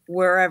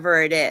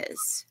wherever it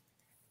is,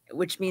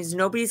 which means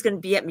nobody's going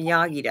to be at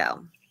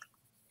Miyagi-Do.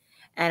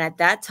 And at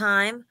that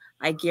time,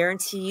 I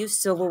guarantee you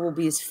Silva will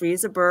be as free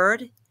as a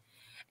bird.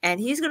 And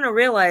he's going to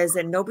realize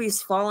that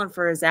nobody's fallen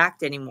for his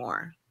act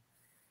anymore.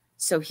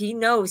 So he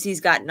knows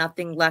he's got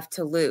nothing left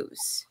to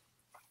lose.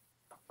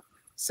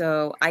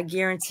 So I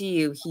guarantee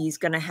you he's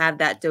going to have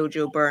that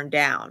dojo burned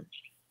down.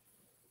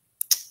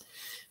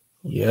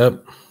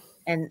 Yep.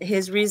 And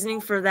his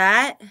reasoning for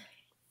that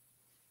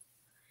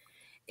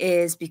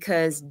is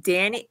because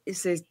Danny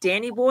says,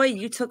 Danny boy,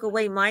 you took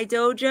away my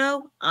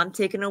dojo. I'm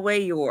taking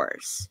away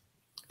yours.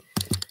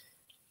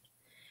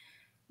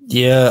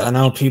 Yeah, I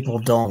know people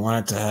don't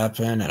want it to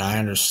happen, and I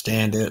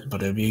understand it,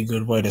 but it'd be a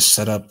good way to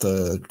set up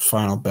the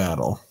final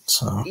battle.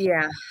 So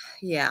yeah.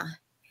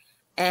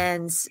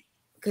 And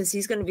because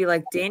he's going to be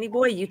like, Danny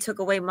boy, you took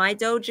away my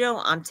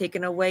dojo. I'm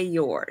taking away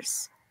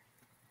yours.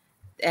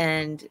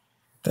 And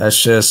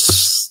that's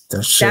just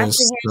the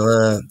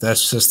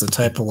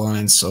type of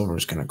line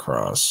Silver's going to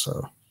cross.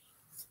 So,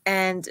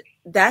 and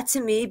that to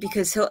me,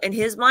 because in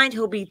his mind,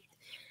 he'll be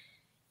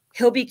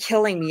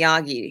killing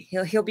Miyagi.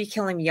 He'll be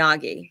killing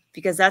Miyagi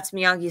because that's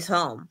Miyagi's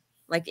home.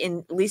 Like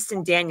at least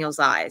in Daniel's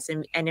eyes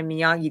and in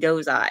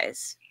Miyagi-Do's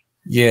eyes.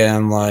 Yeah,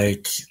 and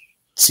like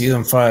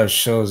season 5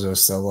 shows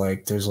us that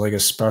like there's like a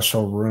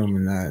special room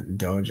in that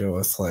dojo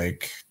with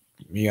like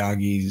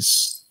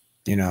Miyagi's,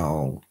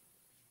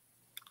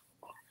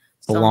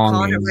 so I'm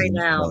calling it right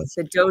now.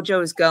 The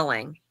dojo is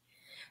going.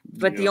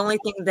 But the only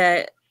thing the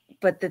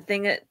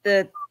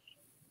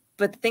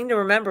thing to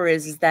remember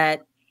is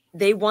that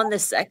they won the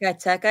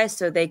Sekai Tekai,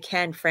 so they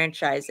can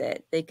franchise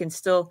it. They can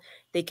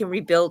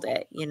rebuild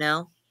it,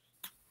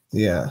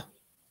 Yeah.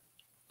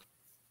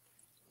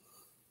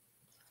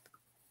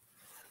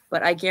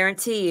 But I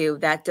guarantee you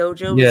that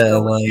dojo is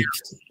going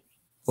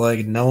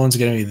like no one's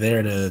gonna be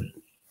there to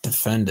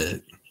defend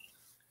it.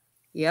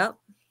 Yep.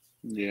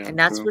 Yeah. And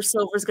that's where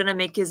Silver's gonna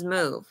make his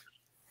move.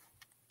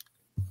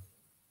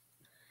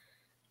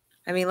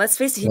 I mean, let's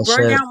face it, he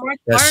burned down Mike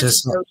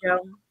Barnes' dojo.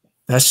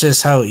 That's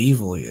just how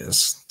evil he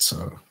is.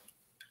 So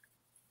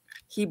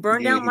he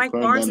burned down Mike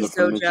Barnes'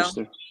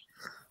 dojo.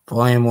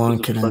 Volume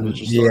 1 could end.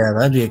 Yeah,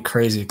 that'd be a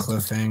crazy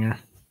cliffhanger.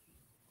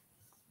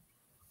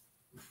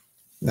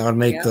 That would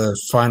make the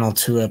final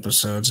 2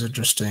 episodes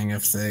interesting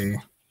if they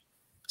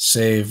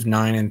save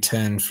 9 and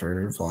 10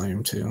 for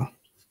Volume 2.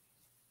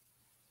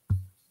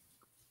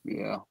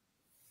 Yeah.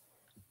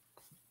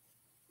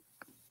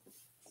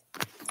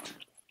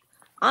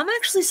 I'm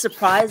actually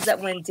surprised that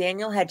when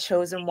Daniel had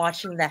chosen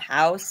watching the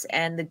house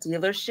and the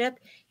dealership,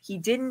 he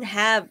didn't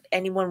have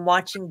anyone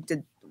watching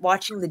the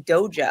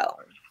dojo.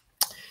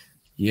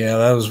 Yeah,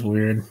 that was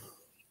weird.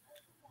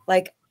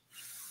 Like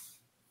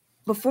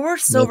before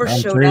Silver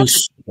showed up.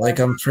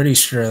 I'm pretty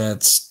sure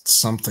that's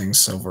something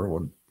Silver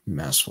would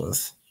mess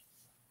with.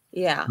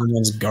 Yeah.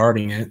 Someone's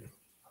guarding it.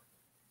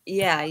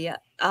 Yeah.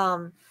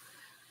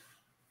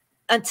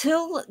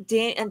 Until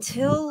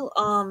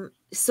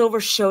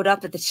Silver showed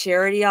up at the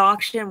charity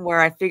auction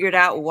where I figured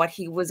out what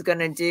he was going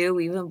to do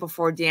even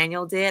before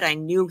Daniel did. I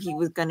knew he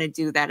was going to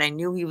do that. I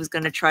knew he was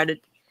going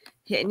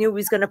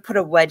to put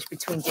a wedge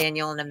between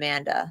Daniel and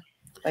Amanda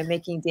by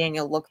making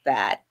Daniel look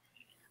bad.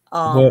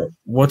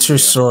 What's your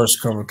source,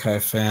 Cobra Kai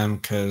fam?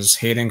 Because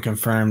Hayden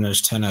confirmed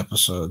there's 10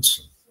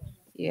 episodes.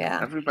 Yeah.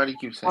 Everybody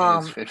keeps saying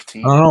it's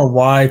 15. I don't know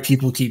why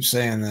people keep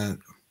saying that.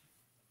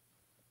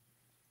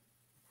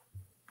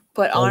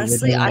 But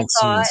honestly, I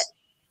thought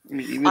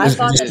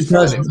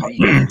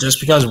just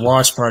because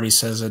Watch Party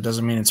says it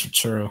doesn't mean it's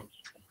true.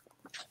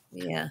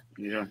 Yeah.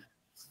 Yeah.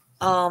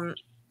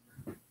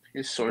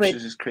 His source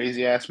is his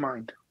crazy ass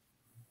mind.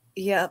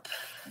 Yep.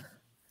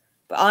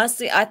 But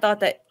honestly, I thought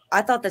that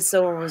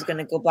Silver was going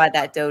to go by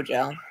that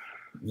dojo.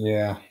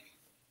 Yeah.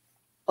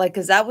 Like,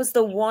 because that was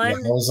the one.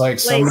 Yeah, I was like,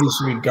 somebody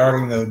should be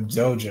guarding the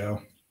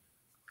dojo.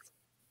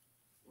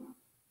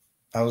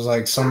 I was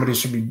like, somebody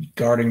should be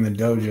guarding the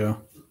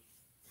dojo.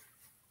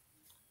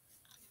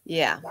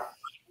 Yeah.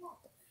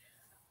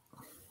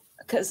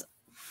 Because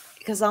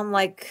I'm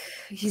like,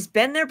 he's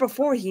been there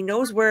before. He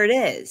knows where it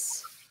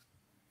is.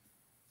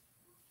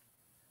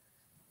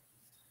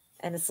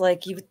 And it's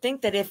like, you would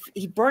think that if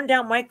he burned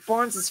down Mike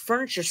Barnes'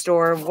 furniture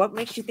store, what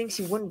makes you think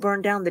he wouldn't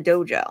burn down the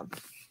dojo?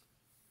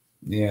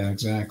 Yeah,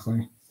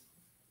 exactly.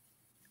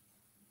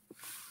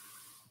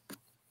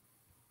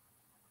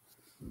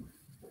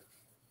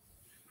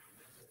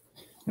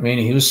 I mean,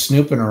 he was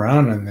snooping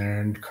around in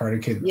there and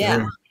Karate Kid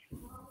 3.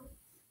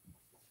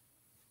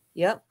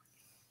 Yep.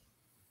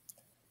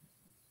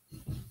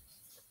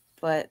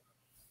 But,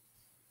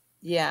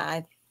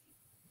 yeah,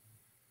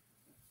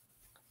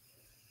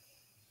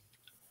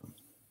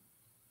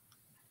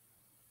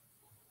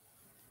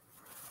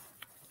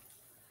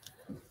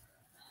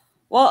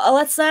 Well,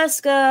 let's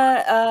ask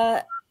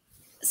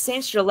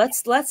Sancho.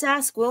 Let's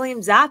ask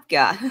William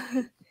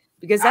Zabka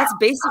because that's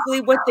basically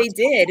what they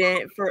did,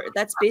 and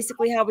that's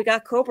basically how we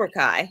got Cobra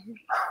Kai.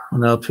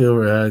 When LPO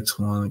reacts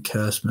to one of the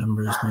cast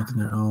members making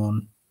their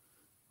own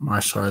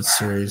martial arts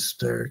series,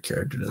 their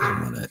character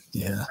doesn't want it.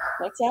 Yeah.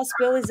 Let's ask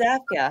Billy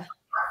Zabka.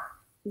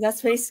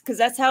 Because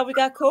that's how we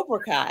got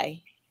Cobra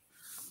Kai.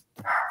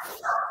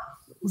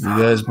 Do you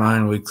guys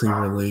mind weekly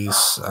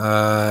release?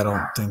 I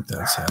don't think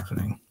that's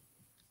happening.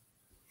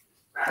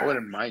 I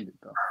wouldn't mind it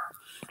though.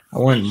 I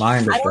wouldn't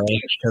mind it though,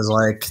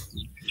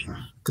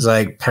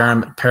 because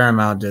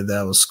Paramount did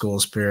that with School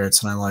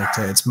Spirits, and I liked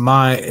it. It's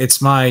my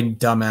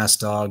dumbass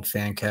dog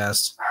fan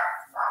cast.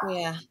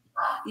 Yeah,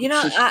 you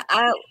know,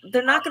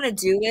 they're not gonna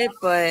do it,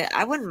 but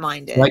I wouldn't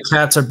mind it. Like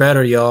cats are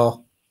better,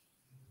 y'all.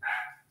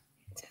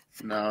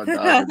 No, dogs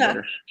are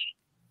better.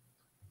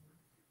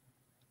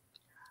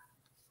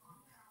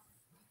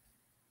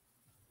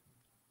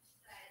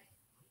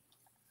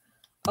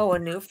 Oh, a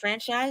new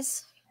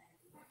franchise?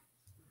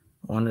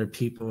 I wonder if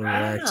people would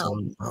react to.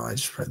 Oh, I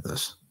just read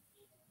this.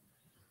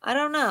 I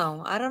don't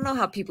know. I don't know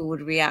how people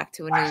would react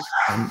to a new.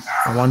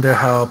 I wonder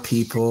how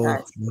people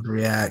would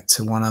react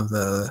to one of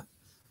the.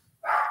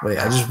 Wait,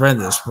 I just read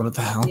this. What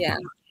the hell? Yeah.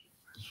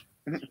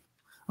 I'm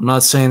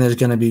not saying there's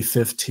going to be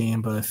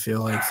 15, but I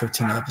feel like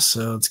 15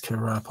 episodes could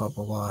wrap up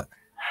a lot.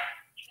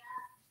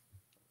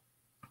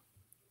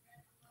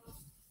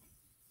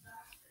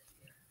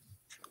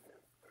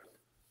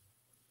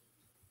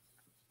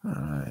 All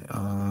right.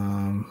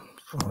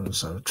 What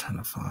was I trying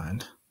to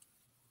find?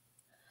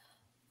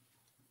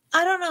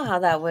 I don't know how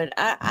that would.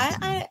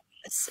 I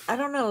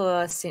don't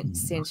know,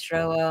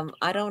 Sinstro.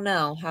 I don't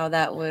know how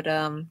that would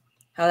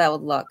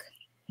look.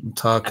 I'm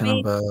talking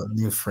about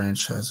new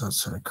franchise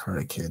outside of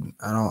Karate Kid.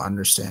 I don't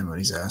understand what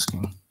he's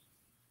asking.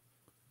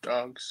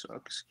 Dog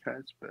sucks,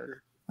 cat's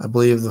better. I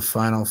believe the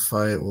final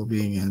fight will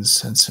be against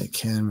Sensei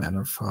Kim and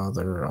her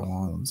father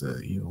along with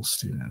the evil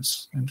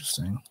students.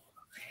 Interesting.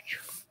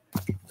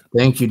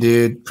 Thank you,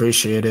 dude.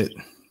 Appreciate it.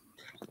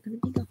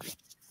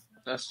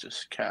 That's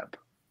just cap.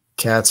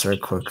 Cats are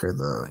quicker,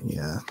 though.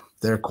 Yeah.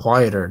 They're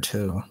quieter,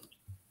 too.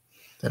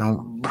 They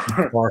don't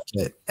bark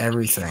at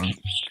everything.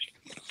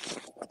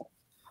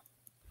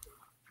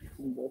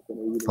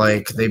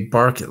 Like they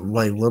bark at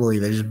like literally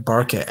they just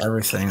bark at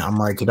everything. I'm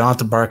like, you don't have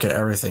to bark at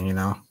everything, you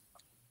know.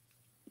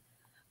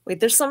 Wait,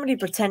 there's somebody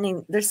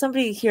pretending. There's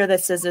somebody here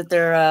that says that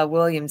they're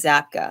William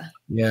Zabka.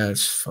 Yeah,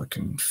 it's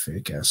fucking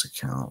fake ass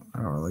account.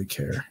 I don't really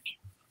care.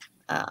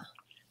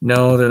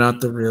 No, they're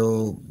not the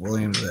real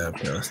William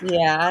Zabka.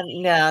 Yeah,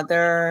 no,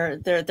 they're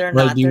like,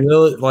 not. Do you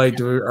really like?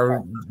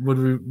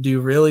 Do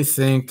you really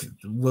think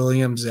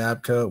William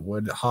Zabka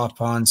would hop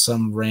on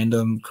some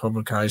random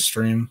Cobra Kai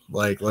stream?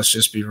 Like, let's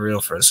just be real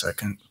for a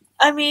second.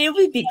 I mean, it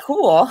would be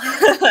cool.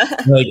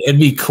 Like, it'd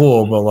be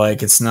cool, but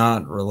like, it's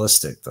not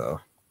realistic though.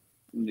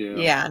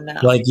 Yeah, no.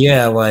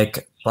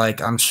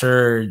 Like I'm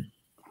sure.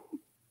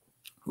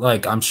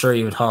 Like, I'm sure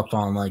you would hop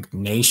on like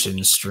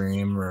Nation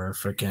stream or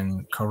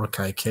freaking Cobra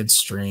Kai Kids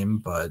stream,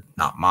 but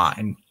not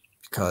mine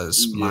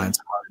because mine's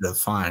hard to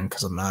find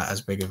because I'm not as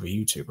big of a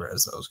YouTuber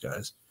as those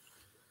guys.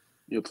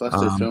 Yeah, plus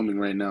they're filming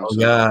right now. So.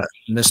 Yeah,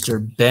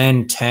 Mr.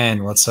 Ben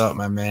 10, what's up,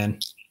 my man?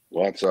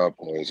 What's up,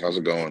 boys? How's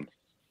it going?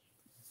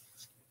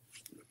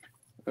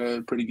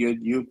 Pretty good.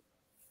 You?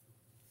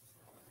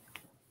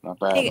 Not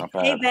bad, not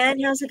bad. Hey, Ben,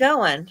 how's it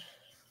going?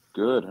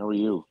 Good. How are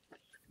you?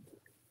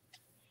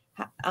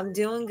 I'm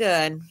doing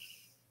good.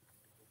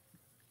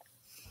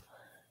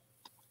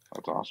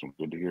 That's awesome.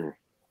 Good to hear.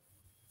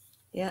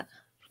 Yeah.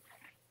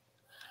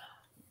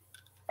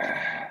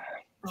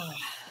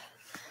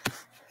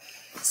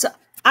 So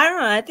I don't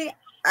know. I think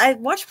I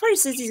watched Party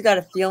says he's got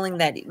a feeling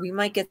that we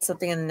might get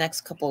something in the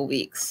next couple of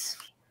weeks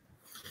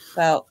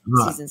about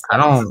season 7.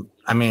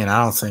 I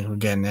don't think we're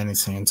getting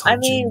anything until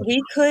June.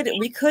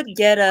 we could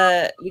get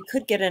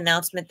an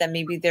announcement that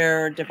maybe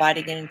they're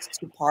dividing it into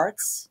 2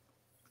 parts.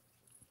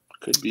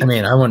 Could be. I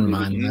mean, I wouldn't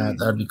mind that.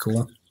 That'd be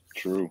cool.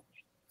 True.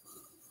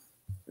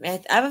 I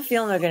have a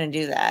feeling they're going to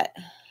do that.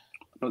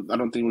 I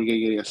don't think we're going to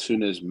get it as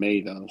soon as May,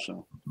 though.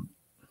 So.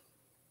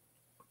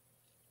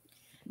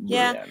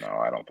 Yeah. No,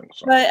 I don't think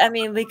so. But I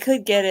mean, we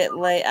could get it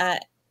like.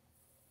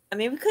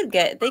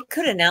 They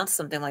could announce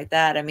something like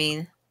that. I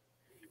mean,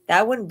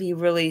 that wouldn't be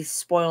really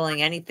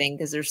spoiling anything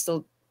because they're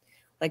still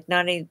like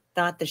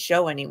not the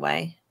show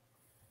anyway.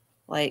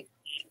 Like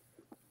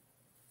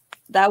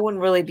that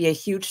wouldn't really be a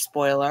huge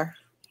spoiler.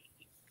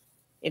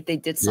 If they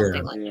did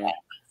something like that.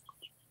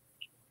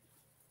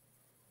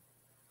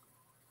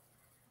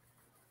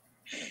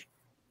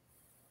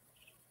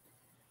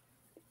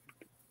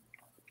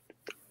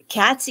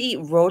 Cats eat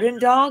rodent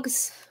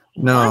dogs?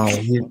 No,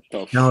 he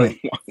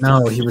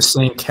was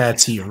saying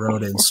cats eat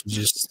rodents. You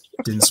just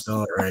didn't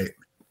spell it right.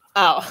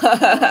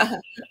 Oh.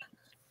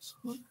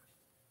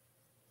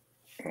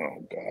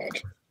 Oh,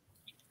 God.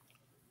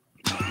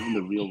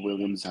 The real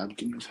William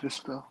Zabka is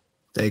this, though.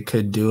 They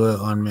could do it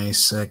on May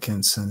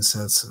 2nd since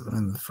that's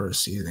when the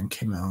first season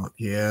came out.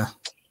 Yeah.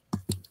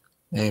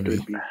 Maybe.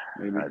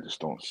 I just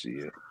don't see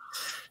it.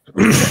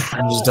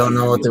 I just don't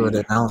know what they would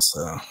announce,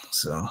 though.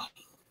 So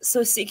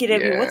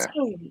CKW, what's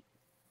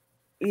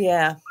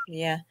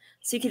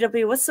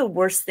CKW, what's the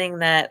worst thing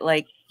that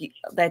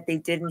that they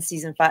did in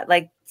season 5?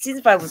 Like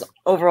season 5 was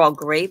overall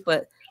great,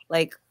 but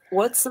like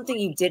what's something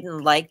you didn't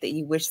like that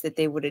you wish that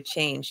they would have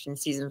changed in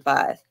season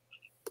 5?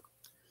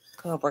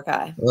 Cobra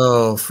Kai.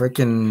 Oh,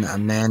 freaking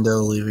Amanda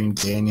leaving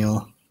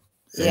Daniel.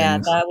 Yeah,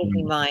 that would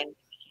be mine.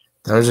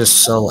 That was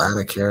just so out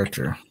of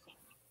character.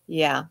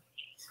 Yeah.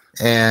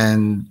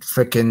 And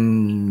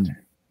freaking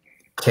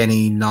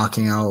Kenny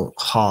knocking out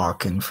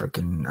Hawk in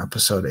freaking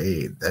episode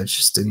 8. That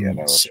just didn't. Yeah,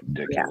 that was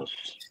ridiculous.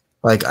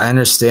 Like, I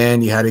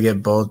understand you had to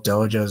get both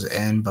dojos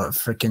in, but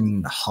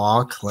freaking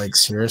Hawk, like,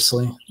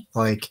 seriously?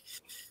 Like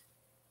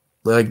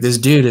this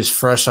dude is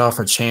fresh off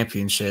a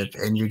championship,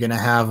 and you're gonna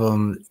have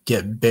him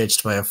get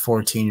bitched by a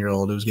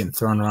 14-year-old who's getting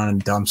thrown around in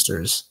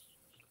dumpsters.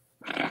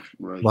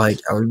 Right. Like,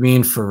 are we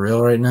being for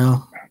real right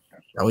now?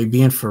 Are we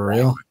being for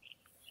real?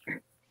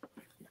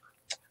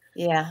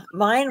 Yeah,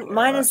 mine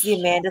is the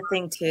Amanda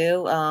thing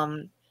too.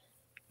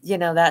 You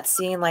know, that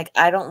scene. Like,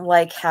 I don't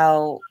like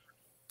how,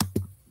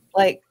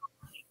 like,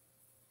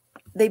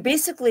 they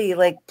basically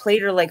like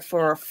played her like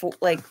for a fool,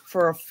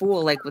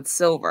 like with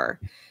Silver.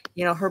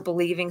 You know, her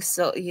believing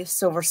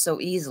Silver so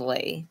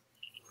easily.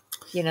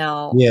 You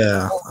know.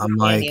 Yeah, I'm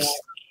like,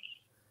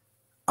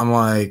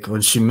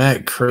 when she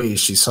met Kreese,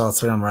 she saw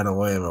through him right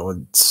away, but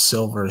with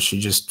Silver,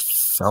 she just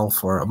fell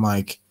for it. I'm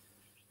like,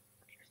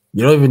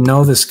 you don't even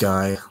know this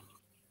guy,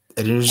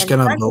 and you're just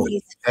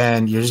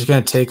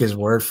gonna take his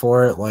word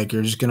for it. Like,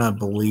 you're just gonna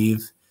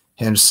believe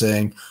him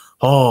saying,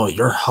 "Oh,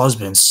 your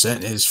husband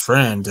sent his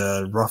friend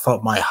to rough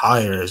up my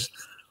hires."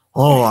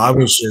 Oh, I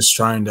was just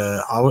trying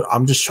to.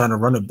 I'm just trying to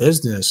run a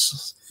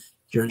business.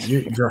 Your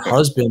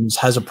husband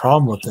has a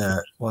problem with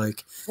that.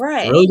 Like,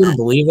 right? Really gonna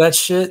believe that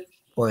shit?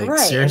 Like, right.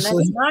 Seriously? And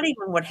that's not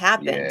even what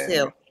happened,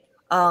 too.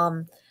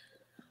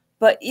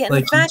 But yeah,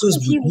 like, the fact that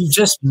you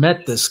just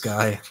met this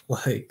guy,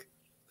 like,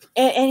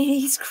 and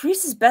he's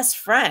Kreese's best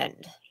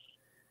friend.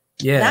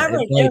 Yeah,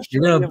 right, like,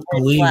 you're gonna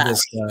believe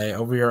this guy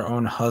over your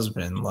own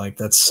husband. Like,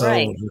 that's so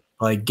right.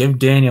 Like, give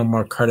Daniel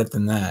more credit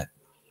than that.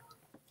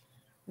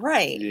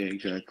 Right. Yeah,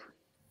 exactly.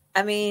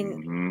 I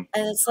mean,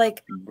 and it's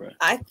like,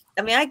 I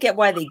mean, I get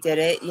why they did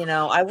it. You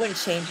know, I wouldn't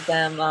change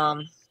them.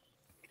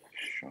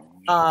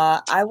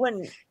 I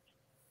wouldn't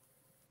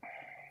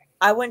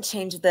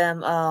change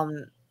them.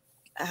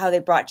 How they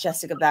brought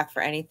Jessica back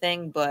for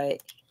anything,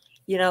 but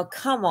you know,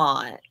 come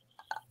on,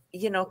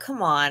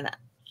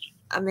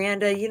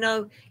 Amanda. You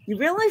know, you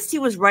realized he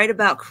was right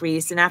about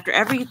Kreese, and after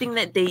everything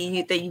that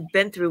you've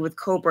been through with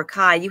Cobra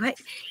Kai, you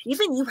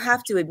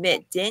have to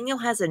admit Daniel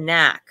has a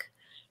knack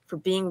for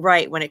being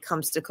right when it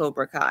comes to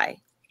Cobra Kai.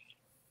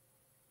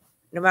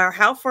 No matter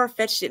how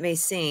far-fetched it may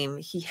seem,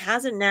 he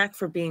has a knack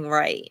for being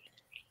right.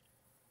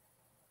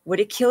 Would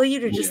it kill you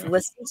to just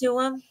listen to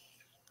him?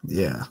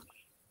 Yeah.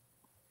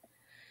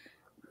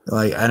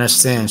 Like, I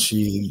understand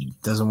she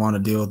doesn't want to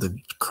deal with the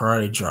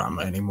karate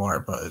drama anymore,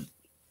 but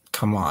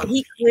come on.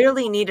 He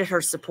clearly needed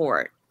her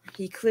support.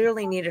 He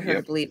clearly needed her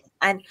to believe.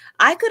 And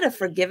I could have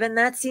forgiven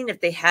that scene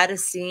if they had a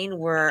scene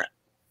where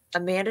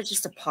Amanda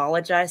just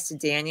apologized to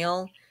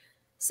Daniel,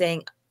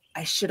 saying,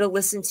 I should have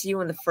listened to you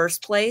in the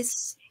first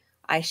place.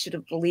 I should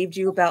have believed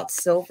you about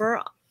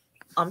Silver.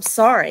 I'm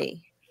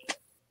sorry.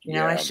 You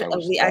know, I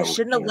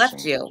shouldn't have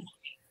left you.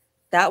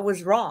 That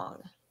was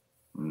wrong.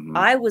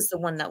 I was the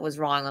one that was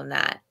wrong on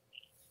that.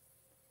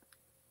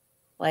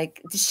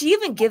 Like, did she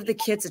even give the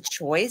kids a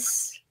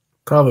choice?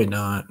 Probably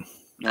not.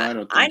 No, I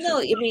don't think I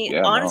know. So. I mean,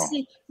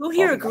 honestly, who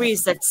here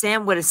agrees that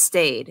Sam would have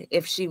stayed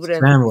if she would have?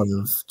 Sam would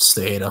have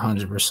stayed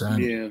 100%.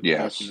 Yeah,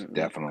 yes,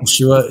 definitely.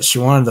 She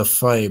wanted to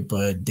fight,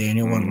 but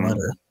Daniel wouldn't let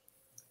her.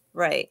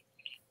 Right.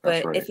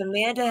 But if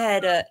Amanda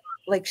had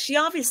she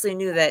obviously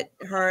knew that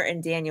her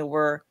and Daniel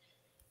were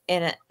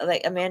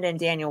Amanda and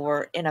Daniel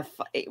were in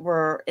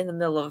the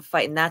middle of a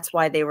fight, and that's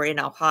why they were in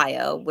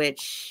Ohio,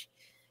 which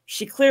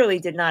she clearly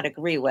did not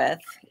agree with,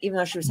 even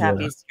though she was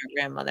happy to see her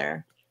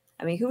grandmother.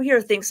 I mean, who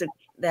here thinks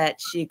that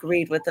she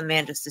agreed with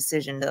Amanda's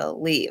decision to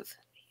leave?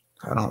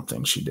 I don't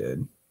think she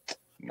did.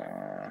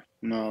 Nah.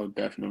 No,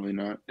 definitely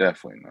not.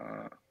 Definitely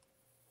not.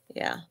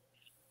 Yeah.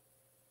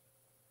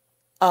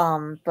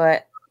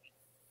 But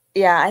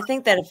yeah, I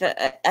think that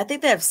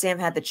if Sam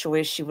had the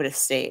choice, she would have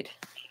stayed.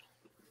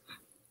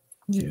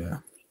 Yeah.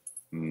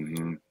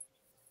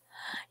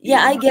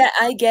 Yeah,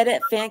 I get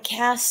it.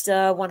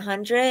 Fancast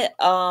 100.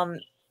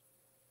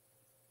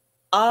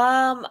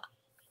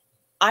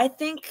 I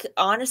think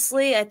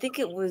honestly,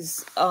 it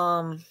was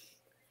the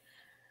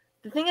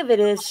thing of it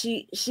is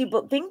she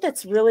thing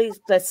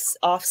that's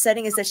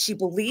offsetting is that she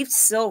believed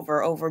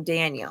Silver over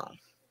Daniel.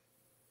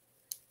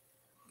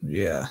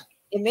 Yeah.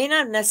 It may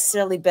not have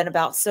necessarily been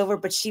about Silver,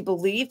 but she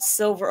believed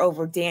Silver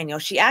over Daniel.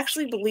 She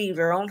actually believed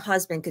her own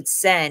husband could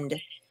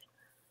send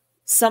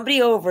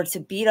somebody over to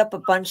beat up a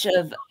bunch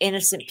of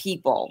innocent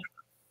people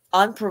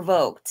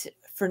unprovoked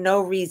for no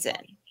reason.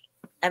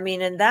 I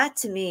mean, and that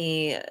to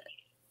me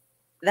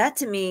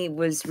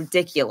was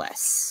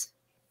ridiculous.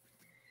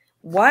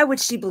 Why would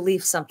she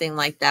believe something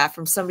like that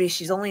from somebody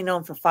she's only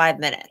known for 5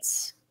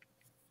 minutes?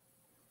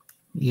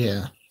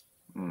 Yeah.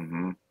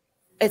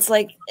 It's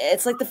like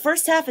the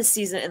first half of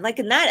season, and like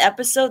in that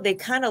episode, they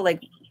kind of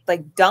like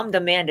dumbed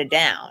Amanda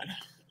down.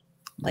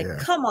 Like,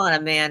 come on,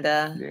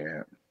 Amanda.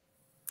 Yeah.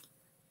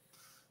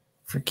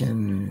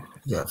 Freaking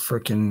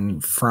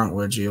front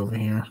wedgie over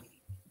here.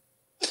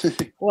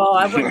 Well,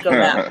 I wouldn't go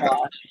that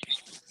far.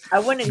 I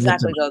wouldn't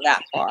exactly go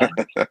that far.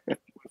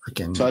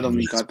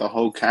 Suddenly got the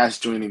whole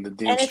cast joining the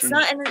dance. And it's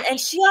not, and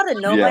she ought to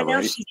know by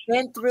now. She's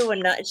been through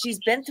enough. She's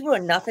been through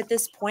enough at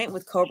this point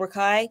with Cobra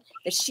Kai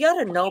that she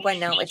ought to know by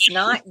now it's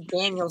not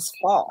Daniel's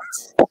fault.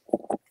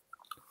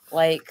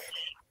 Like,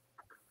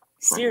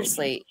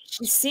 seriously,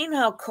 she's seen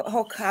how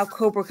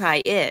Cobra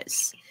Kai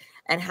is,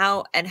 and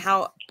how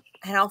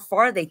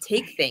far they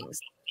take things.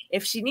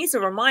 If she needs a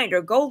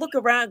reminder, go look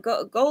around.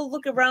 Go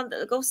look around.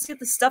 Go see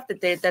the stuff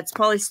that's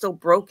probably still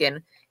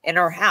broken in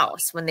her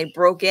house when they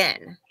broke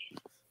in.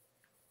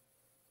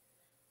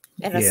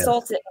 And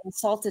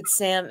assaulted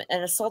Sam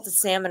and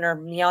her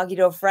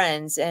Miyagi-Do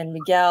friends and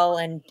Miguel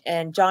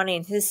and Johnny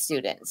and his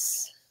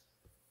students.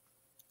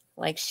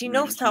 Like, she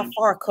knows how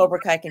far Cobra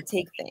Kai can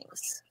take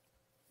things.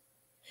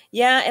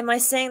 Yeah, am I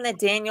saying that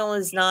Daniel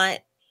is not?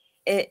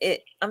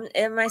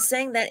 Am I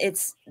saying that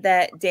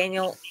that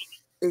Daniel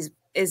is?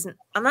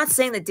 I'm not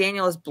saying that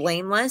Daniel is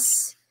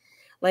blameless.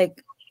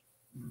 Like,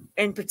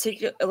 in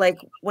particular, like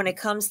when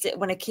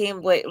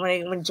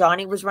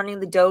Johnny was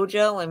running the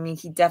dojo. I mean,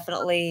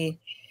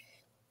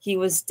 he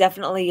was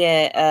definitely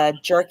a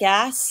jerk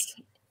ass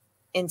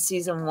in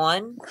season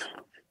 1.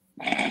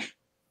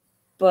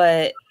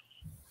 But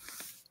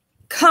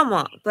come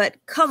on.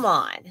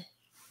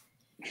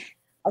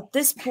 At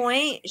this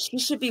point, she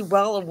should be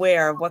well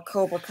aware of what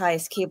Cobra Kai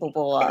is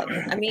capable of.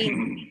 I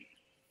mean,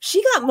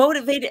 she got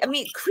motivated. I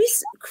mean,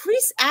 Kreese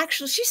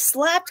actually, she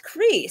slapped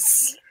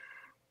Kreese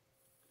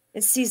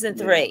in season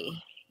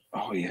 3.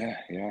 Oh, yeah.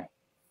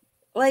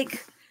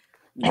 Like,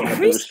 and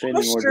Kreese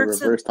pushed her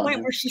to the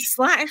point where she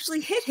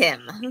actually hit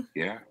him.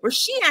 Yeah. Where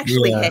she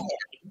actually hit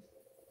him.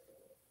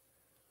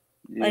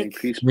 Yeah, like,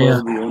 Kreese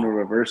pulled the owner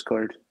reverse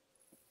card.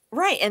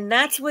 Right, and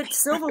that's what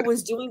Silver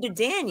was doing to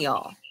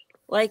Daniel.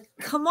 Like,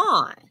 come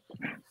on.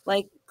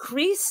 Like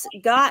Kreese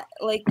got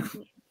like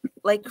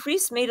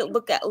Kreese made it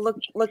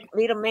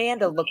made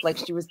Amanda look like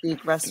she was the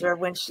aggressor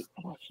when she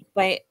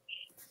by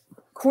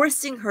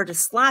forcing her to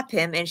slap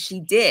him, and she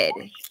did.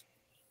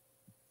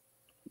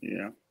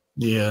 Yeah.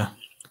 Yeah.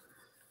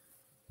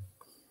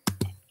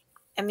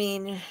 I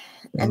mean,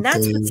 and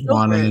that's what they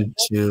wanted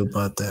to,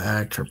 but the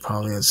actor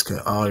probably has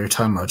got. Oh, you're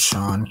talking about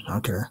Sean.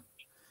 Okay.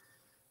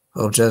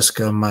 Oh,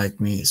 Jessica,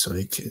 Mike meet so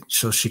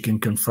she can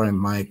confront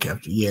Mike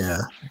after. Yeah,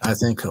 I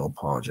think he'll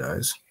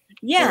apologize.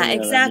 Yeah,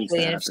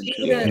 exactly. And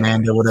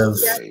Amanda would have.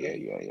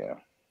 Yeah.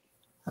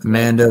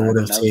 Amanda would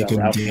have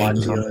taken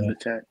Daniel.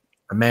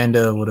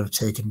 Amanda would have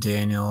taken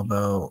Daniel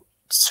about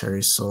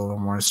Terry Silver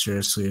more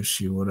seriously if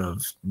she would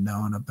have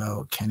known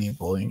about Kenny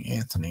bullying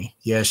Anthony.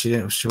 Yeah, she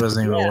didn't. She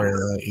wasn't even aware of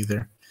that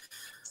either.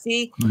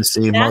 See, most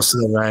of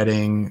the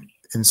writing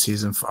in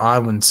season 4. I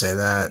wouldn't say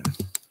that.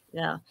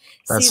 No.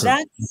 That's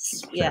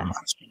yeah.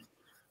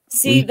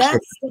 See,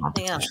 that's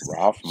something else.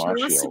 She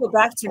wants to go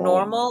back to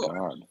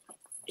normal.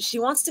 She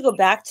wants to go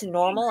back to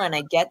normal, and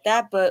I get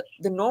that. But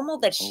the normal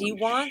that she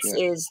wants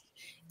is,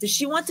 does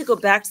she want to go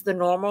back to the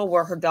normal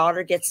where her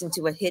daughter gets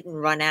into a hit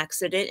and run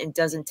accident and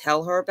doesn't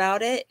tell her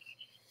about it?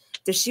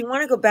 Does she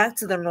want to go back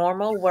to the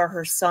normal where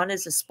her son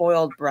is a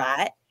spoiled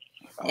brat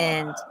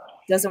and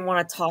doesn't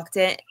want to talk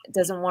to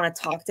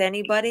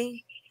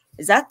anybody?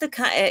 Is that the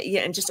kind?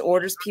 And just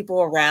orders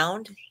people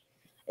around?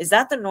 Is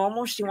that the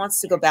normal she wants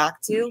to go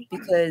back to?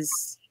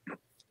 Because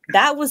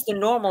that was the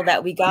normal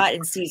that we got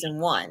in season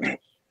 1,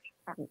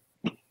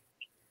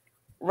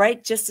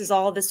 right? Just as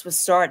all of this was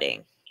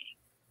starting,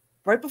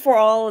 right before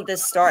all of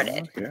this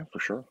started. Yeah, for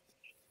sure.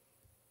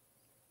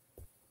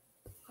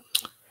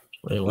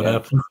 Wait, what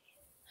happened?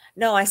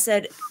 No, I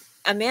said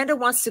Amanda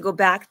wants things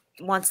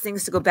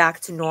to go back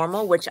to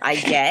normal, which I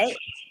get,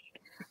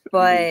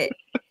 but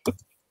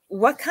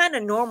what kind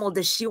of normal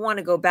does she want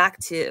to go back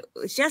to?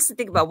 She has to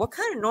think about what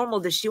kind of normal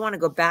does she want to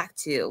go back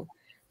to?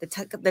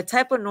 The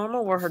type of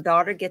normal where her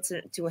daughter gets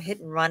into a hit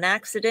and run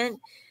accident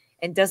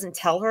and doesn't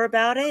tell her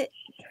about it,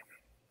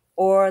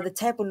 or the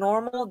type of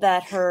normal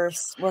that where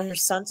her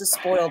son's a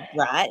spoiled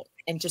brat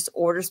and just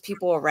orders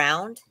people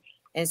around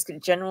and is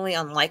generally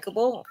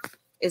unlikable.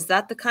 Is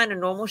that the kind of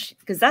normal?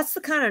 Because that's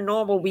the kind of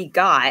normal we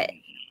got.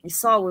 We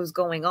saw what was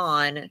going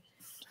on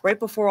right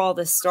before all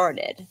this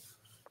started.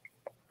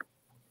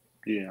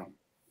 Yeah.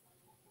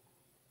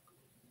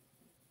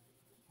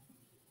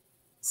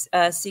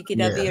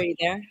 CKW, are you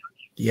there?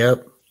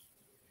 Yep.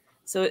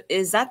 So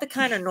is that the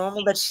kind of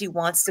normal that she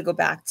wants to go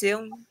back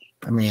to?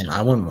 I mean,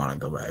 I wouldn't want to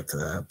go back to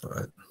that,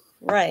 but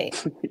right.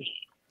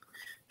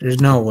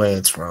 There's no way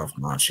it's Ralph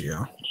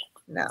Macchio.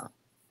 No.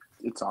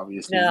 It's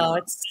obvious. No,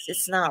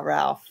 it's not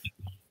Ralph.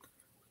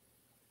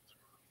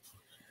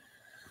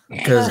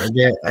 Because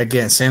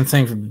again, same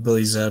thing for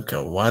Billy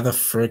Zabka. Why the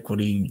frick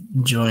would he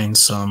join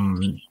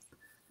some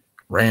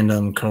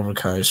random Cobra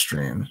Kai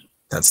stream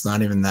that's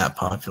not even that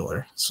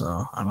popular?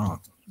 So I don't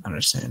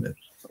understand it.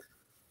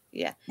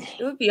 Yeah,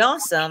 it would be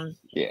awesome.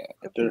 Yeah,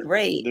 it'd be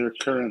great. They're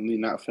currently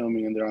not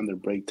filming and they're on their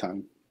break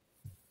time.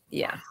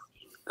 Yeah,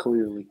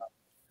 clearly.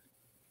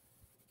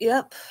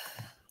 Yep.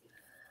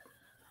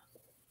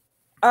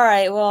 All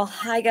right. Well,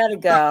 I gotta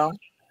go.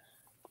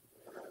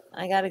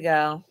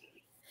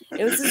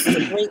 It was just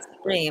a great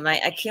stream.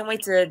 I can't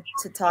wait to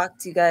talk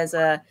to you guys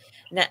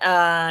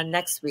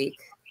next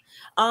week.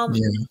 Do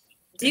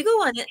you go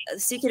on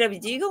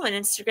CKW? Do you go on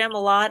Instagram a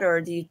lot, or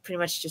do you pretty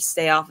much just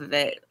stay off of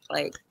it?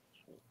 Like,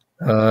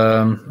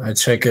 I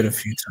check it a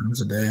few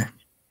times a day.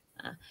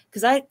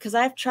 Because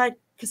I've tried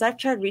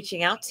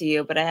reaching out to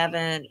you, but I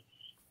haven't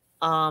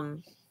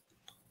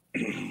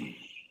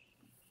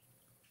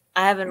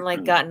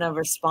like gotten a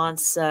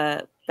response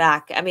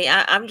back. I mean,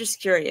 I'm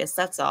just curious.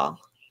 That's all.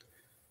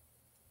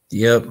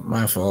 Yep,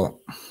 my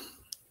fault.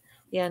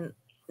 Yeah,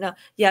 no,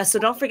 yeah. So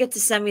don't forget to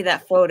send me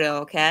that photo,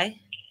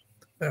 okay?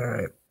 All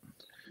right.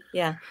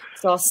 Yeah.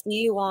 So I'll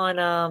see you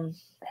I'll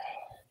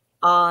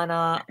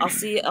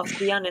see you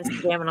on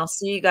Instagram, and I'll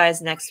see you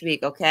guys next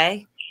week,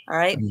 okay? All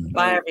right.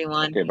 Bye,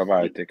 everyone. Okay,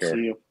 bye-bye. Take care.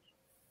 See you.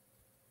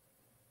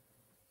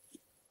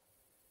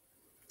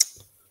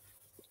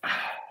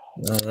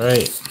 All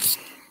right.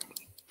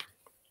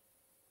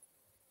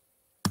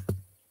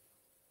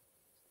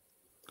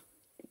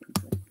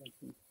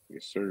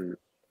 Yes, sir.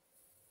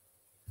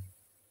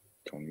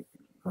 Tony.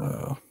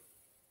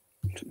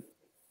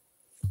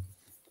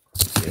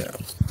 Yeah.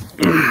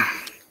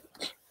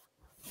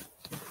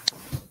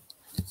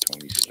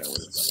 Tony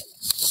Stellar.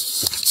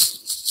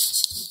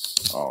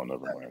 Oh,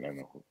 never mind. I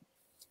know who.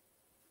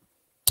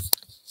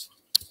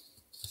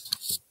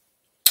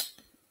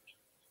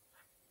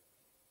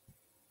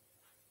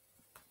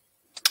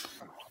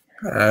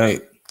 All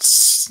right.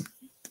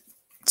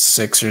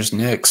 Sixers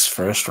Knicks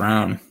first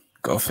round.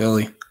 Go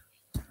Philly.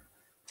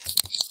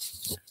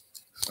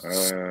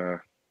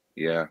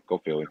 Yeah, go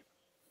Philly.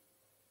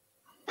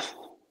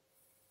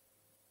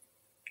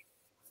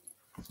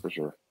 For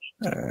sure.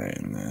 All right,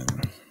 and then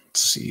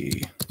let's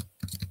see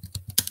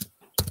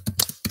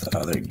the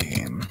other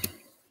game.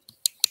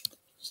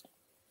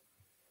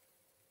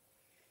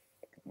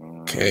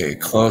 Okay. Okay,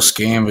 close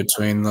game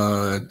between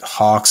the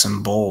Hawks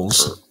and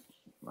Bulls.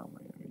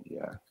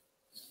 Yeah.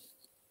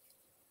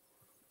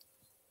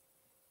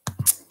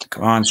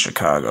 Come on,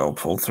 Chicago,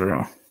 pull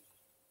through.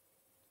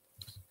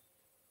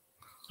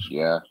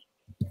 Yeah,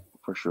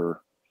 for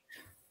sure.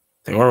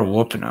 They were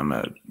whooping them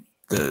when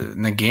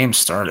the game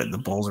started. The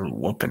Bulls were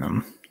whooping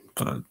them,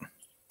 but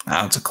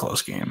now it's a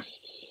close game.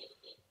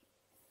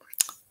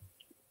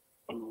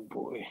 Oh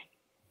boy.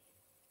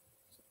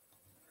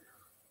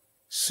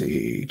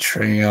 See,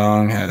 Trae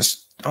Young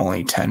has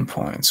only 10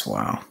 points.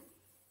 Wow.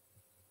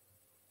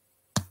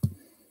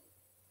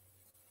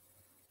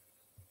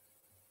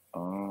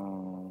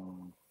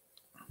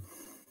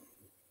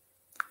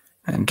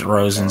 And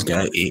DeRozan's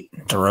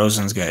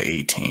got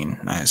 18.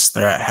 Nice.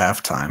 They're at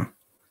halftime.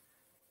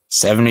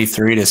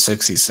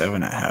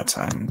 73-67 at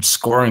halftime.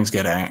 Scoring's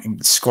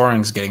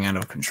getting out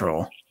of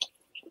control.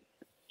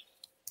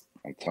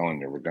 I'm telling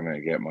you, we're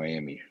gonna get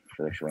Miami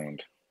first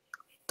round.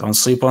 Don't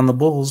sleep on the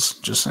Bulls.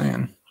 Just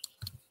saying.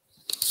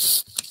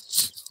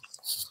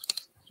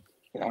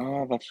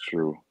 Yeah, that's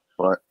true.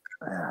 But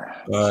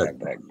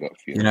that gut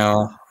feeling.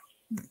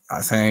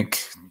 I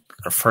think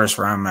our first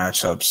round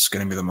matchup is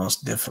going to be the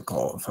most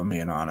difficult, if I'm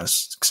being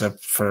honest,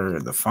 except for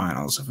the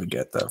finals if we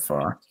get that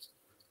far.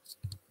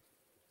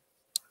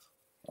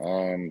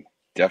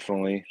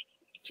 Definitely,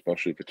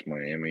 especially if it's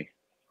Miami.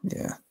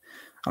 Yeah.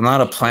 I'm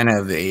not a Planet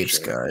of the Apes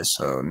guy,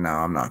 so no,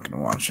 I'm not going to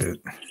watch it.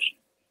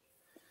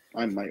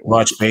 I might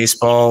watch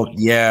baseball.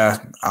 Yeah,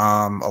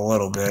 a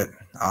little bit.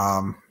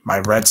 My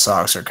Red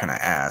Sox are kind of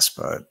ass,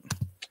 but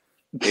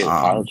the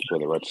Pirates play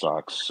the Red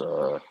Sox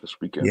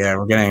this weekend. Yeah,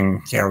 we're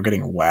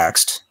getting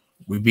waxed.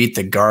 We beat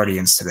the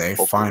Guardians today.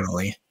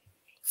 Hopefully.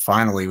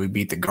 Finally, we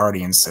beat the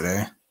Guardians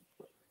today.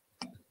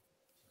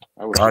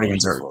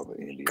 Guardians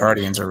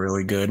are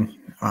really good.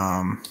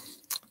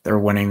 They're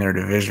winning their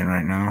division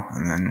right now,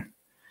 and then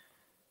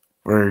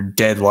we're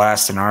dead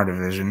last in our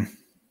division.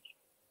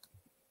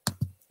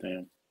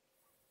 Damn.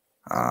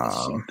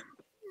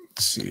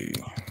 Let's see,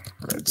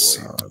 Red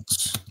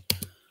Sox.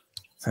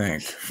 I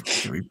think.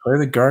 Do we play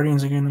the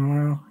Guardians again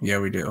tomorrow? Yeah,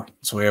 we do.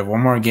 So we have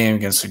one more game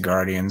against the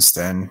Guardians.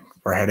 Then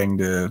we're heading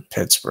to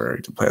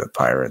Pittsburgh to play the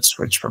Pirates,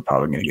 which we're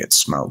probably going to get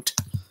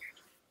smoked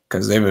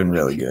because they've been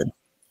really good.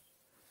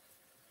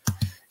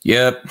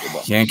 Yep,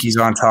 Yankees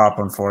on top,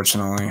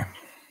 unfortunately.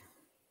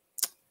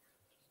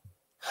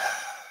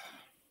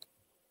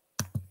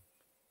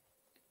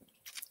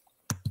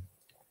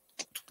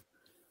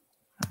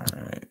 All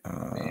right.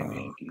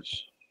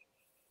 Yankees.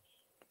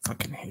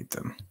 Fucking hate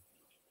them.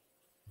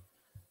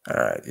 All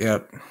right.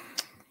 Yep.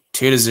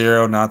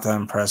 2-0. Not that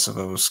impressive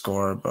of a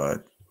score,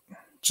 but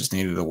just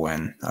needed a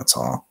win. That's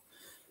all.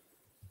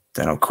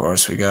 Then, of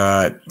course, we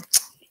got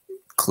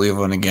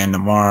Cleveland again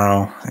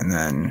tomorrow, and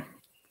then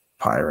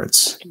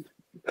Pirates.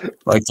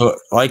 Like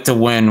to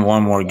win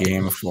one more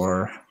game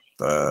for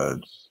the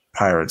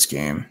Pirates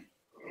game.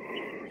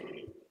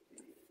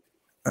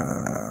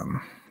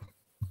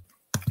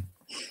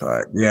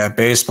 But yeah,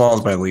 baseball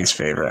is my least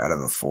favorite out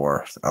of the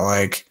four. I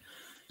like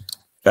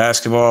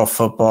basketball,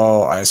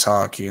 football, ice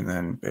hockey, and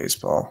then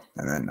baseball.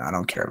 And then I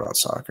don't care about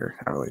soccer.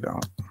 I really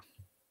don't.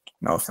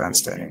 No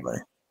offense to anybody.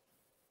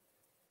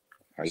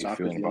 How you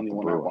feeling about the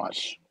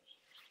Bruins?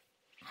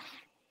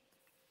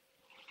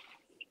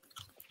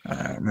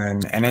 And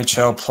then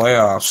NHL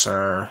playoffs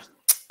are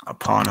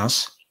upon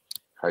us.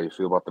 How you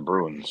feel about the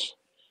Bruins?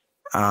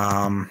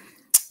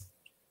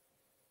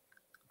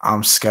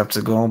 I'm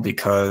skeptical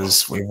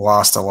because we've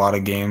lost a lot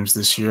of games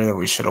this year that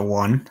we should have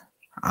won.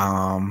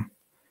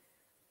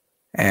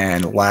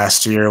 And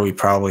last year we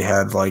probably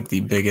had like the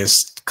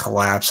biggest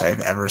collapse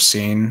I've ever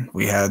seen.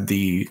 We had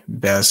the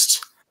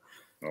best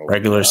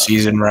regular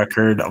season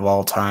record of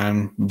all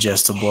time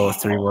just to blow a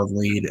 3-1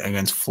 lead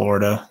against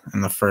Florida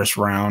in the first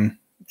round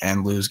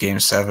and lose Game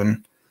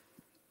 7.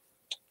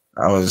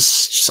 I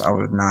was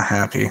not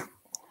happy.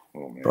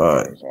 Oh, man,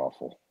 but that was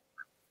awful.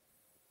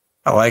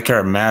 I like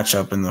our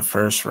matchup in the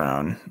first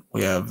round.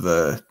 We have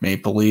the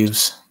Maple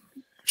Leafs,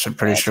 which I'm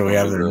pretty sure we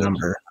have their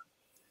number.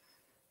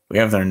 We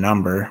have their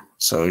number,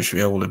 so we should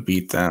be able to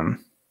beat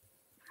them.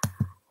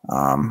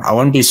 I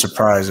wouldn't be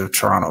surprised if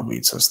Toronto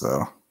beats us,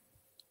 though.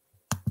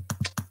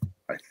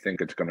 I think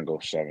it's going to go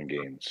 7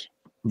 games.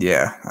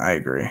 Yeah, I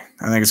agree.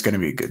 I think it's going to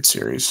be a good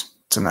series.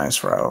 It's a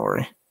nice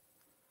rivalry.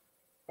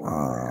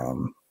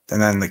 And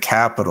then the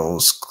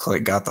Capitals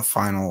got the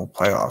final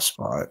playoff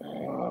spot.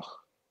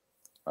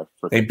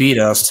 They beat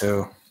us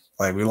too.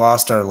 Like we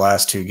lost our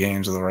last 2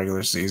 games of the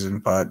regular season,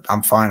 but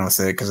I'm fine with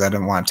it because I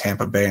didn't want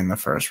Tampa Bay in the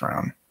first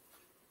round.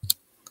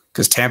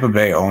 Because Tampa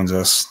Bay owns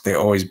us. They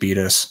always beat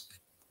us.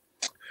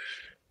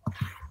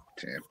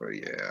 Tampa,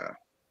 yeah.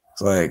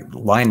 It's like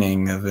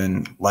Lightning have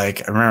been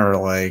like I remember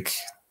like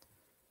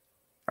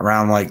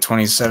around like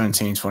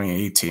 2017,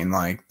 2018,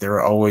 like they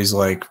were always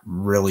like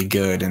really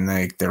good and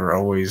they were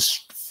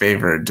always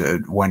favored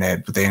to win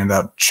it, but they ended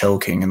up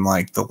choking in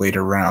like the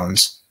later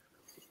rounds.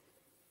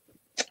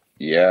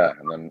 Yeah,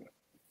 and then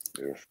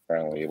they were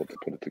finally able to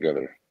put it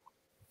together.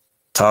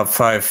 Top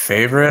 5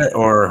 favorite,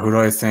 or who do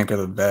I think are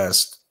the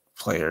best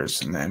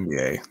players in the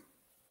NBA?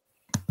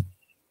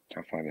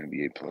 Top 5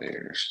 NBA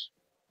players.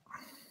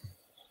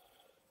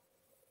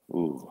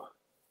 Ooh.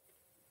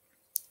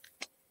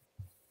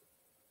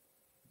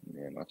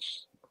 Man,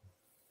 that's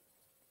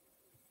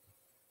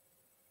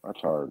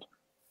hard.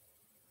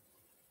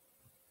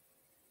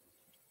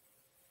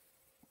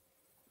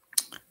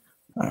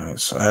 All right,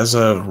 so as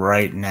of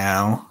right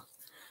now,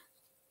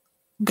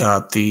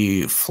 got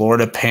the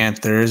Florida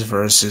Panthers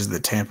versus the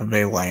Tampa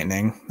Bay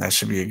Lightning. That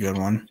should be a good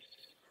one.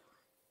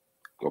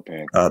 Go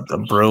Panthers.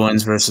 The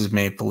Bruins versus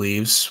Maple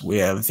Leafs. We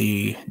have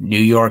the New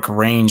York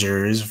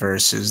Rangers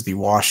versus the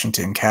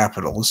Washington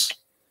Capitals.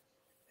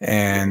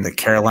 And the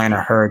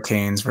Carolina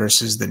Hurricanes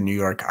versus the New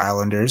York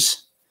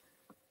Islanders.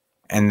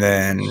 And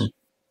then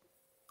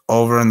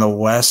over in the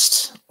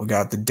West, we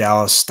got the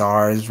Dallas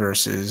Stars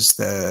versus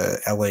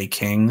the LA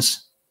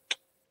Kings.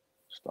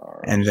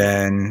 Stars. And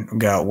then we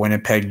got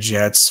Winnipeg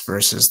Jets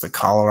versus the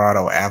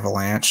Colorado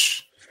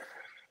Avalanche.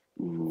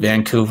 Ooh.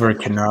 Vancouver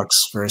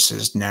Canucks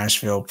versus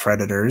Nashville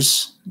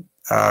Predators.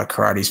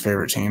 Karate's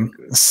favorite team.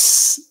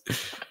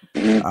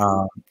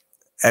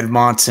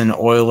 Edmonton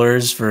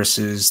Oilers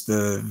versus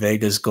the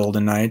Vegas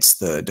Golden Knights,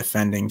 the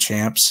defending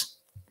champs.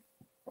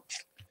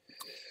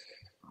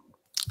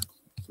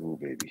 Ooh,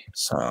 baby.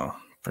 So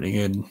pretty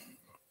good.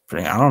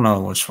 I don't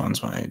know which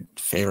one's my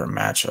favorite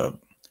matchup.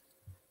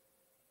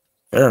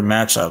 Favorite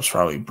matchup's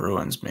probably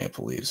Bruins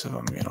Maple Leafs, if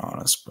I'm being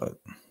honest, but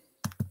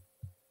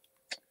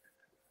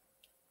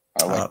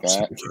I like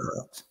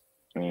that.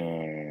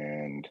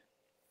 And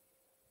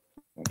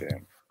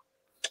okay.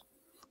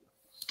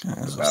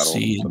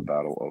 The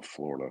Battle of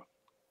Florida.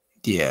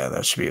 Yeah,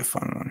 that should be a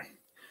fun one.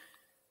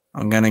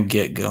 I'm gonna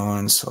get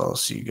going, so I'll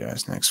see you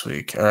guys next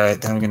week. All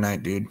right, have a good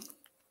night, dude.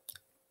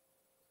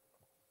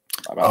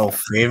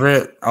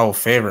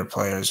 Favorite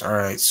players. All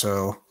right,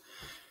 so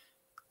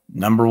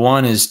number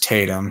 1 is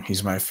Tatum.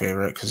 He's my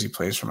favorite because he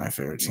plays for my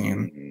favorite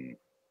team.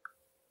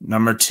 Mm-hmm.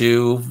 Number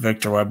 2,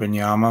 Victor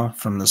Wembanyama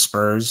from the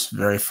Spurs.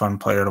 Very fun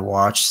player to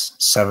watch.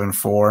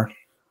 7'4".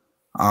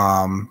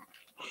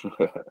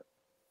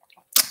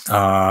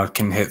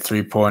 Can hit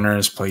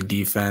 3-pointers, play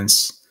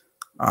defense.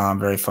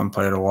 Very fun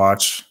player to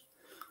watch.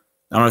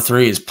 Number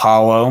 3 is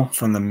Paolo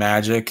from the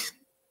Magic.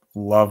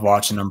 Love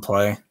watching him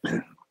play.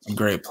 A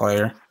great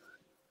player.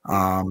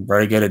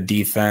 Very good at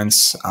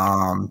defense.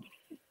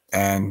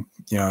 And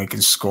he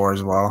can score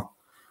as well.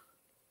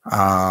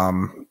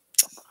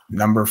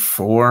 Number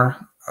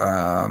 4.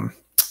 Number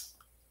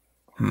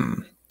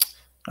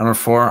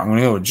 4, I'm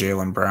gonna go with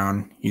Jaylen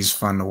Brown. He's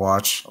fun to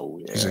watch. Oh,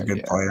 yeah, he's a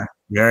good player.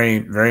 Very,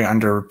 very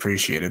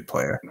underappreciated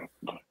player.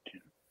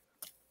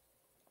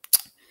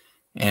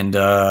 And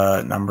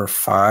number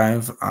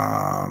 5, who do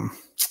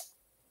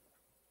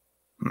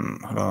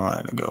I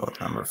want to go with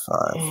number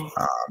 5?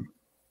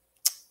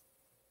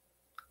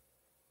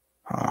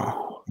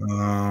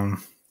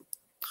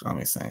 Let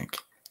me think.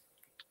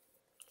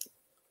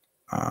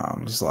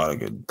 There's a lot of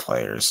good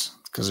players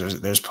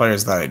because there's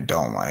players that I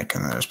don't like,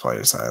 and then there's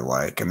players that I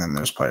like, and then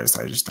there's players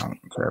that I just don't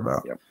care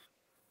about. Yep.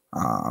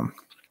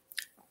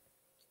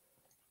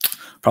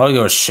 Probably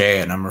go with Shea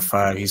at number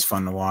 5. He's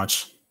fun to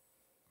watch.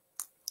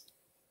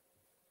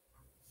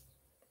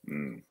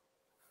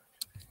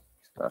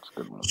 That's a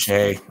good one.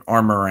 Shea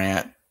or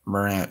Morant.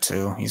 Morant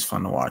too. He's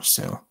fun to watch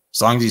too.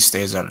 As long as he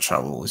stays out of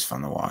trouble, he's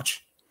fun to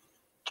watch.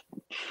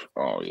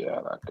 Oh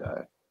yeah, that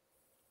guy.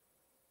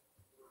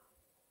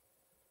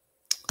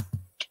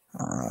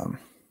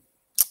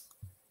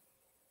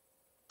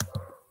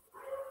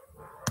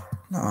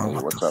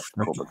 What's up,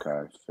 Cobra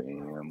Kai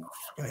fam?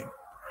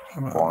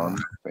 Farm.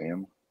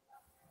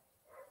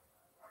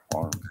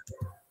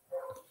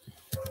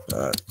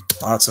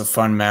 Lots of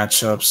fun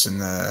matchups in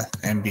the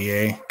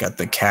NBA. Got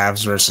the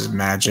Cavs versus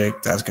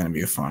Magic. That's going to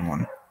be a fun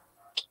one.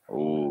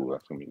 Oh,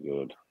 that's going to be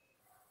good.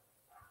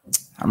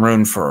 I'm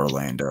rooting for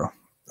Orlando.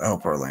 I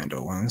hope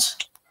Orlando wins.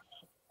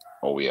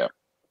 Oh, yeah.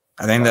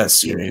 I think that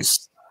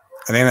series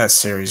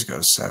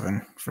goes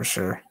 7 for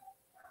sure.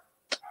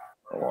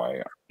 Oh,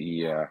 I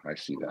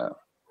see that.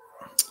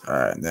 All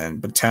right,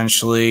 then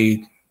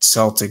potentially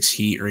Celtics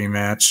Heat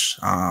rematch.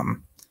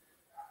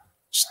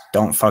 Just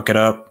don't fuck it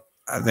up.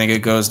 I think it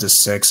goes to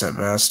 6 at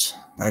best.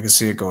 I can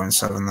see it going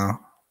 7 though.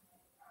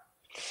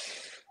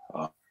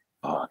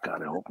 Oh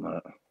God, I hope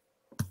not.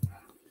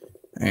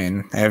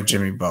 And I have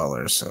Jimmy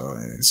Butler, so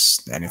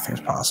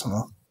anything's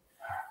possible.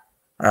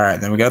 All right,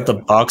 then we got the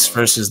Bucks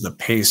versus the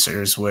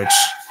Pacers, which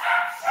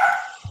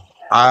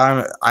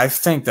I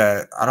think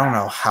that I don't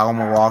know how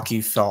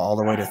Milwaukee fell all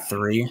the way to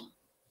 3.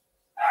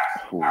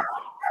 Ooh,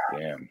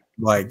 damn.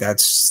 Like,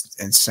 that's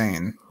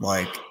insane.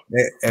 Like,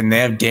 and they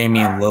have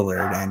Damian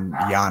Lillard and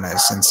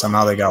Giannis, and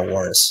somehow they got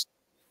worse.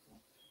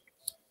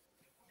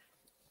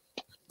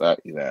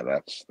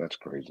 That's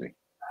crazy.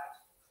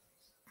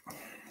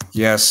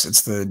 Yes,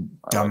 it's the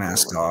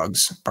dumbass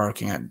dogs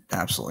barking at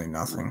absolutely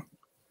nothing.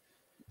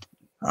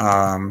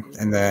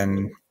 And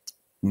then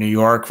New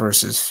York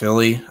versus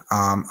Philly.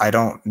 I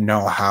don't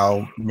know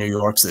how New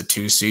York's the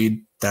 2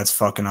 seed. That's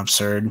fucking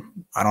absurd.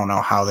 I don't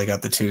know how they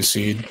got the 2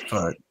 seed,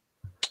 but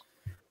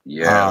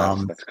yeah,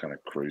 that's kind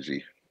of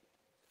crazy.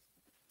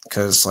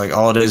 because like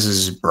all it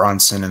is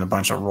Brunson and a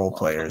bunch of role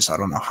players. I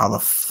don't know how the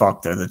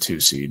fuck they're the 2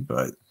 seed,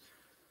 but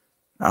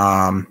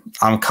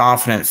I'm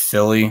confident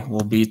Philly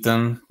will beat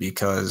them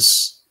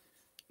because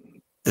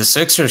the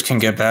Sixers can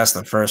get past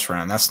the first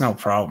round. That's no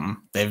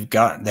problem. They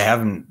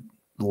haven't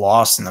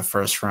lost in the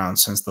first round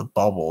since the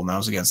bubble, and that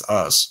was against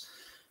us.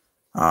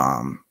 They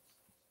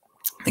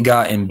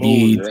got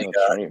Embiid.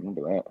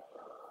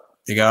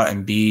 They got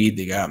Embiid.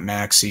 They got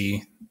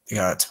Maxey. They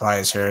got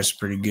Tobias Harris,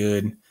 pretty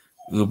good.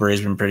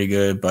 Oubre's been pretty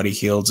good. Buddy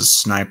Hield's a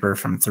sniper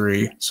from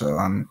 3, so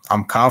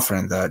I'm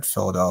confident that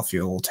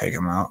Philadelphia will take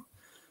him out.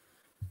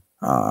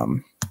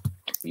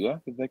 Yeah,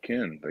 they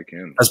can.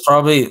 That's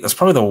probably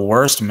the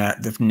worst match.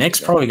 The Knicks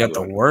probably got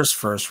the worst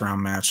first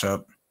round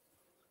matchup.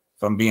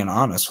 If I'm being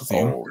honest with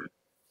you,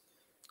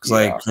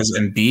 because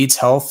Embiid's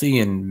healthy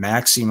and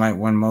Maxey might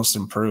win Most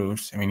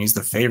Improved. I mean, he's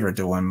the favorite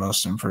to win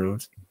Most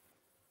Improved.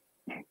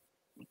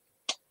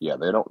 Yeah,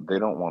 they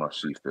don't want to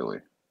see Philly.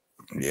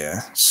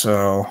 Yeah.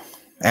 So,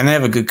 and they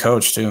have a good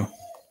coach too.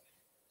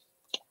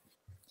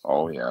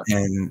 Oh yeah.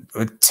 And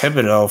with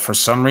Thibodeau, for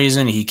some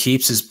reason, he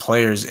keeps his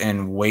players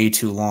in way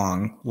too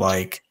long.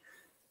 Like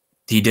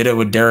he did it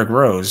with Derrick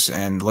Rose,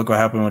 and look what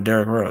happened with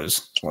Derrick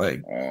Rose.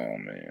 Like, oh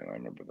man, I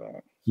remember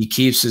that. He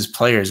keeps his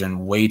players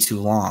in way too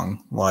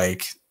long.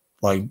 Like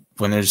when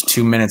there's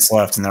 2 minutes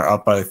left and they're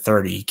up by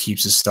 30, he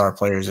keeps his star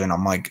players in.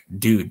 I'm like,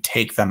 dude,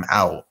 take them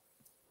out.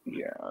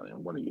 Yeah, I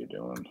mean, what are you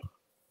doing?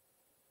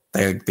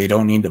 They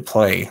don't need to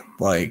play.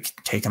 Like,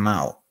 take them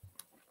out.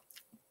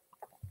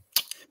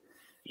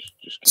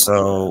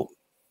 So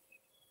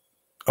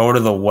over to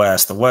the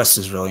West. The West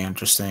is really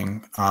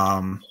interesting.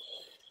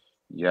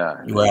 Yeah.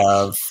 You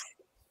have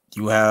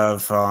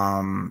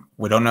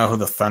we don't know who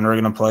the Thunder are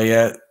going to play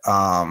yet.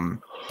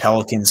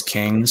 Pelicans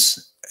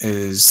Kings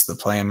is the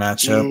playing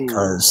matchup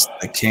because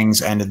the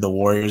Kings ended the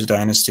Warriors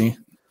dynasty.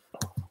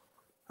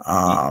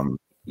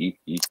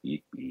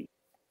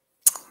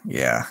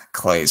 Yeah,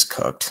 Clay's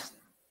cooked.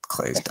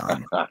 Clay's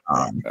done.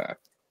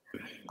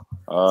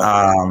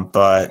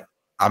 But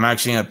I'm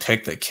actually going to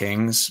pick the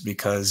Kings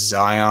because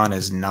Zion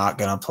is not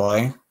going to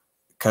play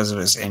because of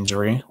his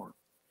injury.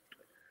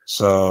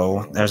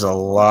 So there's a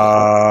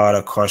lot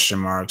of question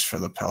marks for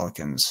the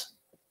Pelicans.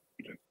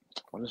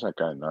 When is that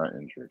guy not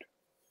injured?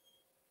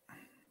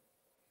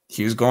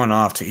 He was going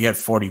off. He had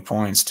 40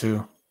 points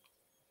too.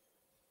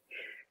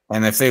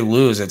 And if they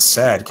lose, it's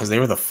sad because they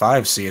were the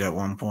 5 seed at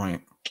one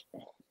point.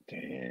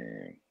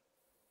 Damn.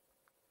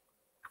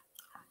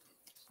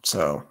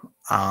 So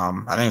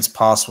I think it's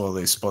possible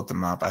they split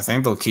them up. I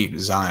think they'll keep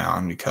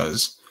Zion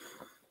because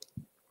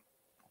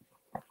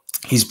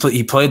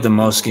he played the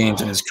most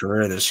games in his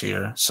career this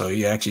year. So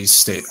he actually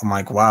stayed. I'm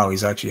like, wow,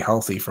 he's actually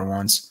healthy for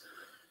once.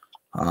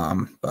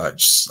 But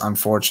just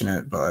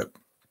unfortunate. But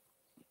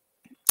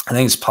I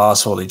think it's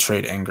possible they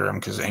trade Ingram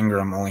because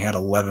Ingram only had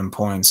 11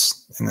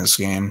 points in this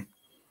game.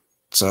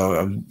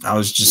 So I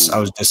was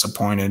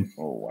disappointed.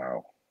 Oh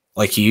wow!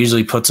 Like he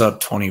usually puts up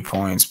 20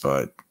 points,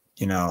 but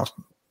you know,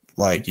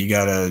 like you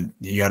gotta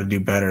do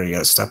better. You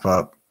gotta step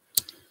up.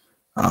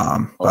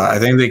 But I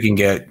think they can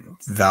get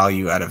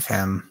value out of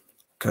him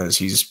because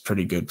he's a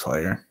pretty good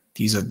player.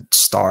 He's a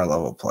star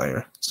level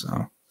player.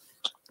 So.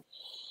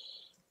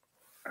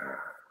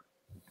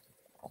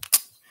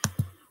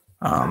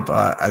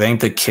 But I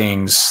think the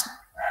Kings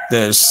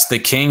have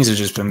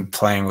just been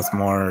playing with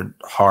more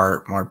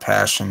heart, more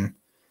passion.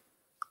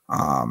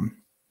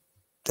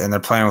 And they're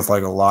playing with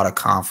like a lot of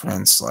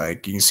confidence.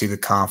 Like you can see the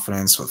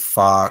confidence with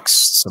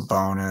Fox,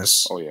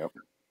 Sabonis. Oh yeah.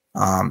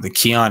 The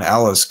Keon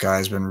Ellis guy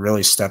has been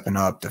really stepping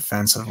up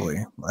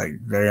defensively. Like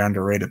very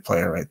underrated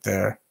player right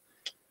there.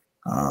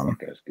 That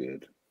guy's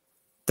good.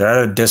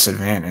 They're at a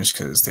disadvantage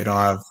because they don't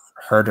have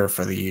Herter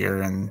for the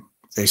year and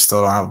they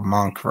still don't have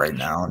Monk right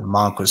now. And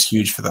Monk was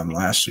huge for them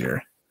last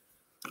year.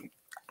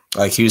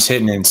 Like he was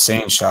hitting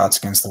insane shots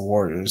against the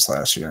Warriors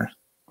last year.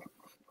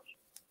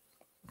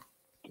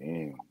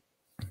 Damn.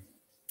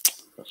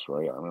 That's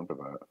right. I remember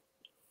that.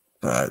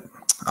 But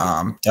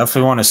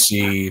definitely want to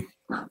see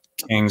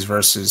Kings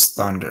versus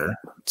Thunder.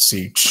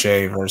 See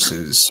Shea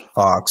versus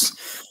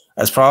Fox.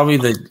 That's probably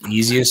the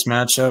easiest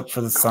matchup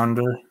for the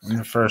Thunder in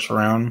the first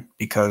round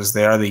because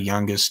they are the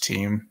youngest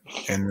team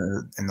in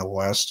the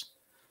West.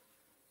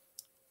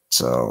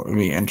 So it'd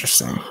be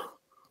interesting.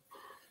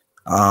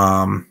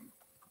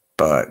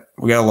 But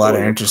we got a lot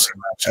of interesting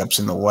matchups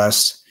in the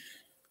West.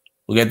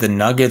 We got the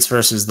Nuggets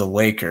versus the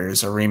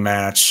Lakers, a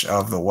rematch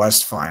of the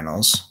West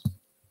Finals.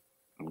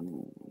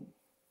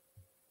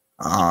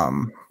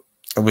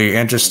 It'll be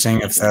interesting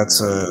if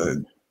that's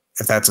a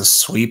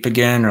sweep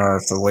again, or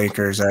if the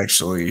Lakers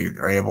actually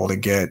are able to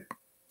get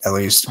at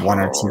least one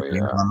or two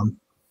games on them.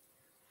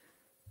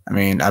 I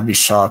mean, I'd be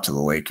shocked if the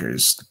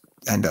Lakers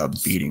end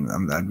up beating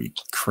them. That'd be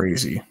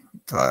crazy,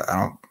 but I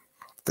don't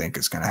think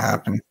it's going to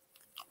happen.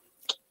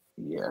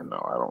 Yeah,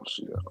 no, I don't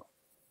see that.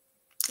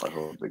 I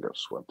hope they get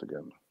swept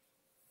again.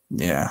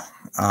 Yeah.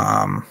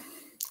 Now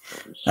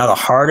the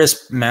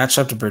hardest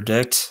matchup to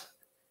predict: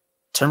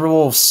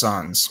 Timberwolves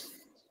Suns.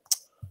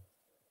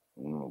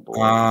 Oh,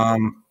 boy.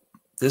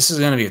 This is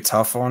going to be a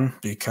tough one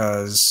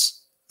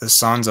because the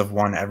Suns have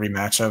won every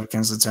matchup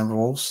against the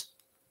Timberwolves.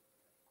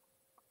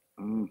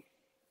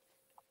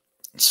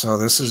 So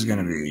this is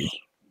going to be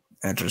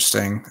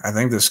interesting. I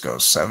think this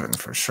goes 7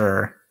 for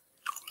sure.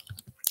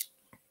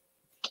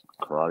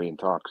 Karate and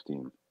Talks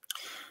team.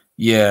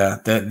 Yeah,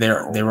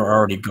 they were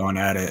already going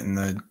at it in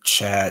the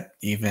chat.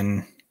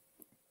 Even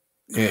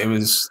it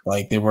was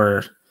like they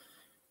were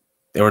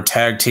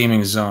tag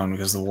teaming zone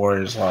because the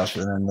Warriors lost,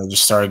 and then they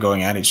just started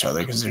going at each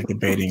other because they're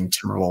debating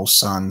Timberwolves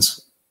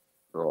Suns.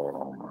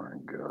 Oh my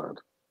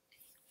god!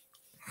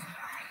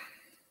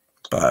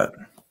 But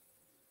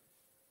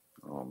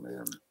oh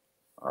man,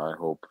 I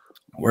hope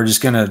we're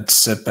just gonna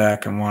sit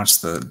back and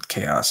watch the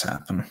chaos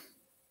happen.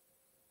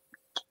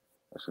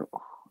 That's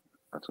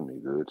gonna be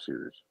a good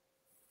series.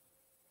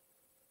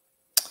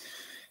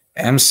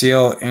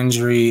 MCL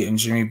injury in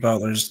Jimmy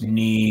Butler's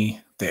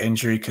knee. The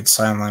injury could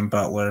sideline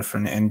Butler for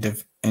an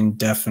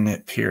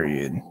indefinite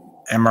period.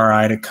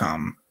 MRI to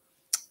come.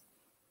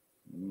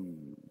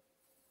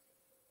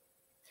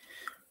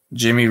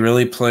 Jimmy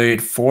really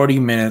played 40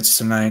 minutes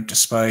tonight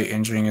despite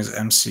injuring his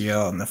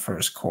MCL in the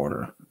first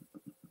quarter.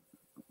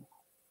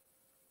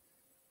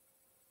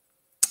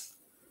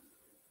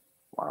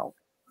 Wow.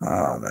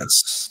 Oh,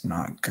 that's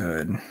not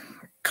good.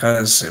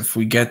 Because if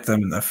we get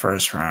them in the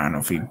first round,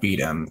 if we beat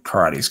them,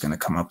 Karate's going to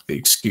come up with the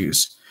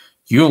excuse.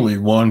 You only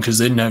won because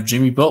they didn't have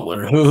Jimmy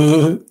Butler.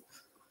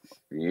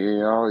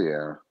 Yeah, oh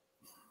yeah.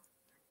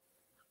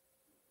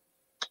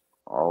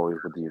 Always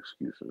with the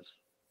excuses.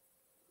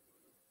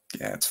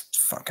 Yeah, it's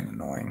fucking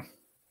annoying.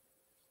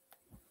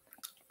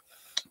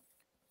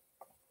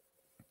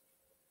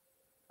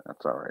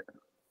 That's all right.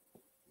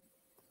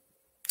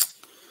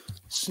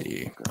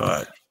 See,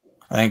 but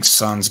I think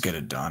Suns get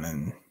it done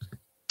in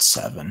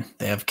 7.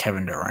 They have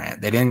Kevin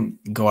Durant. They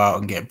didn't go out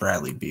and get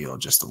Bradley Beal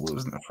just to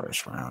lose in the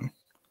first round.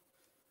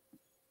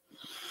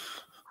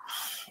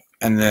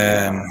 And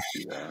then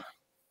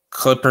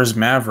Clippers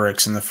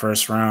Mavericks in the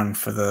first round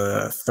for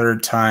the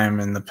 3rd time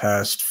in the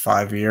past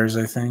 5 years,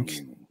 I think,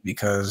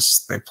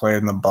 because they played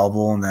in the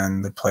bubble and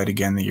then they played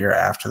again the year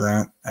after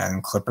that,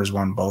 and Clippers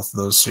won both of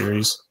those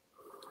series.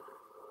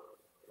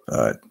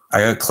 But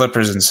I got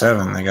Clippers in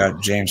 7. They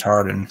got James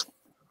Harden.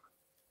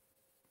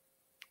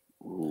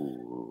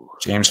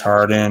 James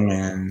Harden,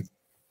 and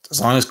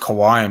as long as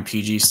Kawhi and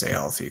PG stay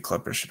healthy,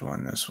 Clippers should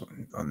win this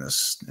one on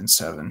this in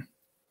 7.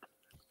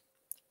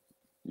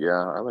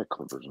 Yeah, I like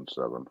Clippers in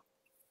 7.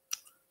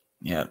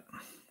 Yep.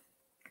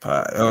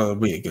 But it'll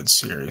be a good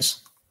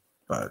series.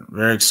 But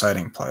very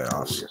exciting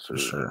playoffs for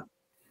sure.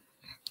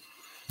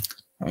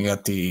 We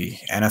got the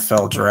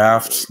NFL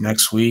draft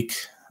next week.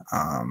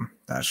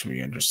 That should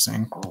be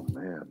interesting. Oh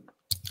man.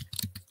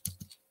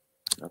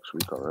 Next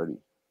week already.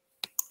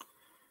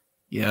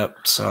 Yep.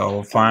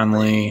 So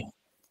finally,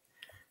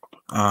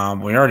 we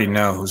already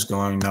know who's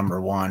going number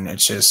 1.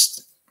 It's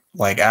just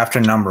like after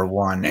number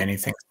 1,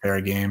 anything's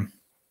fair game.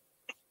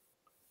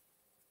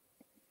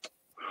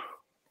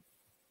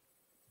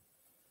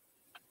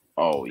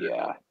 Oh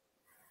yeah.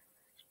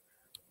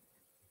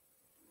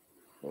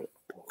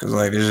 Because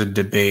like there's a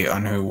debate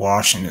on who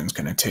Washington's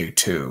going to take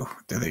 2.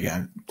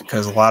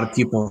 Because a lot of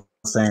people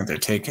think they're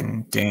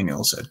taking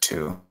Daniels at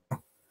 2.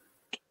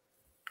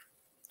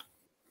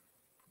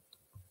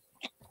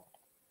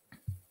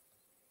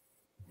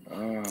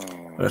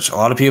 Which a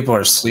lot of people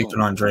are sleeping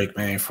on Drake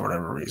May for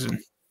whatever reason.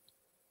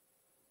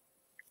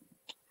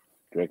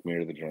 Drake May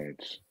to the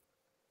Giants.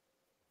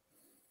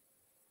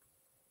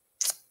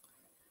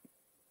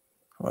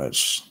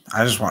 Which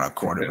I just want a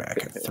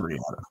quarterback at 3.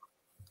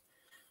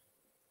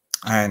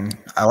 And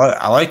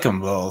I like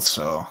them both,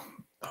 so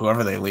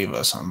whoever they leave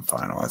us, I'm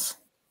fine with.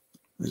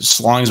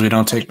 As long as we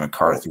don't take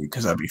McCarthy,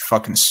 because that'd be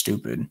fucking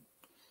stupid.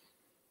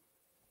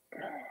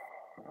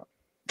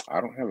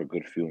 I don't have a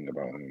good feeling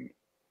about him.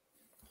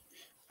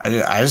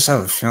 I just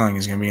have a feeling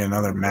he's going to be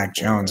another Mac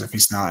Jones if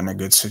he's not in a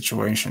good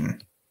situation.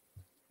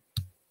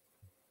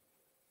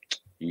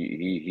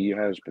 He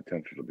has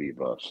potential to be a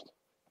bust.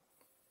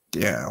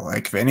 Yeah,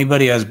 like if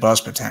anybody has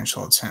bust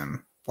potential, it's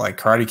him. Like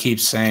Cardi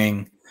keeps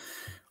saying,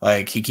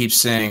 he keeps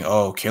saying,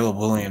 "Oh, Caleb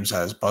Williams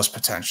has bust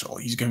potential.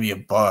 He's going to be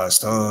a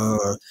bust."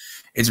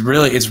 It's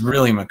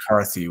really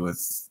McCarthy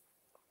with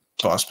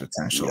bust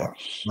potential.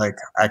 Yes. Like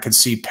I could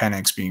see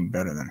Penix being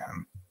better than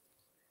him.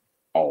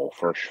 Oh,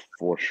 for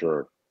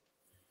sure.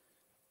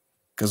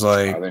 Because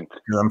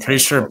I'm pretty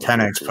sure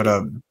Penix put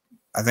up.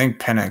 I think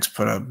Penix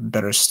put up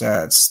better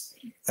stats,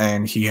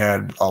 and he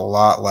had a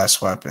lot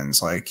less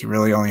weapons. Like he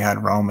really only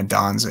had Rome and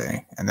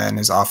Donze, and then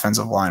his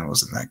offensive line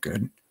wasn't that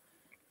good.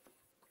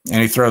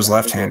 And he throws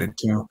left-handed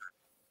too.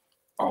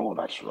 Oh,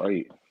 that's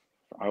right.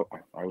 I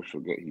always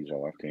forget he's a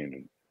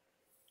left-handed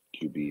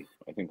QB.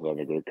 I think he'll have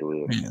a great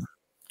career.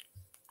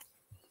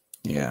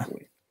 Yeah.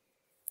 Hopefully.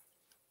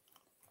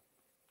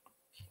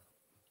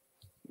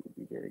 He'll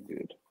be very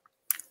good.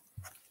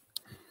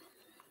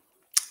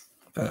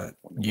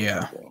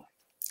 Yeah.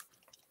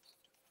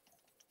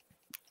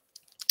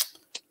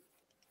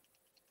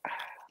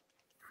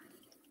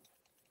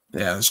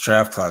 Yeah, this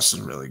draft class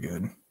is really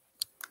good.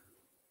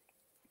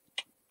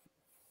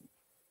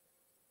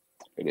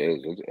 It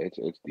is.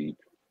 It's deep.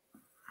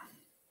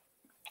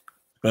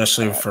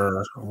 Especially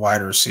for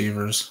wide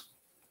receivers.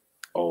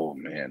 Oh,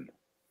 man.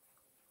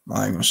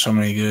 Like, so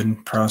many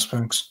good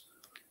prospects.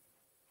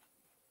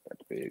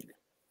 That's big.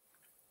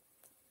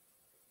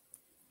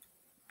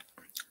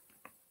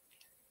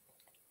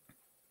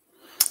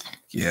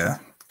 Yeah.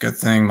 Good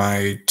thing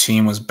my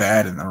team was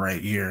bad in the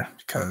right year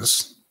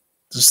because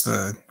just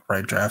the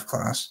right draft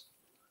class.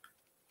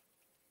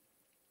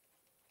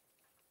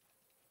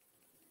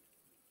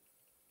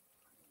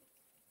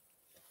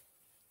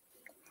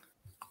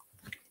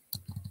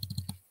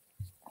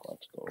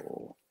 Let's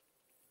go.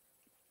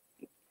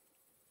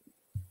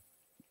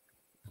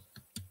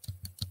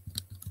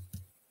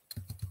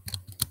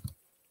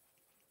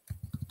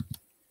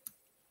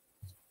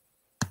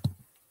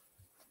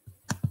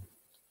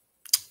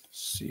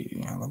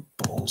 See how the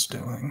Bulls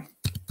doing.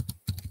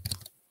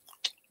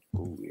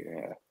 Oh,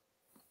 yeah.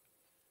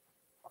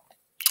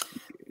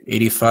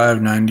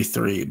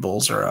 85-93.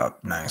 Bulls are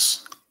up.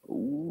 Nice.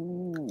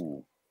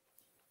 Ooh.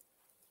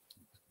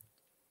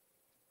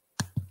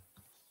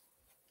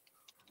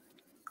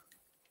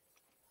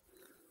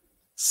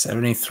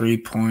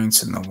 $73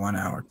 points in the 1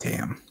 hour.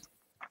 Damn.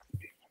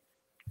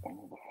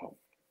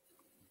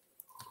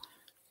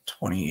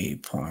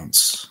 28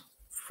 points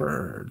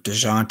for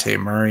DeJounte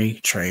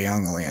Murray. Trae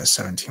Young only has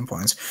 17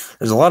 points.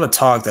 There's a lot of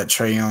talk that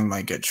Trae Young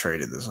might get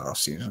traded this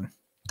offseason.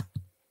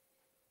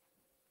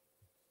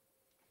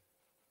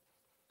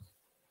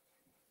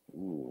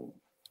 Ooh.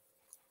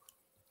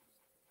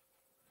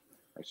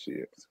 I see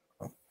it.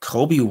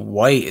 Kobe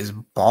White is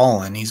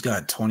balling. He's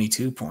got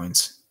 22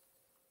 points.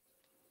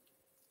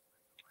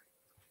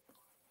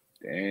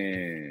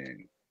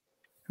 Dang.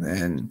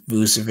 And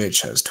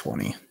Vucevic has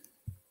 20.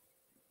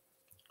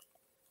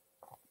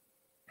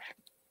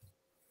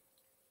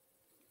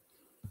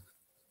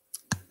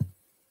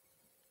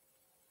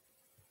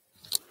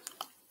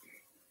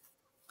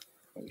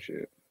 Oh,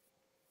 shit.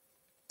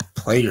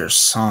 Play your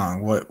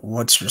song.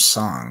 What's your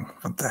song?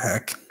 What the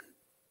heck?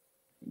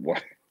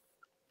 What?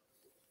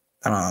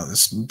 I don't know.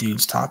 This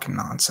dude's talking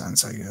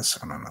nonsense, I guess.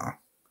 I don't know.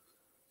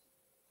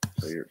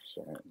 Play your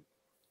song.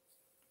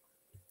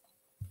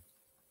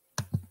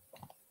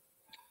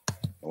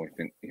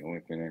 The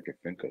only thing I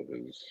could think of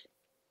is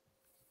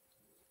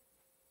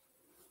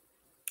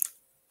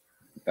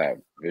that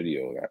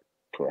video that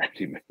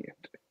Karate made.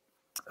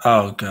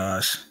 Oh,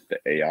 gosh. The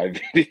AI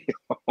video.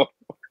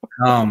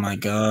 Oh, my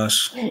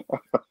gosh.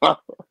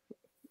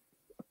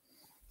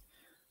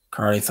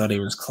 Cardi thought he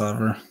was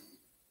clever.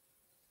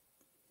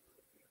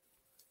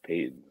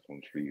 Peyton, this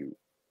one's for you.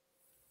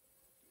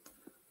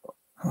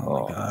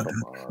 Oh, my God.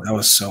 That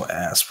was so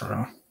ass,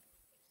 bro.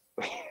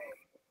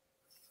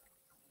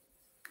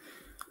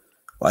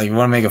 Like, you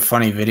want to make a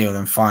funny video,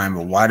 then fine,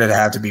 but why did it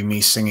have to be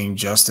me singing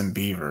Justin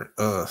Bieber?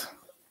 Ugh.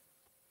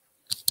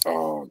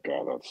 Oh,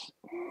 God, that's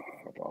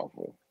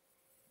awful.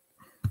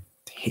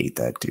 Hate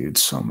that dude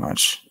so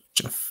much.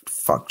 Just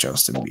fuck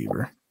Justin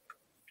Bieber.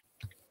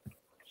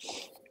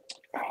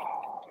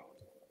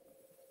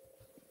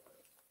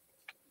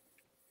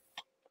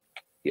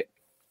 Yeah.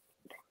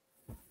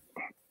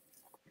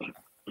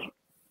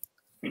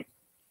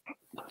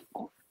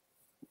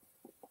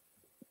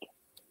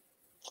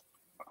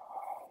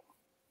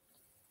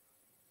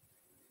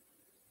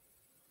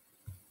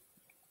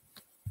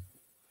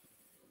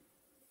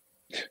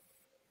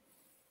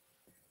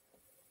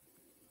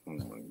 Oh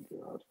my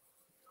God.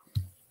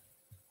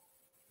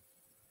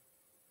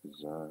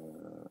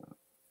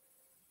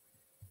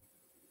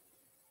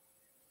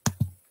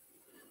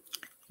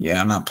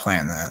 Yeah, I'm not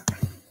playing that.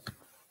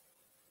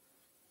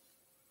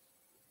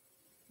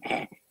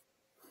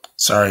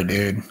 Sorry,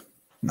 dude.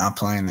 Not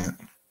playing it.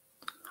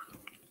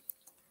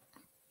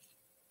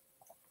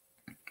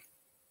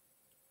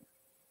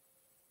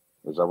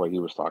 Is that what he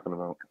was talking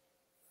about?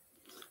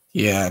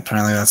 Yeah,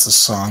 apparently that's the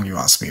song he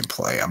wants me to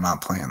play. I'm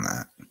not playing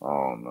that.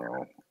 Oh,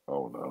 no.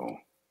 Oh, no.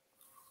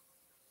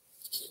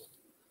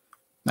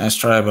 Nice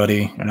try,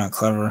 buddy. You're not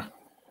clever.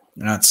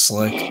 You're not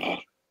slick.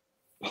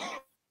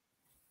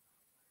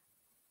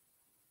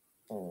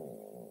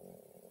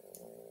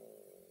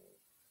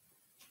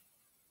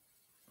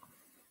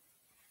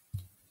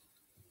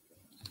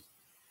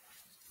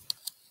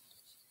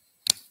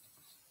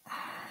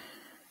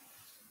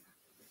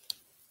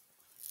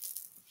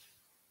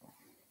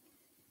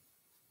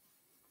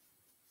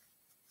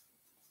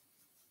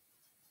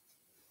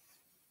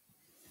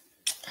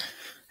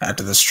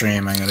 After the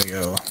stream, I'm going to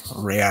go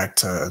react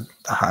to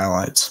the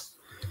highlights.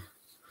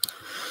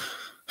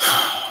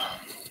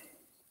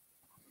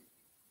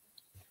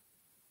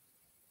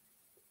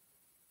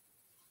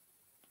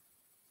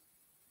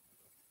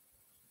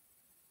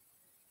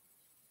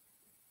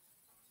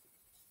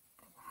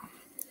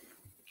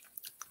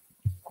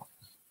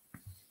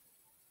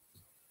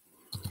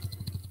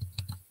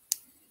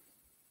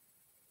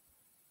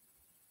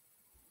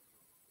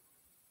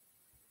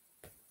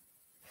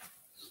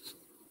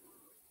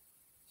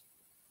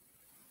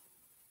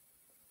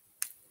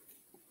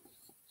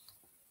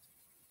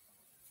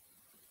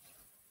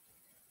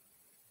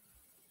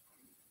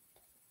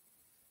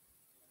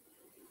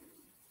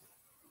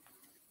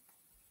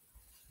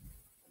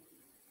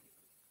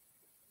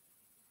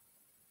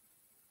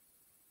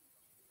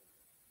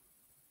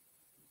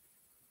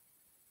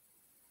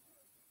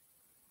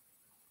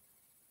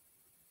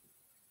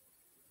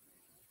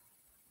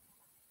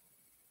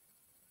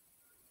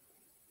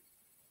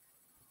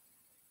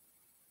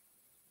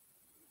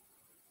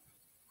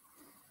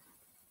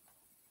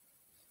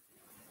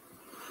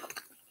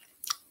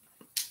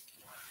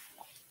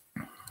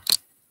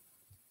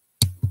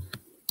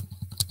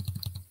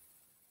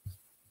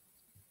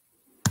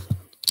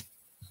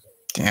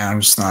 Yeah,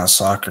 I'm just not a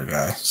soccer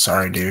guy.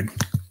 Sorry, dude.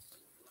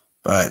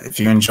 But if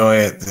you enjoy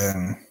it,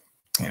 then,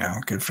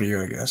 good for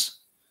you, I guess.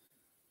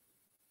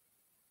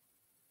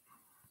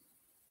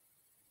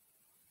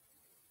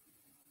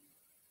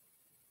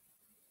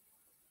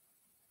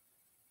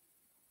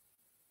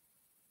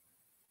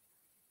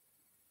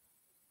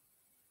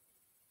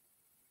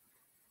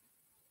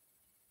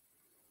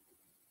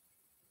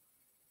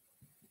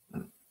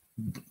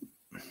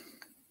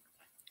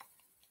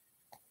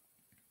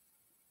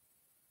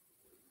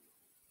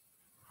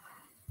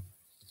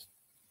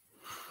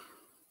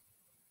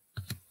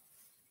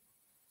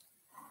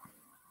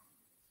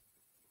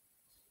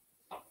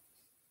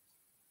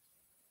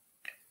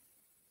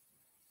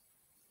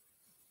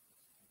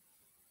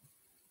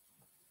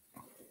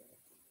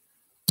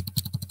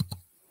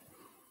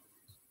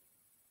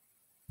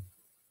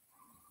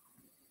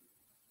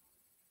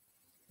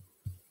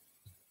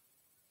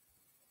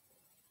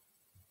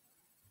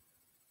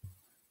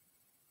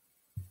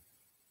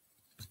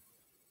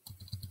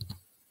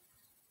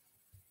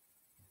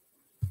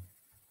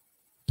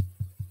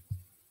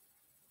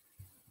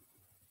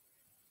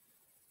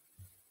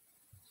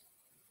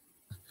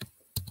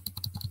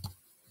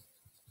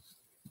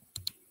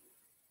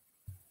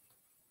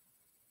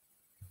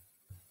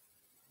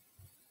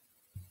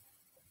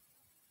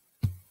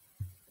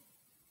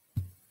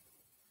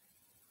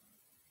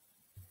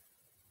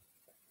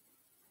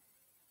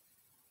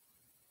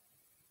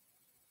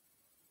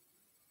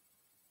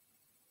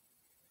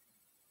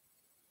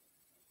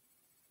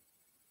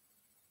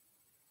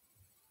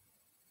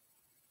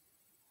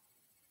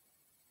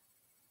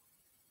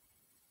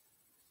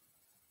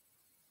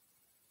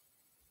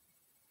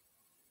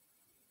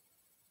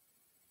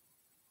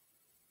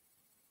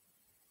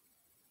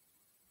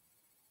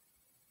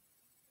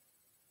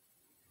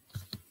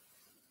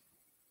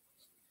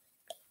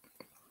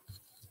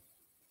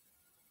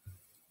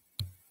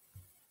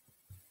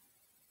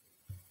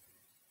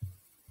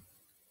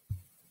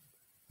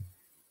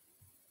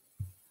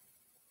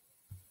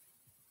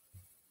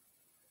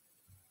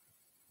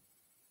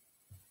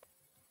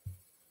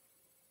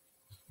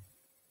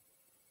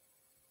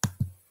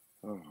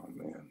 Oh,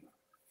 man.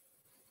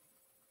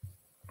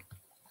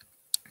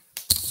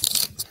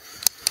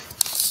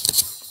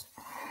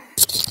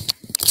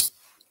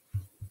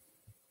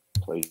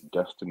 Play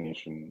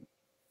Destination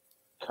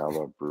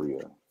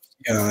Calabria.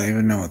 Yeah, I don't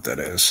even know what that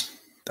is.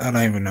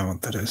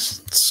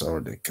 It's so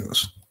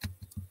ridiculous.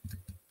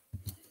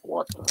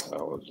 What the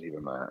hell is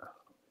even that?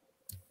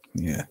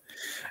 Yeah.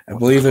 I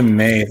believe in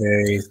May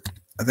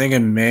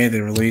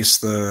they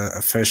released the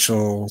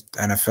official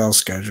NFL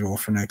schedule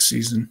for next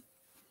season.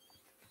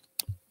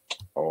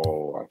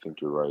 Oh, I think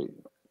you're right.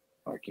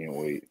 I can't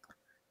wait.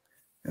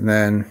 And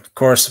then, of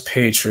course, the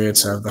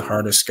Patriots have the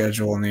hardest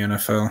schedule in the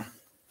NFL.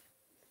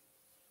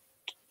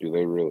 Do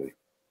they really?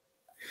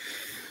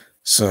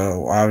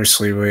 So,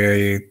 obviously,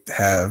 we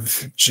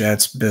have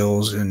Jets,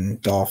 Bills, and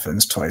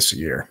Dolphins twice a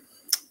year.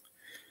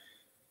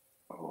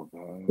 Oh,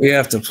 God. We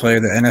have to play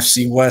the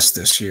NFC West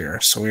this year.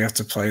 So, we have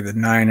to play the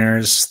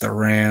Niners, the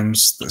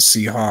Rams, the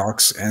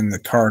Seahawks, and the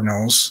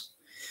Cardinals.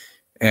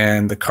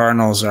 And the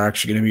Cardinals are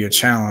actually going to be a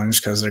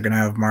challenge because they're going to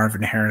have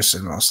Marvin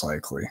Harrison most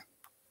likely.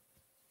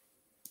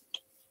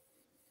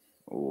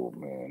 Oh,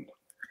 man.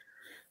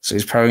 So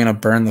he's probably going to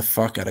burn the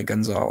fuck out of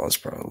Gonzalez,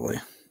 probably.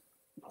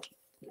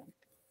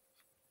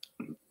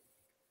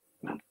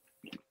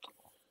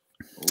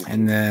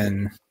 And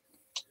then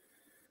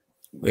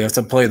we have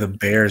to play the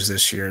Bears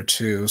this year,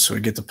 too. So we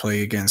get to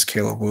play against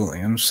Caleb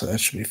Williams. So that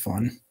should be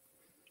fun.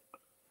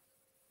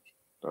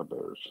 The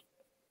Bears.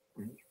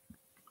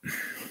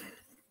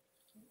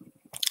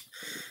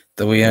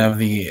 Then we have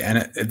the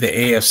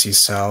AFC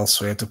South.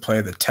 So we have to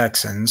play the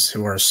Texans,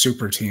 who are a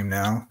super team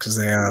now because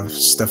they have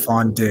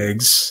Stephon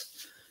Diggs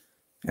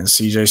and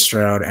CJ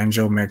Stroud and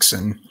Joe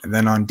Mixon. And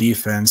then on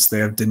defense, they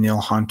have Danielle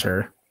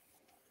Hunter.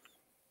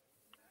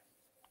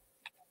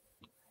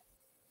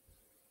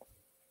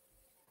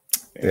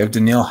 They have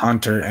Danielle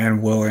Hunter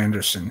and Will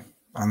Anderson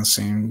on the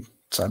same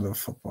side of the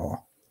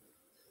football.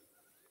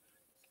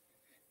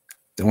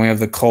 Then we have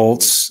the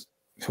Colts,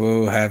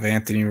 who have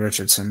Anthony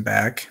Richardson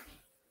back.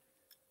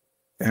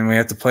 And we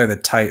have to play the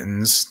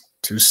Titans,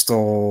 who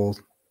stole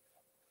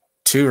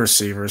 2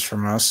 receivers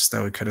from us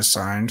that we could have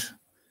signed.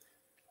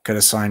 Could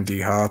have signed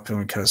D-Hop and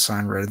we could have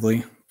signed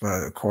Ridley.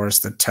 But, of course,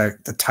 the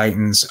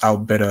Titans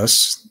outbid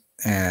us.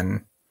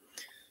 And,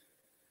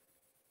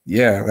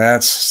 yeah,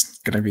 that's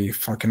going to be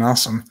fucking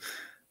awesome.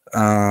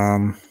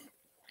 And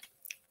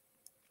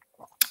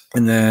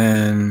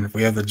then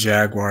we have the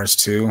Jaguars,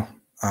 too.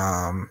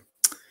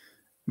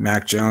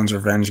 Mac Jones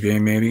revenge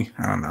game, maybe.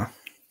 I don't know.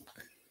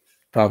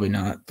 Probably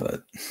not,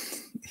 but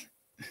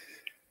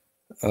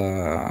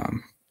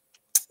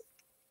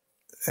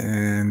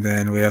and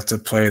then we have to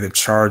play the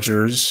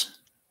Chargers.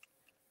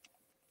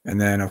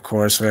 And then, of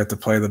course, we have to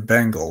play the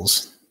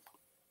Bengals.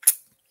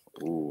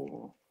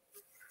 Ooh.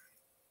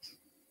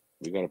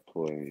 We got to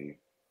play.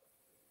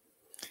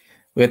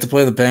 We have to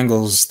play the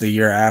Bengals the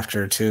year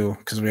after, too,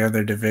 because we have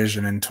their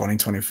division in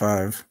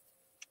 2025.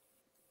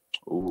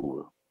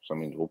 Ooh. that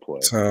means we'll play.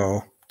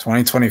 So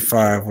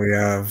 2025, we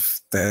have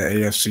the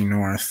AFC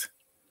North.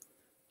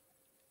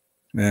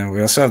 Then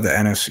we also have the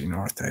NFC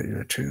North that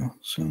year too.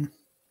 So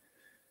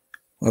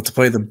we'll have to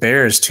play the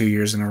Bears 2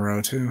 years in a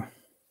row too.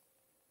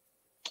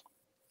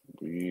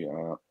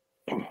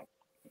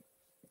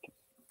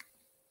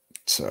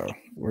 So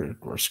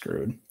we're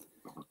screwed.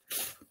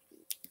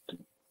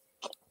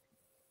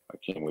 I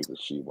can't wait to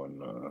see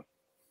when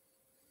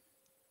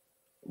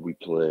we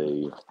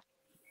play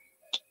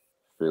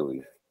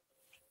Philly.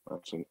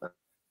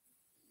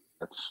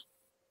 That's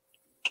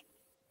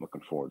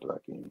looking forward to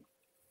that game.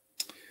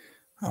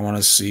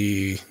 I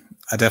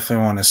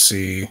definitely want to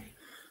see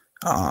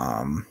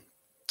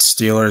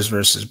Steelers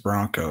versus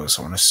Broncos.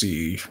 I want to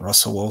see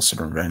Russell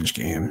Wilson revenge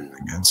game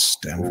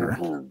against Denver.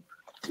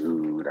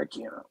 Dude, I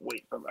cannot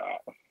wait for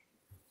that.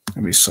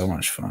 It'd be so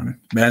much fun.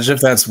 Imagine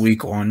if that's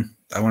week 1.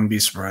 I wouldn't be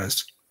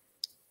surprised.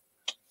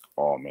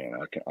 Oh man,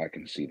 I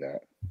can see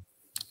that.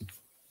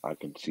 I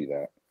can see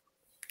that.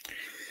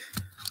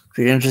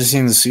 It'd be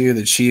interesting to see who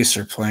the Chiefs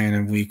are playing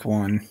in week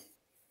 1.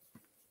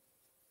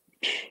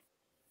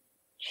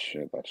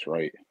 Shit, that's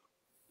right.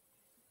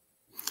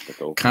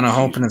 Kind of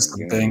hoping it's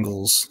the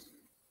Bengals.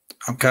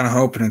 I'm kind of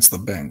hoping it's the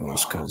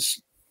Bengals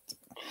because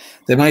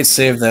they might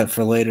save that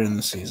for later in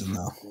the season,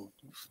 though.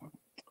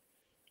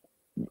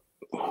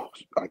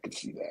 I can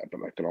see that, but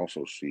I can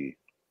also see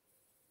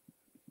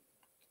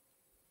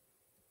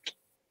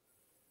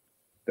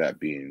that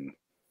being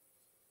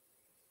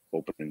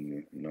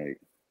opening night.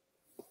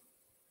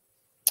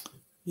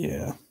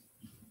 Yeah.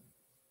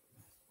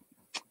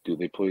 Do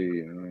they play?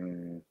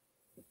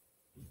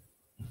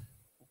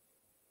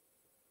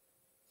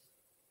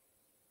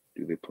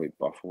 Do they play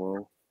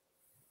Buffalo?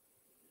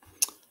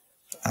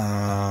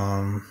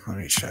 Let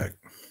me check.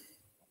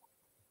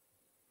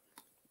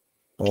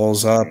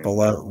 Bulls up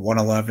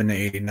 111 to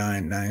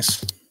 89.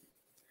 Nice.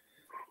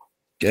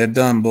 Get it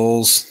done,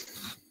 Bulls.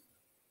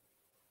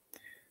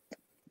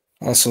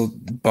 Also,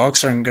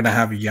 Bucks aren't going to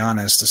have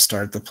Giannis to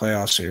start the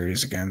playoff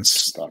series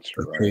against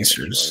the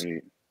Pacers.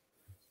 Right.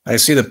 I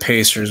see the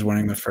Pacers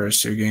winning the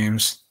first 2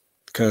 games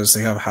because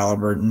they have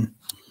Halliburton.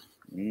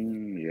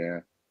 Yeah.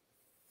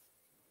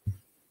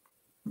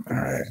 All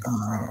right.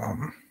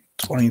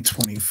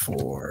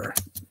 2024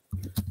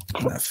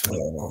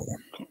 NFL.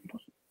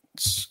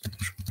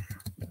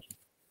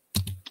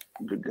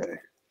 Good guy.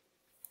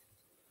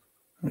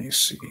 Let me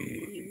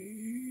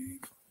see.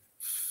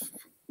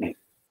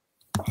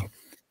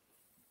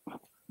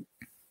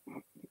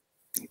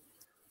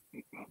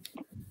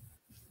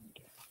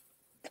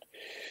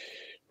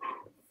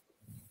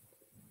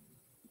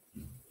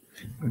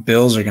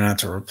 Bills are going to have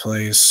to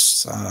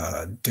replace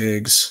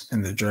Diggs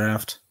in the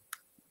draft.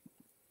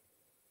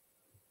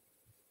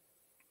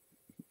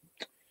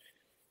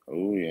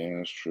 Oh, yeah,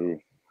 that's true.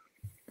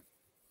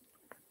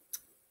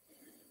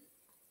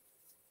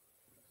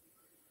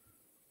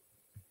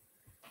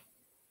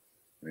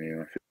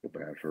 Man, I feel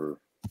bad for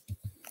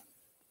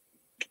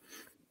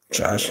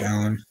Josh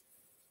Allen.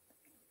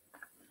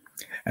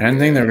 I didn't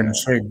think they were going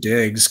to trade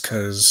Diggs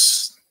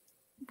because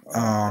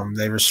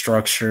they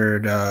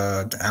restructured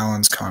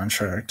Allen's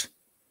contract.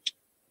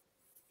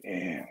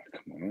 Yeah,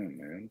 come on,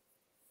 man.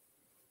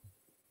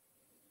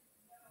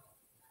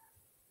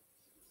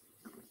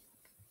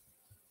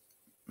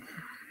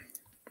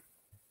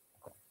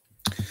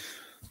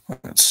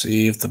 Let's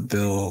see if the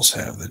Bills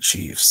have the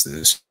Chiefs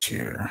this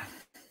year.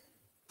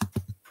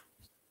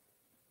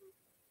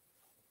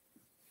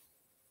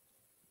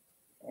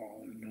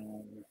 Oh,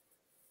 no.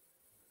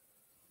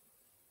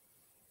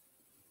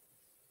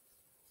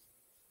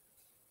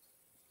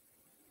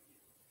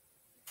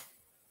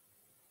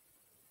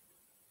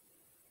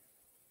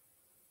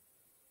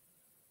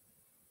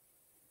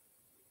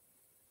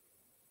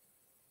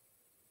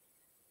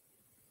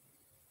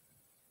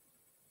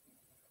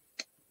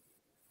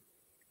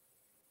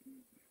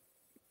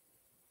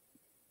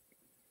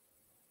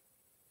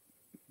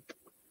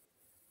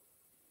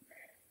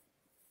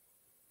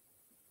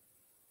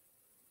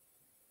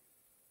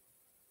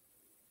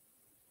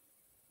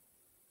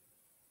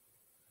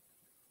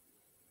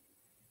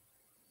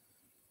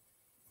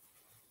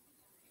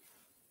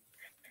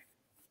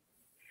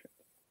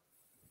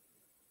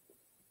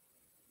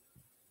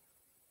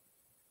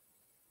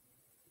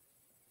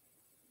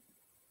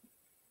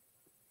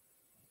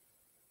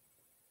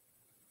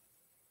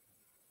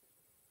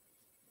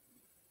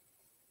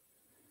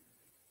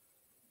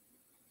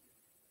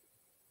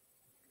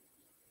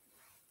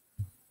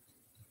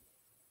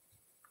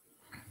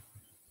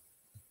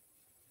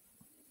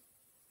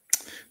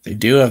 They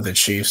do have the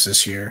Chiefs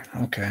this year.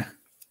 Okay.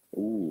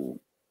 Ooh.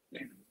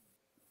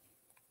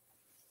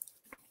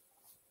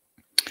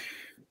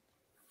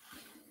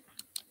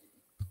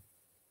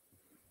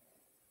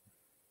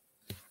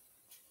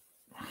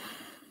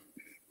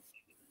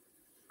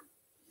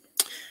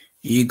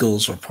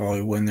 Eagles will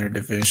probably win their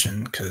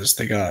division because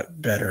they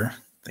got better.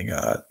 They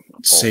got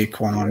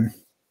Saquon.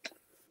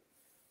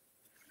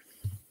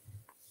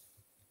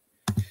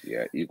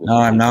 Yeah, Eagles. No,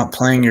 I'm not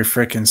playing your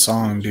freaking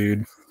song,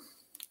 dude.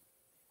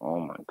 Oh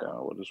my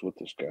God, what is with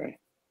this guy?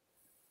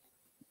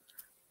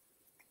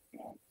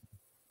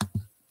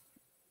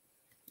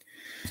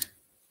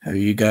 Have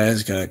you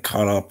guys got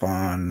caught up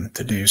on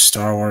the new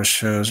Star Wars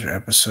shows or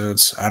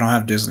episodes? I don't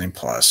have Disney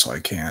Plus, so I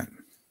can't.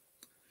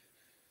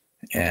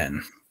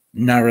 And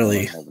not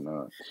really. I have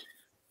not.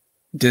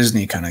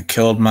 Disney kind of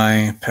killed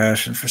my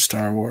passion for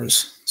Star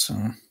Wars. So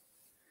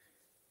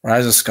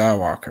Rise of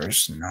Skywalker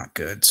is not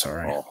good.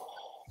 Sorry. Oh,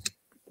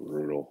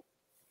 brutal.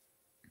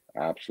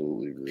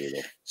 Absolutely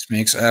brutal. This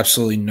makes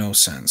absolutely no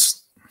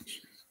sense.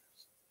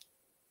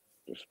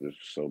 This is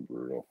so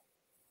brutal.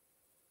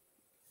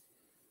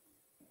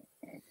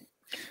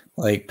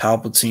 Like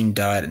Palpatine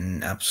died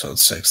in episode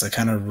 6. That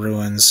kind of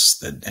ruins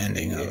the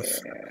ending of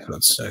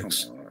episode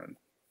 6.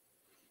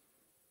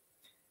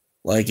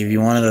 Like if you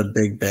wanted a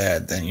big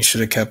bad, then you should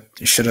have kept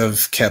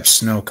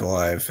Snoke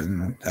alive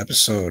in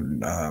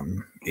episode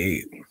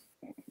 8.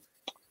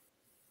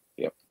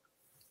 Yep.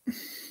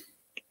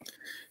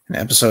 And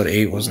episode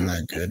 8 wasn't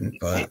that good,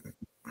 but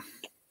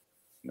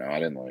no, I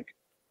didn't like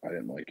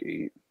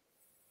 8.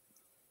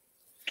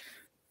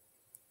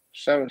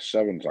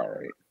 7's all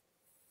right.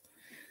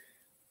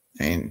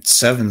 I mean,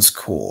 7's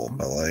cool,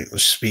 but like,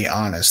 let's just be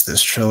honest.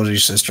 This trilogy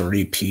is just a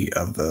repeat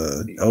of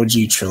the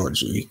OG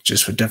trilogy,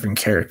 just with different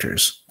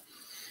characters.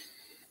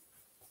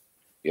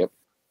 Yep.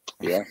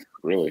 Yeah,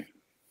 really.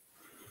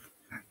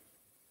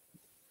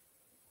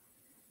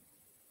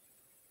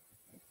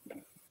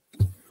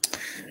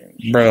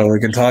 Bro, we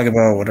can talk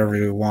about whatever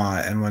we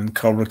want, and when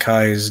Cobra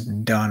Kai is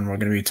done, we're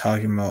going to be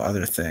talking about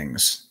other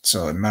things.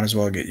 So I might as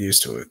well get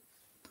used to it.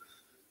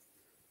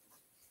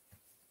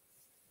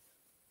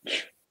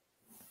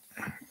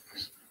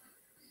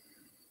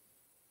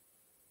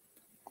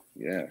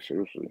 Yeah,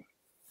 seriously.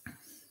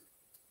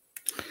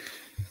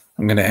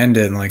 I'm going to end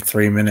it in like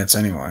 3 minutes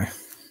anyway,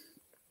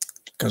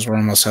 because we're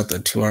almost at the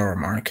 2-hour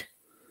mark.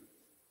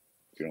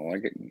 If you don't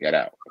like it, get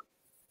out.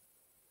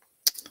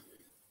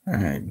 All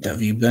right,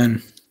 W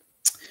Ben.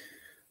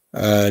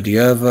 Do you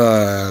have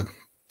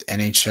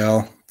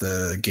NHL,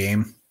 the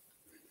game?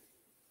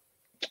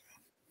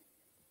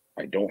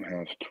 I don't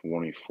have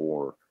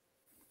 24.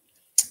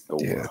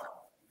 Yeah.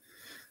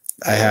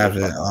 I have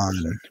it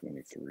on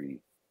 23.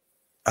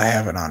 I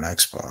have it on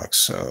Xbox,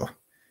 so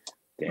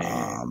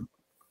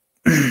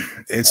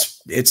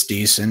it's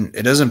decent.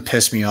 It doesn't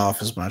piss me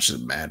off as much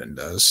as Madden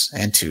does,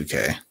 and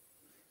 2K.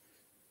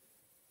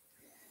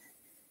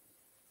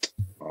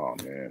 Oh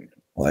man.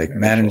 Like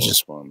Madden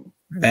just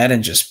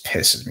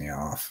pisses me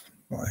off.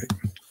 Like,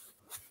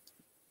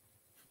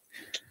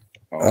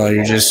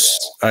 you're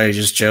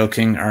just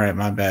joking? All right,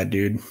 my bad,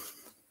 dude.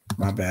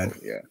 My bad.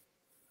 Yeah.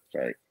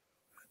 Sorry.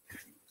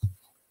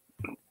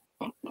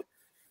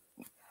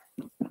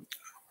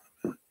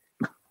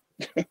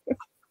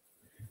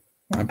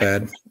 My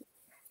bad.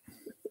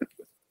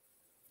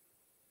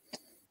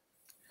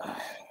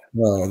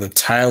 Well, the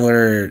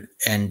Tyler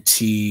and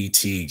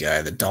TT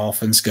guy, the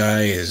Dolphins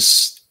guy,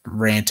 is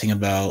ranting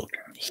about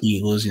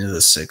Heat losing to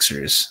the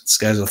Sixers. This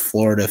guy's a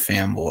Florida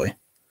fanboy.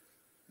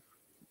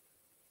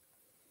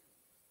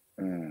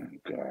 Oh,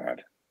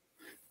 God.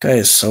 Guy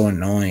is so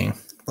annoying.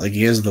 Like,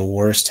 he has the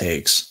worst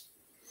takes.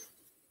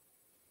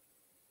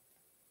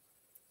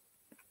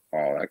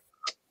 Oh,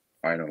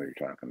 I know what you're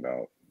talking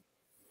about.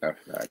 F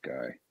that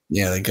guy.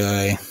 Yeah, the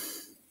guy.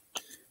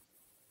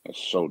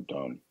 That's so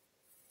dumb.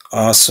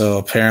 Also,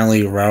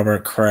 apparently,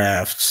 Robert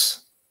Kraft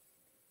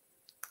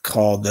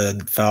called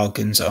the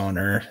Falcons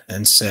owner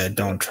and said,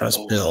 "Don't trust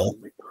Bill."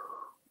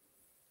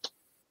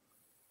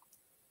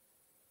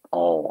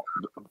 Oh,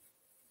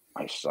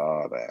 I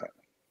saw that.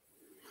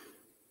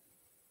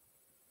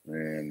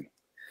 Man.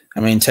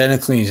 I mean,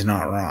 technically, he's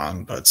not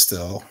wrong, but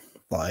still,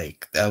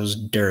 like, that was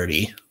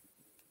dirty.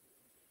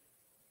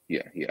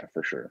 Yeah,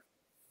 for sure.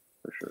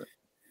 For sure.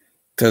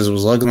 Because it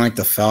was looking like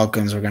the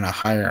Falcons were going to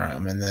hire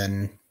him, and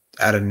then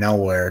out of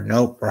nowhere,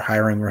 nope, we're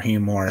hiring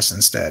Raheem Morris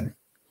instead.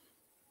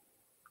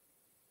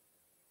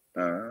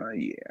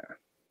 Yeah.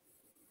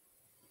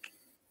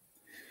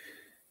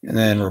 And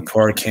then a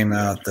report came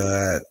out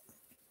that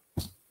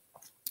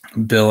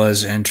Bill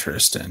has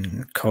interest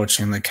in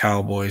coaching the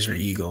Cowboys or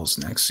Eagles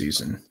next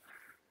season.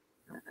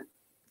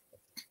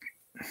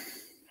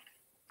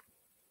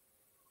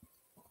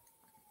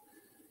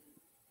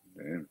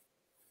 Man.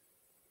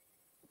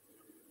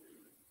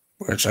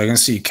 Which I can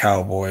see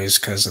Cowboys,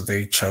 because if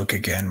they choke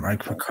again,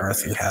 Mike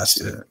McCarthy has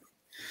to.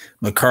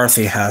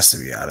 McCarthy has to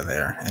be out of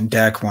there, and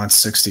Dak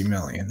wants $60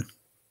 million.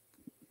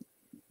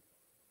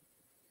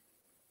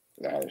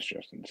 That is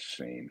just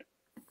insane.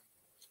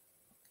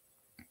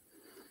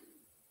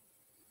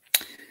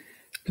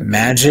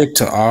 Magic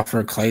to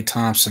offer Klay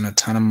Thompson a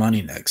ton of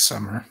money next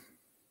summer.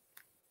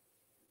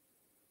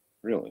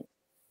 Really?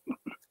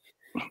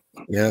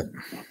 Yep.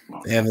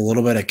 They have a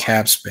little bit of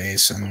cap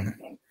space, and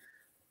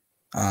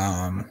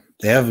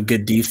they have a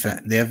good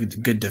defense. They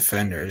have good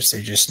defenders.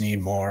 They just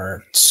need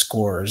more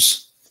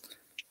scores.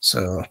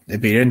 So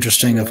it'd be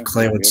interesting if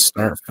Klay would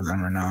start for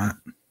them or not.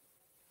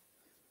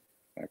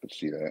 I could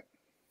see that.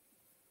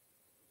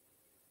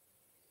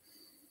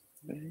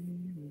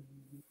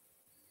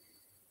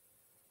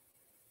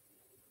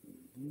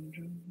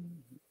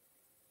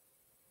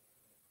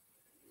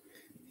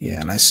 Yeah,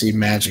 and I see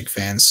Magic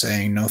fans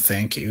saying no,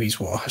 thank you.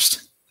 He's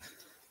washed.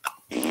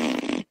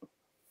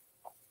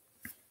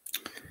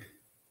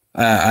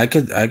 I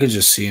could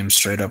just see him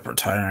straight up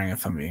retiring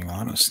if I'm being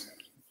honest.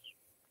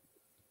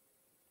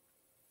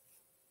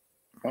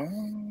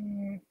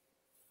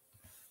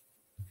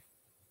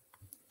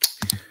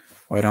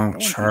 Why don't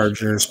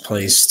Chargers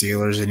play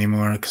Steelers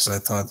anymore? Because I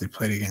thought they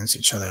played against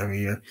each other every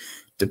year.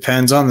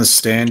 Depends on the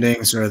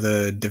standings or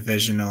the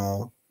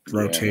divisional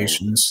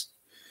rotations.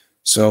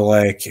 So,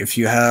 like, if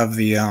you have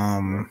the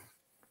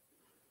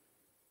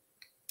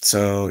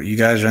so you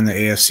guys are in the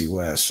AFC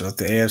West. So if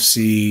the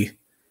AFC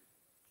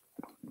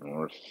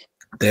North,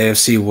 the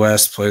AFC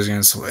West plays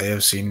against the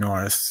AFC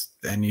North,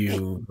 then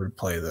you would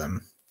play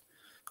them.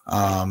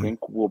 I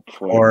think we'll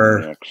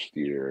play next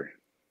year.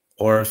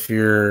 Or if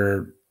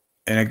you're,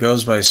 and it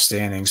goes by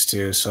standings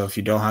too. So if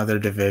you don't have their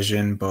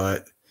division,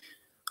 but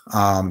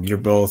you're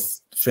both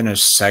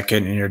finished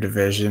second in your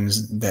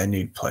divisions, then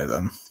you'd play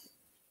them.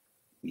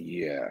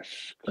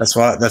 Yes. That's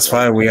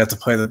why we have to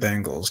play the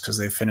Bengals, because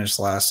they finished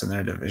last in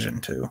their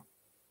division too.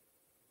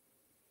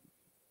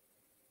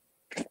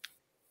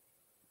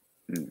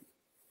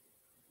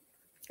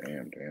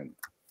 Damn.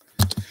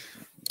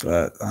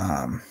 But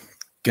gonna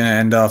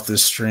end off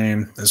this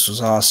stream. This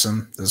was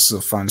awesome. This is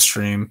a fun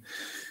stream.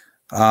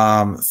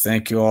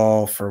 Thank you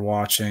all for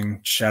watching.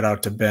 Shout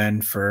out to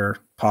Ben for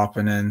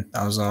popping in.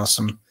 That was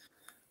awesome.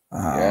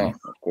 Yeah,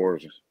 of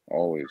course.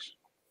 Always.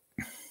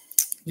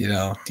 You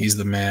know, he's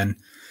the man.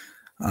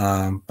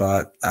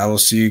 But I will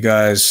see you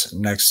guys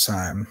next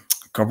time.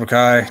 Cobra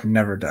Kai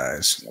never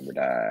dies. Never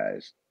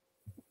dies.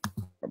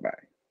 Bye-bye.